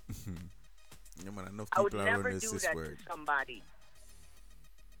 Yeah, man, enough I would people never around do this that word. to somebody.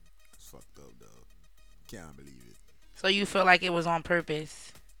 It's fucked up, though. Can't believe it. So you feel like it was on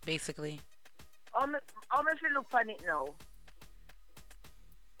purpose, basically? Honestly, look on it now.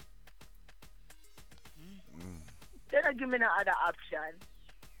 They don't give me no other option.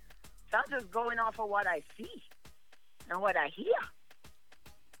 So I'm just going off of what I see and what I hear.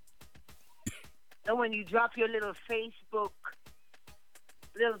 And when you drop your little Facebook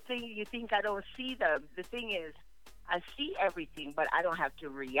little thing, you think I don't see them. The thing is, I see everything, but I don't have to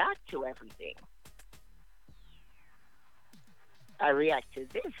react to everything. I react to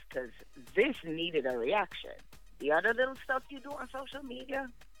this because this needed a reaction. The other little stuff you do on social media,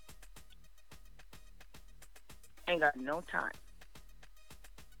 ain't got no time.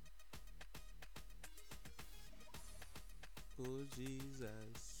 Oh,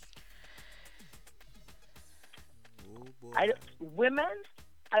 Jesus. Oh, boy. Women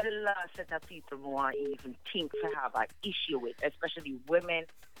are the last set of people who want to even think to have an issue with, especially women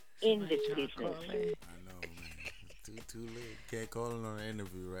in this business. I know, man. Too late. Can't call in on an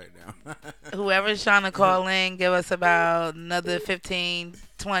interview right now. Whoever's trying to call in, give us about another 15,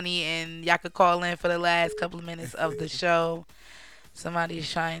 20, and y'all could call in for the last couple of minutes of the show. Somebody's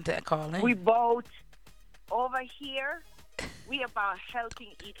trying to call in. We both, over here, we about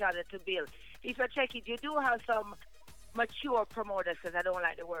helping each other to build. If you check it, you do have some mature promoters, because I don't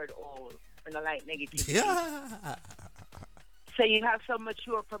like the word old. I don't like negativity. Yeah. So you have some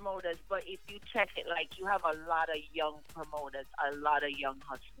mature promoters, but if you check it, like, you have a lot of young promoters, a lot of young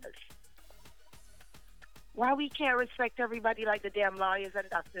hustlers. Why we can't respect everybody like the damn lawyers and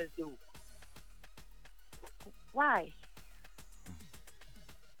doctors do? Why?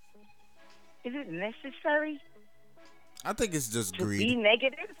 Is it necessary I think it's just to greed. be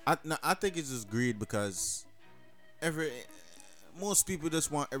negative? I think it's just greed because most people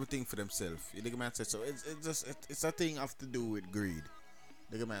just want everything for themselves. You dig what I'm saying? So it's a thing have to do with greed.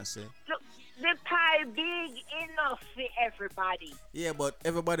 Dig what I'm saying? Look, the pie big enough for everybody. Yeah, but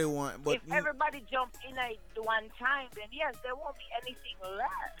everybody want. But if everybody jump in at one time, then yes, there won't be anything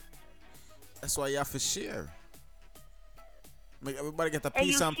left. that's why you have to share. Make everybody get a And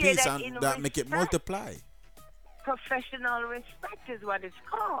piece you and share piece, that and in that make it respect. multiply. Professional respect is what it's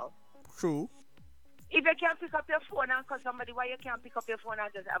called. True. If you can't pick up your phone and call somebody, why you can't pick up your phone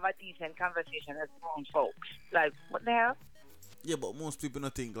and just have a decent conversation as grown folks? Like, what the hell? Yeah, but most people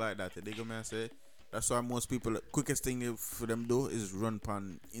don't think like that. You dig what I say? That's why most people, quickest thing for them do is run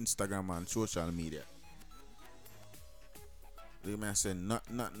on Instagram and social media. You dig what I say? Not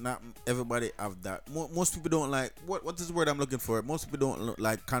everybody have that. Most people don't like, what is the word I'm looking for? Most people don't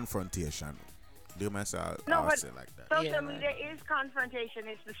like confrontation. You dig what I say? I'll but say like that. social media is confrontation.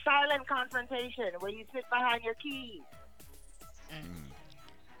 It's the silent confrontation where you sit behind your keys.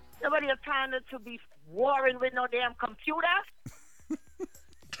 Nobody has time to be warring with no damn computer.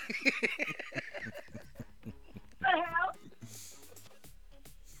 The hell?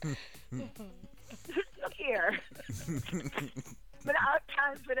 Look here. But I have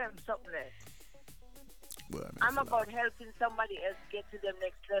time for them something else. Well, I'm about helping somebody else get to the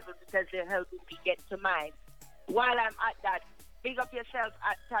next level because they're helping me get to mine. While I'm at that, big up yourself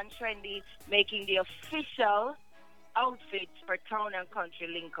at Tan Trendy, making the official outfits for Town and Country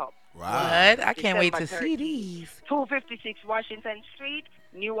Link Up. Wow. What? I can't wait to December see 13th. these. 256 Washington Street,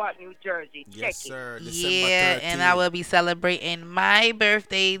 Newark, New Jersey. Yes, Check sir. it. Yeah, and I will be celebrating my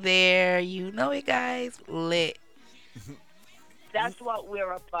birthday there. You know it, guys. Lit. That's what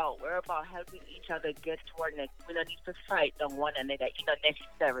we're about. We're about helping each other get to our next. We don't need to fight on one another. It's not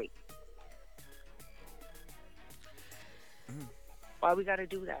necessary. Why we gotta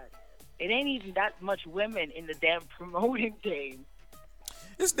do that? It ain't even that much women in the damn promoting game.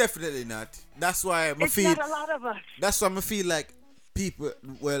 It's definitely not. That's why I It's feel. not a lot of us. That's why I feel like people,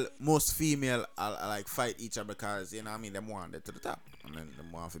 well, most female are like fight each other because, you know what I mean, them want it to the top. And then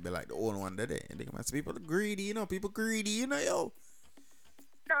them want to be like the only one that day. And they come people greedy, you know, yo.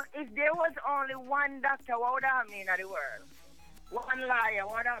 So if there was only one doctor, what would that mean in the world? One lawyer,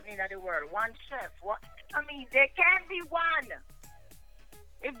 what would that mean in the world? One chef, what? I mean, there can't be one.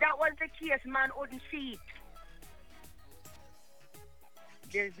 If that was the case, man wouldn't see it.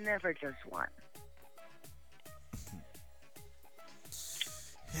 There's never just one.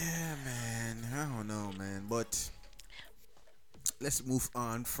 Yeah, man. I don't know, man. But let's move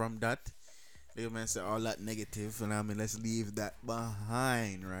on from that. They man say all that negative, and I mean, let's leave that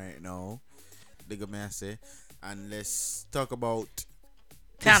behind right now. They man say, and let's talk about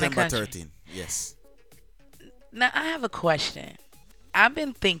Town and December Country. 13th. Yes. Now, I have a question. I've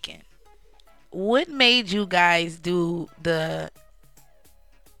been thinking, what made you guys do the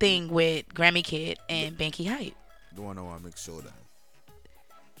thing with Grammy Kid and Banky Hype? The one I want to make sure that.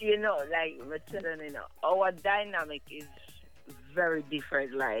 You know, like we're telling you know, our dynamic is very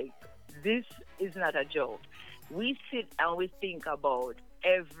different. Like this is not a joke. We sit and we think about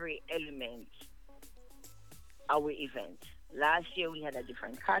every element of our event. Last year we had a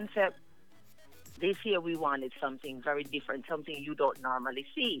different concept. This year we wanted something very different, something you don't normally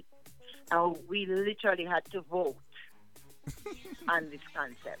see. And we literally had to vote on this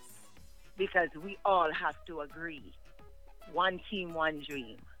concept because we all have to agree. One team, one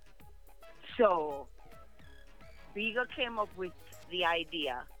dream. So, Beagle came up with the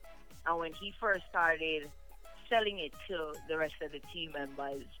idea, and when he first started selling it to the rest of the team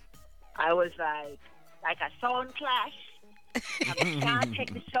members, I was like a sound clash. I can't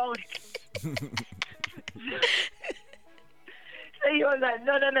take the sound. So he was like,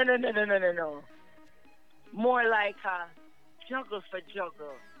 no. More like a juggle for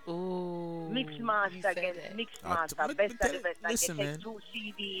juggle. Ooh. Mix master against mix master. Best of the best. Listen, I man. take 2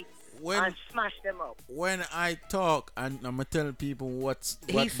 CD and smash them up. When I talk and I'm gonna tell people what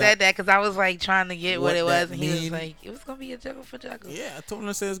He said that because I was like trying to get what it was, and he was mean. like, it was gonna be a juggle for juggle. Yeah, I told him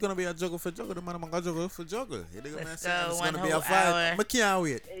to say it's gonna be a juggle for juggle. The man I'm gonna juggle for juggle. Let's It's go, one gonna be a whole fight. hour. I can't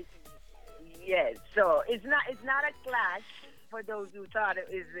wait. Yes, so it's not a clash for those who thought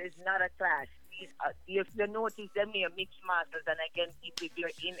it's not a clash. If you notice them here mix masters, and again, if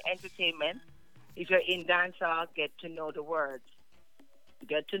you're in entertainment, if you're in dancehall, get to know the words.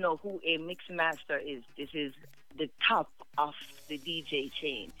 Get to know who a mix master is. This is the top of the DJ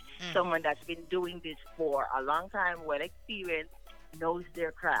chain. Someone that's been doing this for a long time, well experienced, knows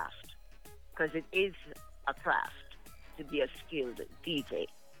their craft. Because it is a craft to be a skilled DJ.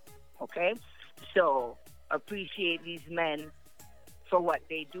 Okay? So, appreciate these men for what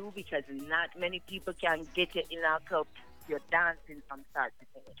they do, because not many people can get it in our club. You're dancing from start to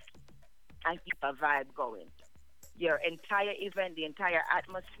finish and keep a vibe going. Your entire event, the entire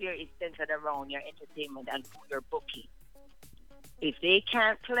atmosphere is centered around your entertainment and who you're booking. If they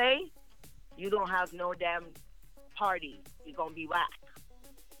can't play, you don't have no damn party. You're going to be whack.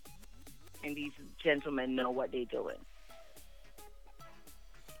 And these gentlemen know what they're doing.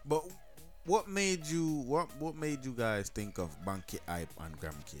 But what made you guys think of Banky Hype and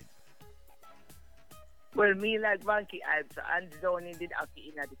Grammy Kid? Well, me like Banky Hype, so and Zoni did have to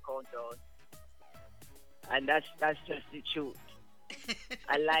in at the countdown. And that's just the truth. It's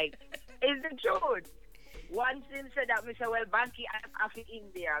the truth. Once him said that, me say, well, Banky Hype have it in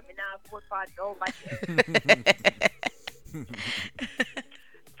there. I mean, I put part over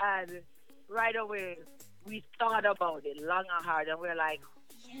And right away, we thought about it long and hard, and we're like,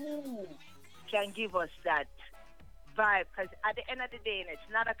 who can give us that vibe? Because at the end of the day, it's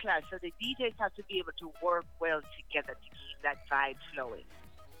not a clash, so the DJs have to be able to work well together to keep that vibe flowing.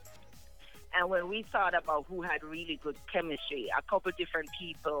 And when we thought about who had really good chemistry, a couple different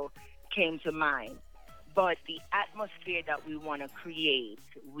people came to mind. But the atmosphere that we want to create,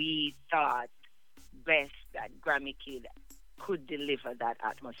 we thought best that Grammy Kid could deliver that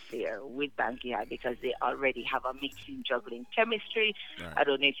atmosphere with Banky Hype, because they already have a mixing, juggling chemistry. Right. I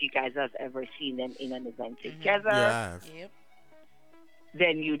don't know if you guys have ever seen them in an event together. Yeah. Yep.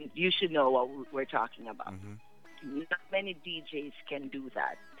 Then you should know what we're talking about. Not many DJs can do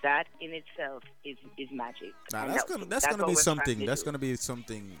that. That in itself is magic. Nah, that's gonna be something. That's gonna be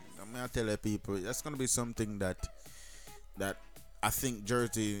something. I'm gonna tell you people. That's gonna be something that I think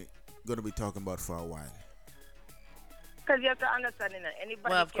Jersey gonna be talking about for a while. Because you have to understand,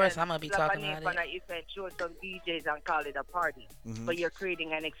 anybody. Well, of course, I'm gonna be talking about it. You can show some DJs and call it a party, but you're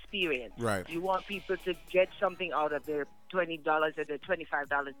creating an experience. Right. You want people to get something out of their $20 or their $25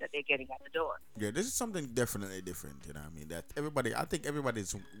 that they're getting at the door. Yeah, this is something definitely different. You know what I mean? That I think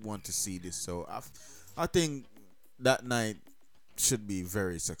everybody's want to see this. So I think that night should be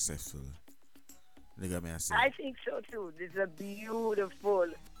very successful. You got me? I think so too. This is a beautiful,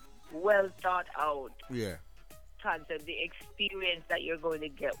 well thought out. Yeah. Concept. The experience that you're going to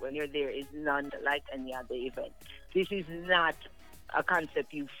get when you're there is none like any other event. This is not a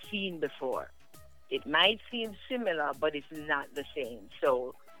concept you've seen before. It might seem similar, but it's not the same.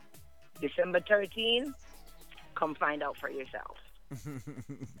 So, December 13th, come find out for yourself.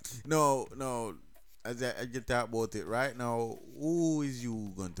 No. As I get that about it right now, who is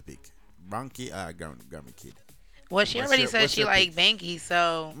you going to pick? Banky or Grammy Kid? Well, she already said she like Banky,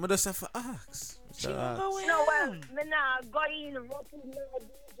 so. I'm just have to ask. She won't go in. No, well, me nah go in rocky me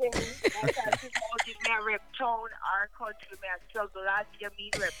DJ. Like I think about it, me rep town or country. Me I struggle last year me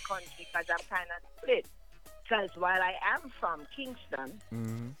rep country because I'm kind of split. Because while I am from Kingston,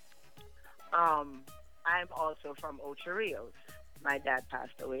 I'm also from Ocho Rios. my dad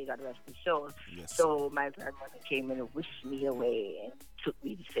passed away, God rest his soul. Yes. So my grandmother came and whisked me away and took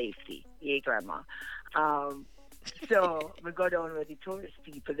me to safety. Yeah, grandma. So we go down with the tourist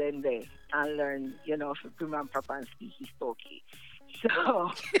people then there and learn, you know, for prim and proper and speaky spokey.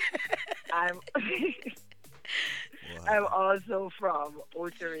 So I'm I'm also from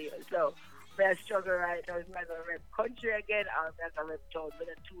Ontario. So I struggle right now is I'm gonna rep country again. I'm gonna rep town with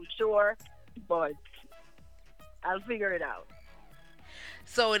a too sure, but I'll figure it out.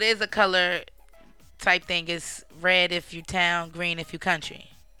 So it is a color type thing. It's red if you town, green if you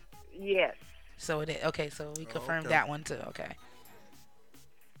country. Yes. So it is. Okay, so we confirmed that one too. Okay.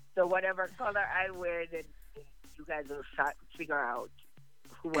 So whatever color I wear, then you guys will start to figure out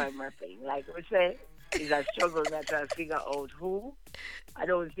who I'm repping. Like we said, it's a struggle not to figure out who. I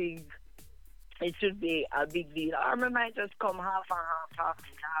don't think it should be a big deal. Or I might just come half and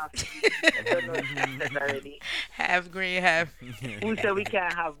half. I don't know if that's already. Half green, half. Who said we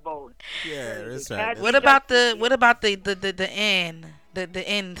can't have both? Yeah, that's right. What about the N? The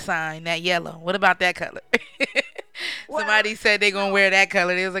N sign, that yellow. What about that color? Somebody said they gonna wear that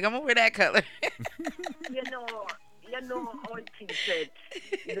color. They was like, I'm gonna wear that color. you know how things said.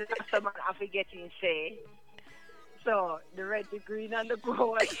 The last man I forget him say. So the red, the green, and the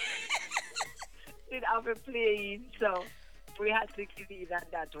gold did have a playing. So we had to succeed on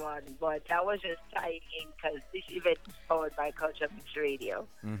that one. But that was just tying in because this event is powered by Culture Mix Radio.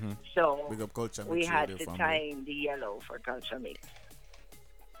 Mm-hmm. So Big up Culture Mix we had Radio to family. tie in the yellow for Culture Mix.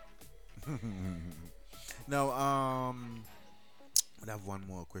 Now, I have one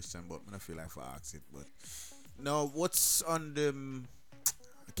more question, but I don't feel like I ask it. But now, what's on the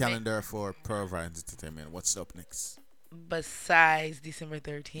calendar for Pearl Vibes Entertainment? What's up next? Besides December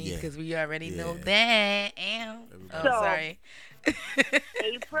 13th, because we already know that. So, Sorry.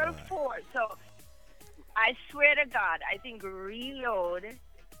 April 4th. So I swear to God, I think Reload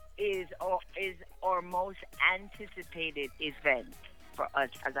is our most anticipated event for us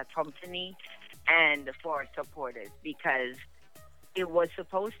as a company and for our supporters, because it was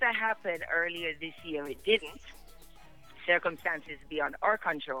supposed to happen earlier this year. It didn't. Circumstances beyond our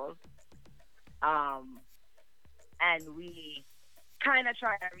control. And we kind of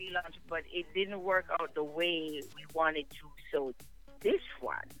tried to relaunch, but it didn't work out the way we wanted to. So this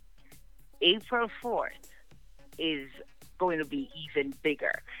one, April 4th, is going to be even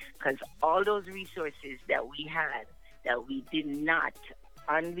bigger, because all those resources that we had that we did not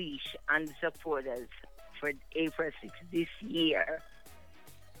unleash on the supporters for April 6th this year,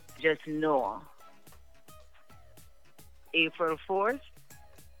 just know April 4th,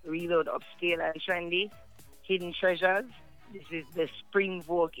 Reload Upscale and Trendy, Hidden Treasures. This is the Spring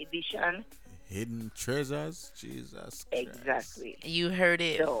Vogue edition. Hidden Treasures? Jesus Christ. Exactly. You heard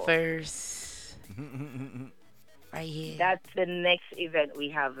it first. Right here. That's the next event we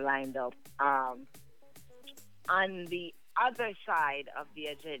have lined up. On the other side of the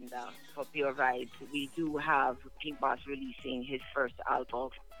agenda for Pure Vibes, we do have Pink Boss releasing his first album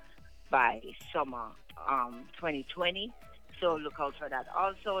by summer 2020. So look out for that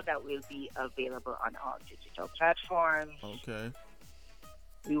also. That will be available on all digital platforms. Okay.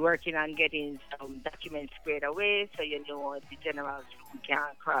 We're working on getting some documents squared away so you know the generals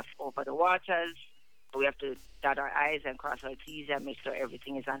can't cross over the waters. We have to dot our I's and cross our T's and make sure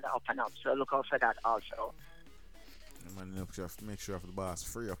everything is on the up and up. So look out for that also. Man, make sure the boss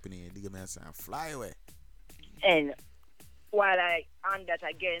free up in here, dig me and fly away. And while I on that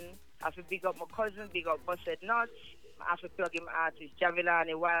again, I have to big up my cousin, big up Busted Nuts. I have to plug him artist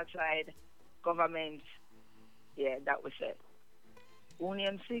Javilani, Wildside, Government. Yeah, that was it.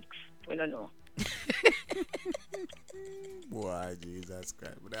 Union 6? We don't know. Boy, Jesus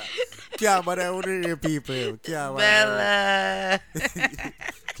Christ. Can't bother with the people. Bella.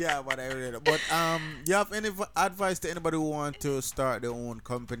 Can't bother with it. But you have any advice to anybody who want to start their own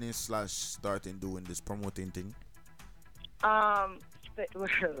company / starting doing this promoting thing?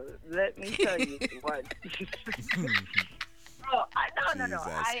 Let me tell you what. No.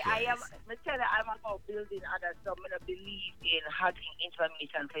 I'm about building others, so I'm going to believe in having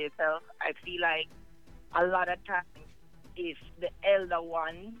information for yourself. I feel like a lot of times if the elder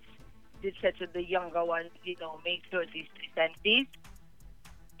ones did say to the younger ones, make sure this and this,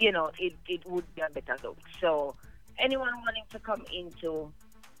 it would be a better look. So anyone wanting to come into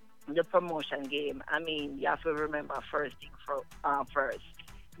the promotion game, I mean, you have to remember first thing first.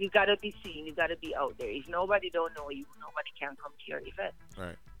 You gotta be seen. You gotta be out there. If nobody don't know you, nobody can come to your event.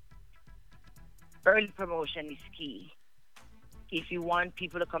 Right. Early promotion is key. If you want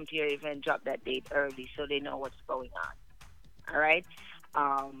people to come to your event, drop that date early so they know what's going on. All right.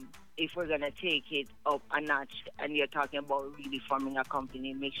 if we're gonna take it up a notch, and you're talking about really forming a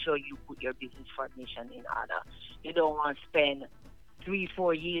company, make sure you put your business formation in order. You don't want to spend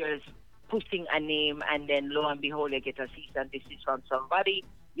 3-4 years pushing a name, and then lo and behold, you get a cease and desist from somebody.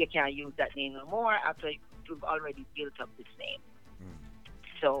 You can't use that name no more after you've already built up this name.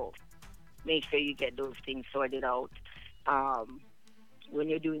 So make sure you get those things sorted out. When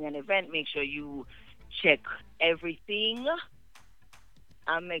you're doing an event, make sure you check everything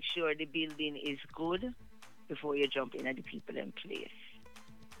and make sure the building is good before you jump in at the people in place.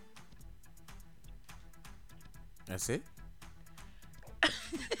 That's it?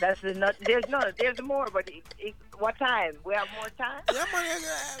 That's not. There's more, but what time? We have more time. Yeah, man.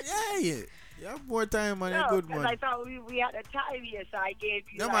 Yeah. You have more time, man. No, Good, man. I thought we had a time here, so I gave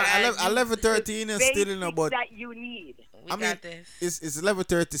you. Yeah, man. 11:13 is still in about. That you need. We got this. It's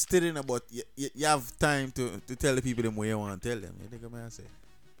 11:30 still in about. You have time to tell the people them what you want to tell them. You think what I say?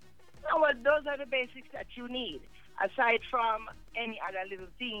 No, but those are the basics that you need. Aside from any other little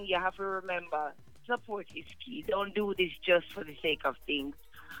thing, you have to remember support is key. Don't do this just for the sake of things.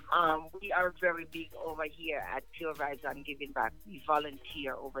 We are very big over here at Pure Vibes on Giving Back. We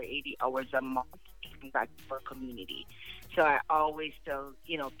volunteer over 80 hours a month giving back to our community. So I always tell,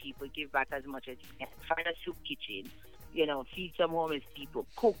 people give back as much as you can. Find a soup kitchen, feed some homeless people,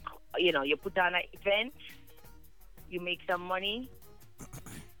 cook, you put on an event, you make some money,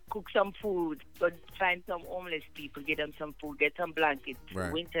 cook some food, but find some homeless people, get them some food, get some blankets.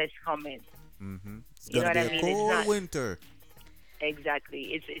 Right. Winter is coming. Mm-hmm. It's You know gonna what be I a mean? cold winter. Exactly.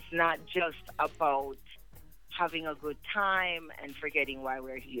 It's not just about having a good time and forgetting why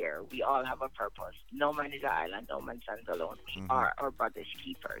we're here. We all have a purpose. No man is an island. No man stands alone. We are our brother's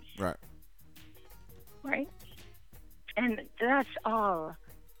keepers. Right. Right? And that's all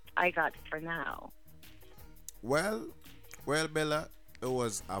I got for now. Well, Bella, it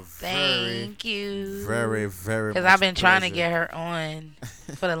was a Thank you. very, very. Because I've been trying to get her on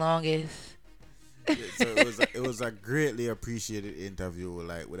for the longest. So it was a greatly appreciated interview.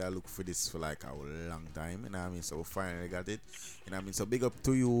 Like, I look for this for like a long time, so we finally got it. So big up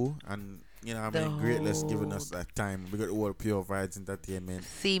to you, and Greatless giving us that time. We got the whole Pure Vibes Entertainment,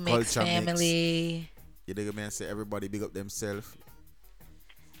 C-Mix family. You dig me? Say everybody big up themselves.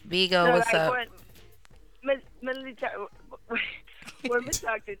 Bigo, what's up? When we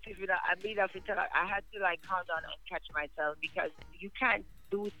talked to Tiffany, I had to calm down and catch myself, because you can't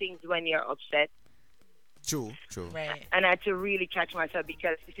do things when you're upset. True. Right. And I had to really catch myself,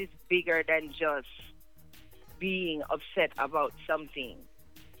 because this is bigger than just being upset about something.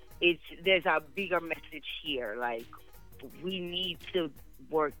 There's a bigger message here. Like, we need to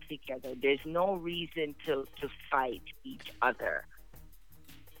work together. There's no reason to fight each other.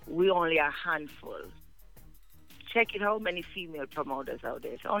 We only a handful. Check it, how many female promoters out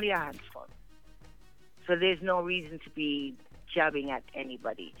there. It's only a handful. So there's no reason to be jabbing at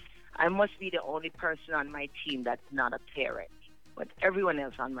anybody. I must be the only person on my team that's not a parent. But everyone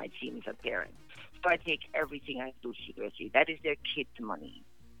else on my team is a parent. So I take everything I do seriously. That is their kids' money.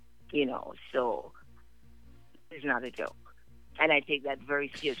 So it's not a joke. And I take that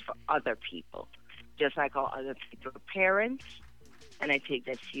very serious for other people. Just like all other people are parents. And I take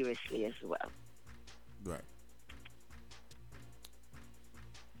that seriously as well. Right.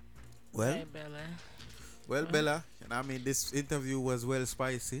 Well, hey, Bella. Well, Bella, this interview was well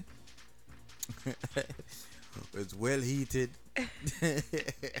spicy. It was well heated and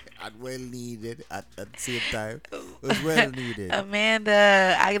well needed at the same time. It was well needed.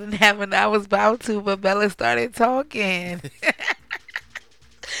 Amanda, I didn't have I was about to, but Bella started talking.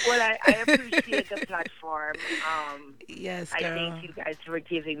 Well, I appreciate the platform. Yes, girl. I thank you guys for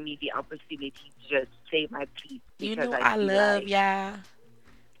giving me the opportunity to just say my piece. You know I love y'all.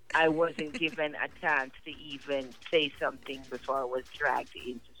 I wasn't given a chance to even say something before I was dragged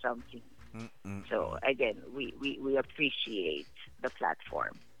into something. So again, we appreciate the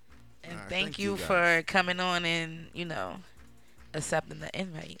platform. And thank you for coming on and, accepting the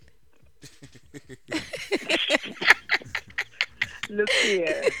invite. Look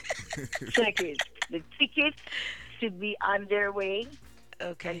here. Check it. The tickets should be on their way.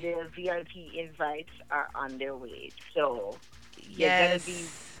 Okay. And the VIP invites are on their way. So yes, you're going to be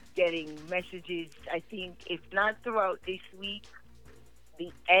getting messages, I think, if not throughout this week,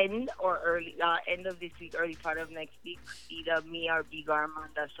 the end of this week, early part of next week, either me or Big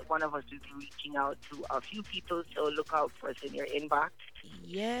Armanda, so one of us will be reaching out to a few people, so look out for us in your inbox.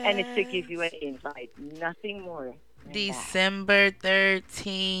 Yeah. And it's to give you an invite, nothing more. December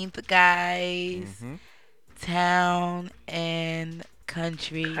 13th, guys. Town and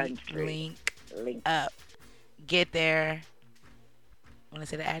country. Link up. Get there. Want to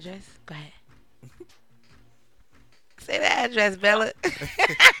say the address? Go ahead. Say the address, Bella.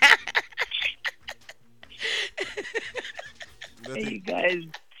 You guys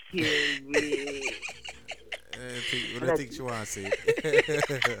kill me. What do you think she wants to say?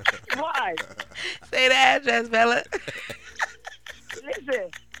 What? Say the address, Bella. Listen,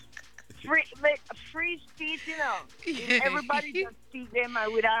 free speech, you know. If everybody just speak them, I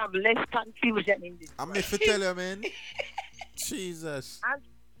would have less confusion in this. I'm if to tell you, man. Jesus.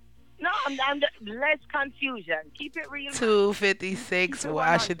 I'm less confusion. Keep it real. 256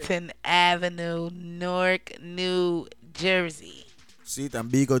 Washington Avenue, Newark, New Jersey. See it,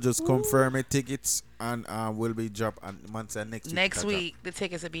 and Bigo just confirm it tickets and will be dropped on months and next week. Next week, the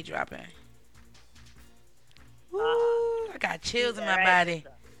tickets will be dropping. Woo, I got chills in my body.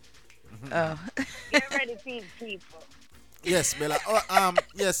 Oh. Get ready, people. Yes, Bella.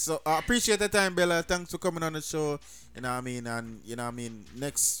 Yes, so I appreciate the time, Bella. Thanks for coming on the show. You know what I mean? And you know what I mean?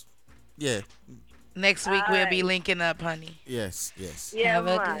 Next week we'll be linking up, honey. Yes. Yeah,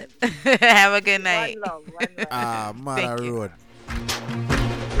 have a good night. One love. Mara Road.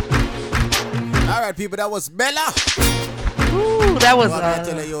 All right, people, that was Bella. Ooh, that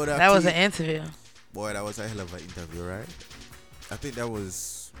was an interview. Boy, that was a hell of an interview, right? I think that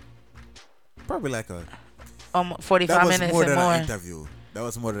was probably like a 45 minutes or more. Interview. That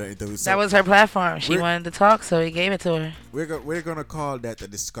was more than an interview. So that was her platform. She wanted to talk, so he gave it to her. We're gonna call that a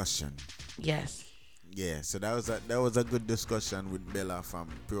discussion. Yes. Yeah. So that was a good discussion with Bella from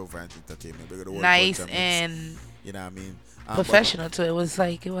Pure Vibes Entertainment. Nice and you know what I mean. Professional too. It was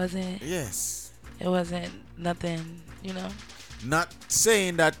like it wasn't. Yes. It wasn't nothing. You know. Not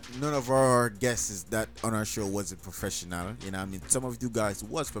saying that none of our guests that on our show wasn't professional. You know what I mean? Some of you guys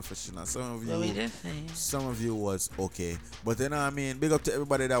was professional. Some of you was okay. But you know what I mean? Big up to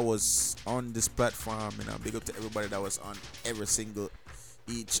everybody that was on this platform. You know, big up to everybody that was on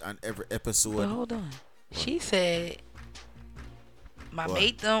each and every episode. But hold on. She said my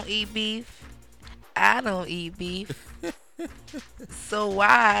mate don't eat beef. I don't eat beef. So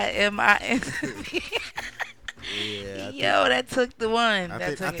why am I in Yeah, Yo, that took the one.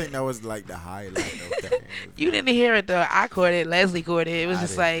 I think that was like the highlight of that. You didn't hear it though. I caught it. Leslie caught it. It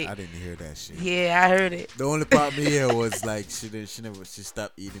was I didn't hear that shit. Yeah, I heard it. The only part me here was like she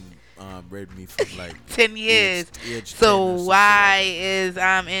stopped eating red meat for like 10 years. Age so 10 why is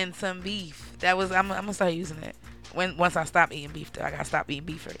I'm in some beef? That was I'm gonna start using it. Once I stop eating beef though, I gotta stop eating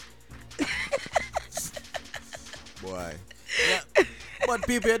beef first. Boy. Yeah. But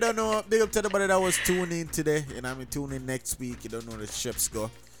people, you don't know, big up to everybody that was tuning in today. You know what I mean? Tune in next week. You don't know the ships go.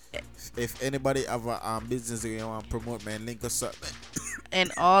 If anybody have a business that you want to promote, man, link us up, man.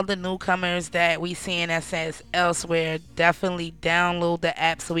 And all the newcomers that we seeing that says elsewhere, definitely download the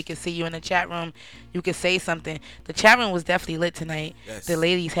app so we can see you in the chat room. You can say something. The chat room was definitely lit tonight. Yes. The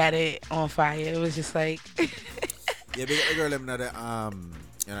ladies had it on fire. It was just like yeah, big up the girl them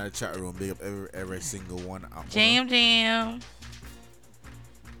in the chat room. Big up every single one. Jam.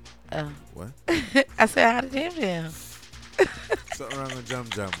 What? I said hi to Jam. Something wrong with Jam,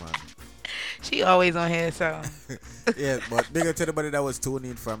 man. She always on here, so. Yeah, but big up to everybody that was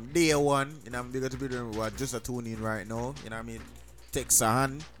tuning in from day one. You know, I'm big up to people who are just a tuning in right now. You know what I mean? Takes a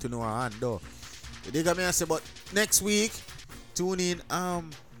hand to know a hand, though. You got me I say, but next week, tune in. I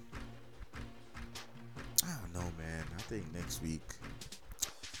don't know, man. I think next week,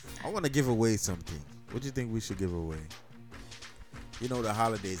 I want to give away something. What do you think we should give away? You know the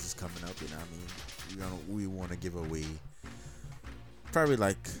holidays is coming up, you know what I mean? We want to give away probably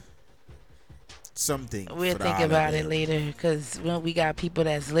like something. We'll think about it later because we got people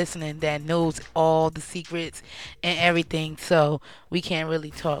that's listening that knows all the secrets and everything, so we can't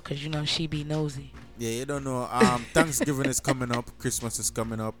really talk because, you know, she be nosy. Yeah, you don't know. Thanksgiving is coming up. Christmas is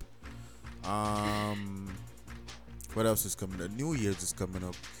coming up. What else is coming up? New Year's is coming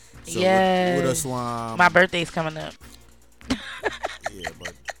up. So yeah. What else want? My birthday's coming up. Yeah,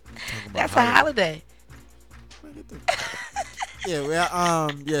 but that's a holiday. Yeah, well,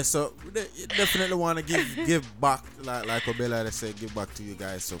 so you definitely want to give back, like Obella said, give back to you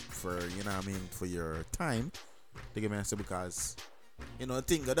guys. So for you know what I mean, for your time, to give me answer because you know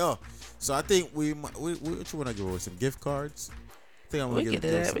think though. So I think we want to give away some gift cards. I think I'm gonna give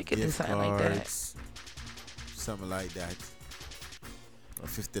away some gift cards, something like that. A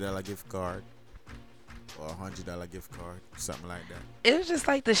 $50 gift card. Or $100 gift card, something like that. It was just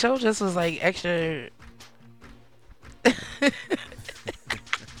like the show just was like extra.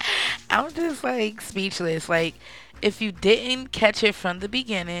 I'm just like speechless. Like if you didn't catch it from the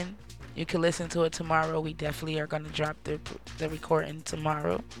beginning, You can listen to it tomorrow. We definitely are going to drop the recording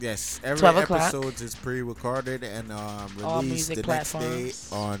tomorrow. Yes, every 12 o'clock. episode is pre-recorded and All released music the next platforms.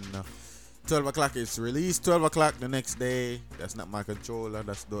 day on 12 o'clock. It's released 12 o'clock the next day. That's not my controller.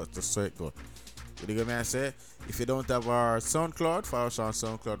 That's the circle. What do you gonna say? If you don't have our SoundCloud, follow us on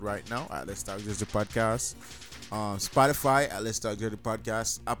SoundCloud right now at Let's Talk Jersey Podcast. Spotify at Let's Talk Jersey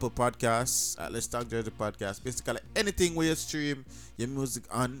Podcast. Apple Podcasts at Let's Talk Jersey Podcast. Basically anything where you stream your music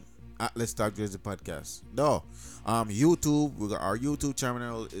on at Let's Talk Jersey Podcast. No. YouTube, we got our YouTube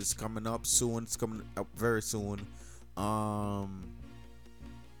channel is coming up soon. It's coming up very soon. What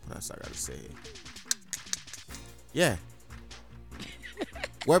else I gotta say? Yeah.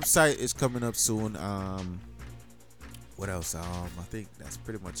 Website is coming up soon. What else? I think that's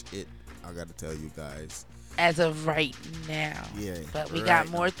pretty much it. I gotta tell you guys. As of right now. Yeah. But we got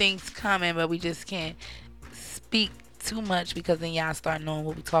more things coming, but we just can't speak too much because then y'all start knowing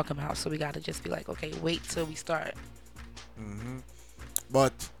what we talking about. So we gotta just be like, okay, wait till we start.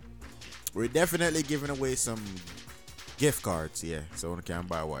 But we're definitely giving away some gift cards, yeah. So one can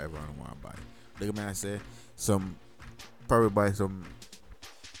buy whatever I want to buy. Like man, I say probably buy some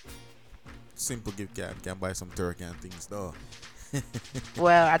simple gift card. Can buy some turkey and things though.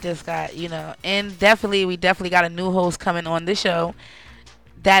 Well, I just got, and we definitely got a new host coming on the show.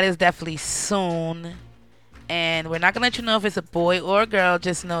 That is definitely soon. And we're not gonna let you know if it's a boy or a girl.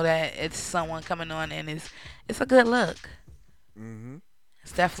 Just know that it's someone coming on, and it's a good look.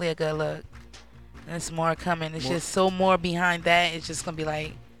 It's definitely a good look. And it's more coming. It's just so more behind that. It's just gonna be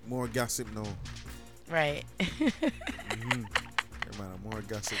like more gossip, no. Right. More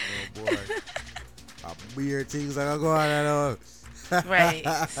gossip, no boy. Weird things that are going on. Right.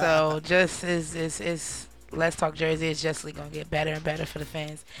 So just is Let's Talk Jersey is just gonna get better and better for the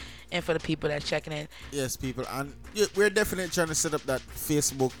fans. And for the people that's checking in. Yes, people. And we're definitely trying to set up that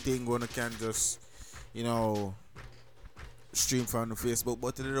Facebook thing where you can just, stream from the Facebook.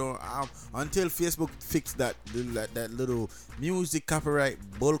 But until Facebook fix that little music copyright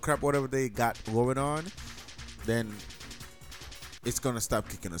bullcrap, whatever they got going on, then it's going to stop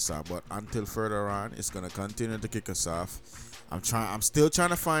kicking us off. But until further on, it's going to continue to kick us off. I'm still trying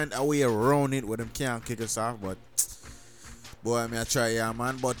to find a way around it where them can't kick us off, but boy, I try, yeah,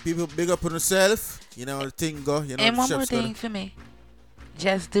 man. But people, big up on yourself. The thing go. And one more thing for me.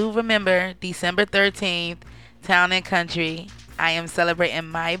 Just do remember, December 13th, Town and Country. I am celebrating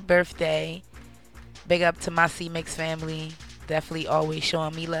my birthday. Big up to my C-Mix family. Definitely always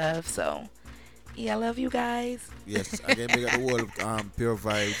showing me love. So, yeah, I love you guys. Yes, again, big up the whole Pure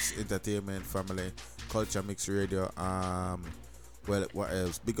Vibes Entertainment family, Culture Mix Radio. Well, what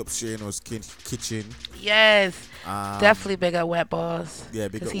else? Big up Shano's Kitchen. Yes. Definitely big up Wet Boss. Yeah, big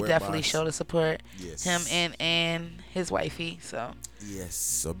up Because he Wet definitely Boss. showed the support. Yes. Him and his wifey. So. Yes.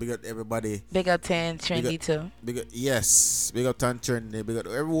 So big up everybody. Big up Tan Trendy too. Big up, yes. Big up Tan Trendy. Big up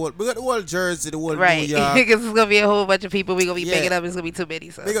everyone. Big up the whole Jersey, the whole right. New York. Because it's gonna be a whole bunch of people. We're gonna be bigging up. It's gonna be too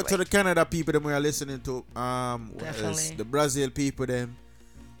many. So big up to the Canada people that we are listening to. What else? Definitely. The Brazil people them.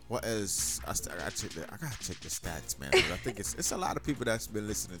 What else? I gotta check the stats, man. I think it's a lot of people that's been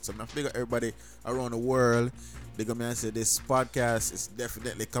listening. So I'm big up everybody around the world. Big up, man. Say this podcast is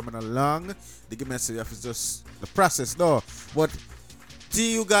definitely coming along. Big up, man. Say it's just the process, though. But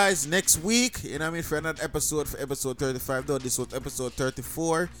see you guys next week. For another episode, for episode 35, though. This was episode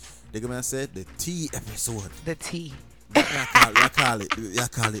 34. Big up, man. Said the T episode. The T. I call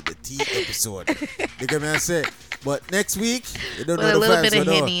it the T episode. Big up, man. Say. But next week, you don't with know a the little vibes, bit of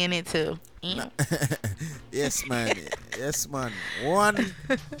though. Henny in it too. Yes, man. Yes, man.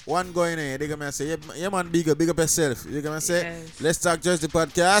 One going in. They gonna say, yeah, man, big up yourself. You gonna say, Yes. Let's Talk Jersey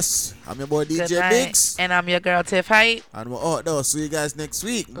Podcast. I'm your boy Good DJ night. Biggs. And I'm your girl Tiff Height. And we're out though. See you guys next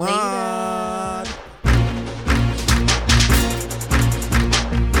week. Later. Man.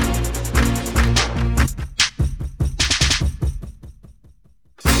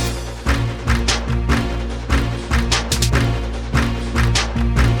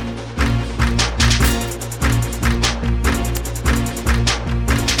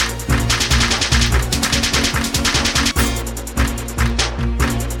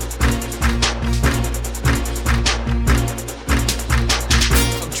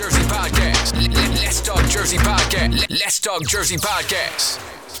 Let's Talk Jersey Podcast.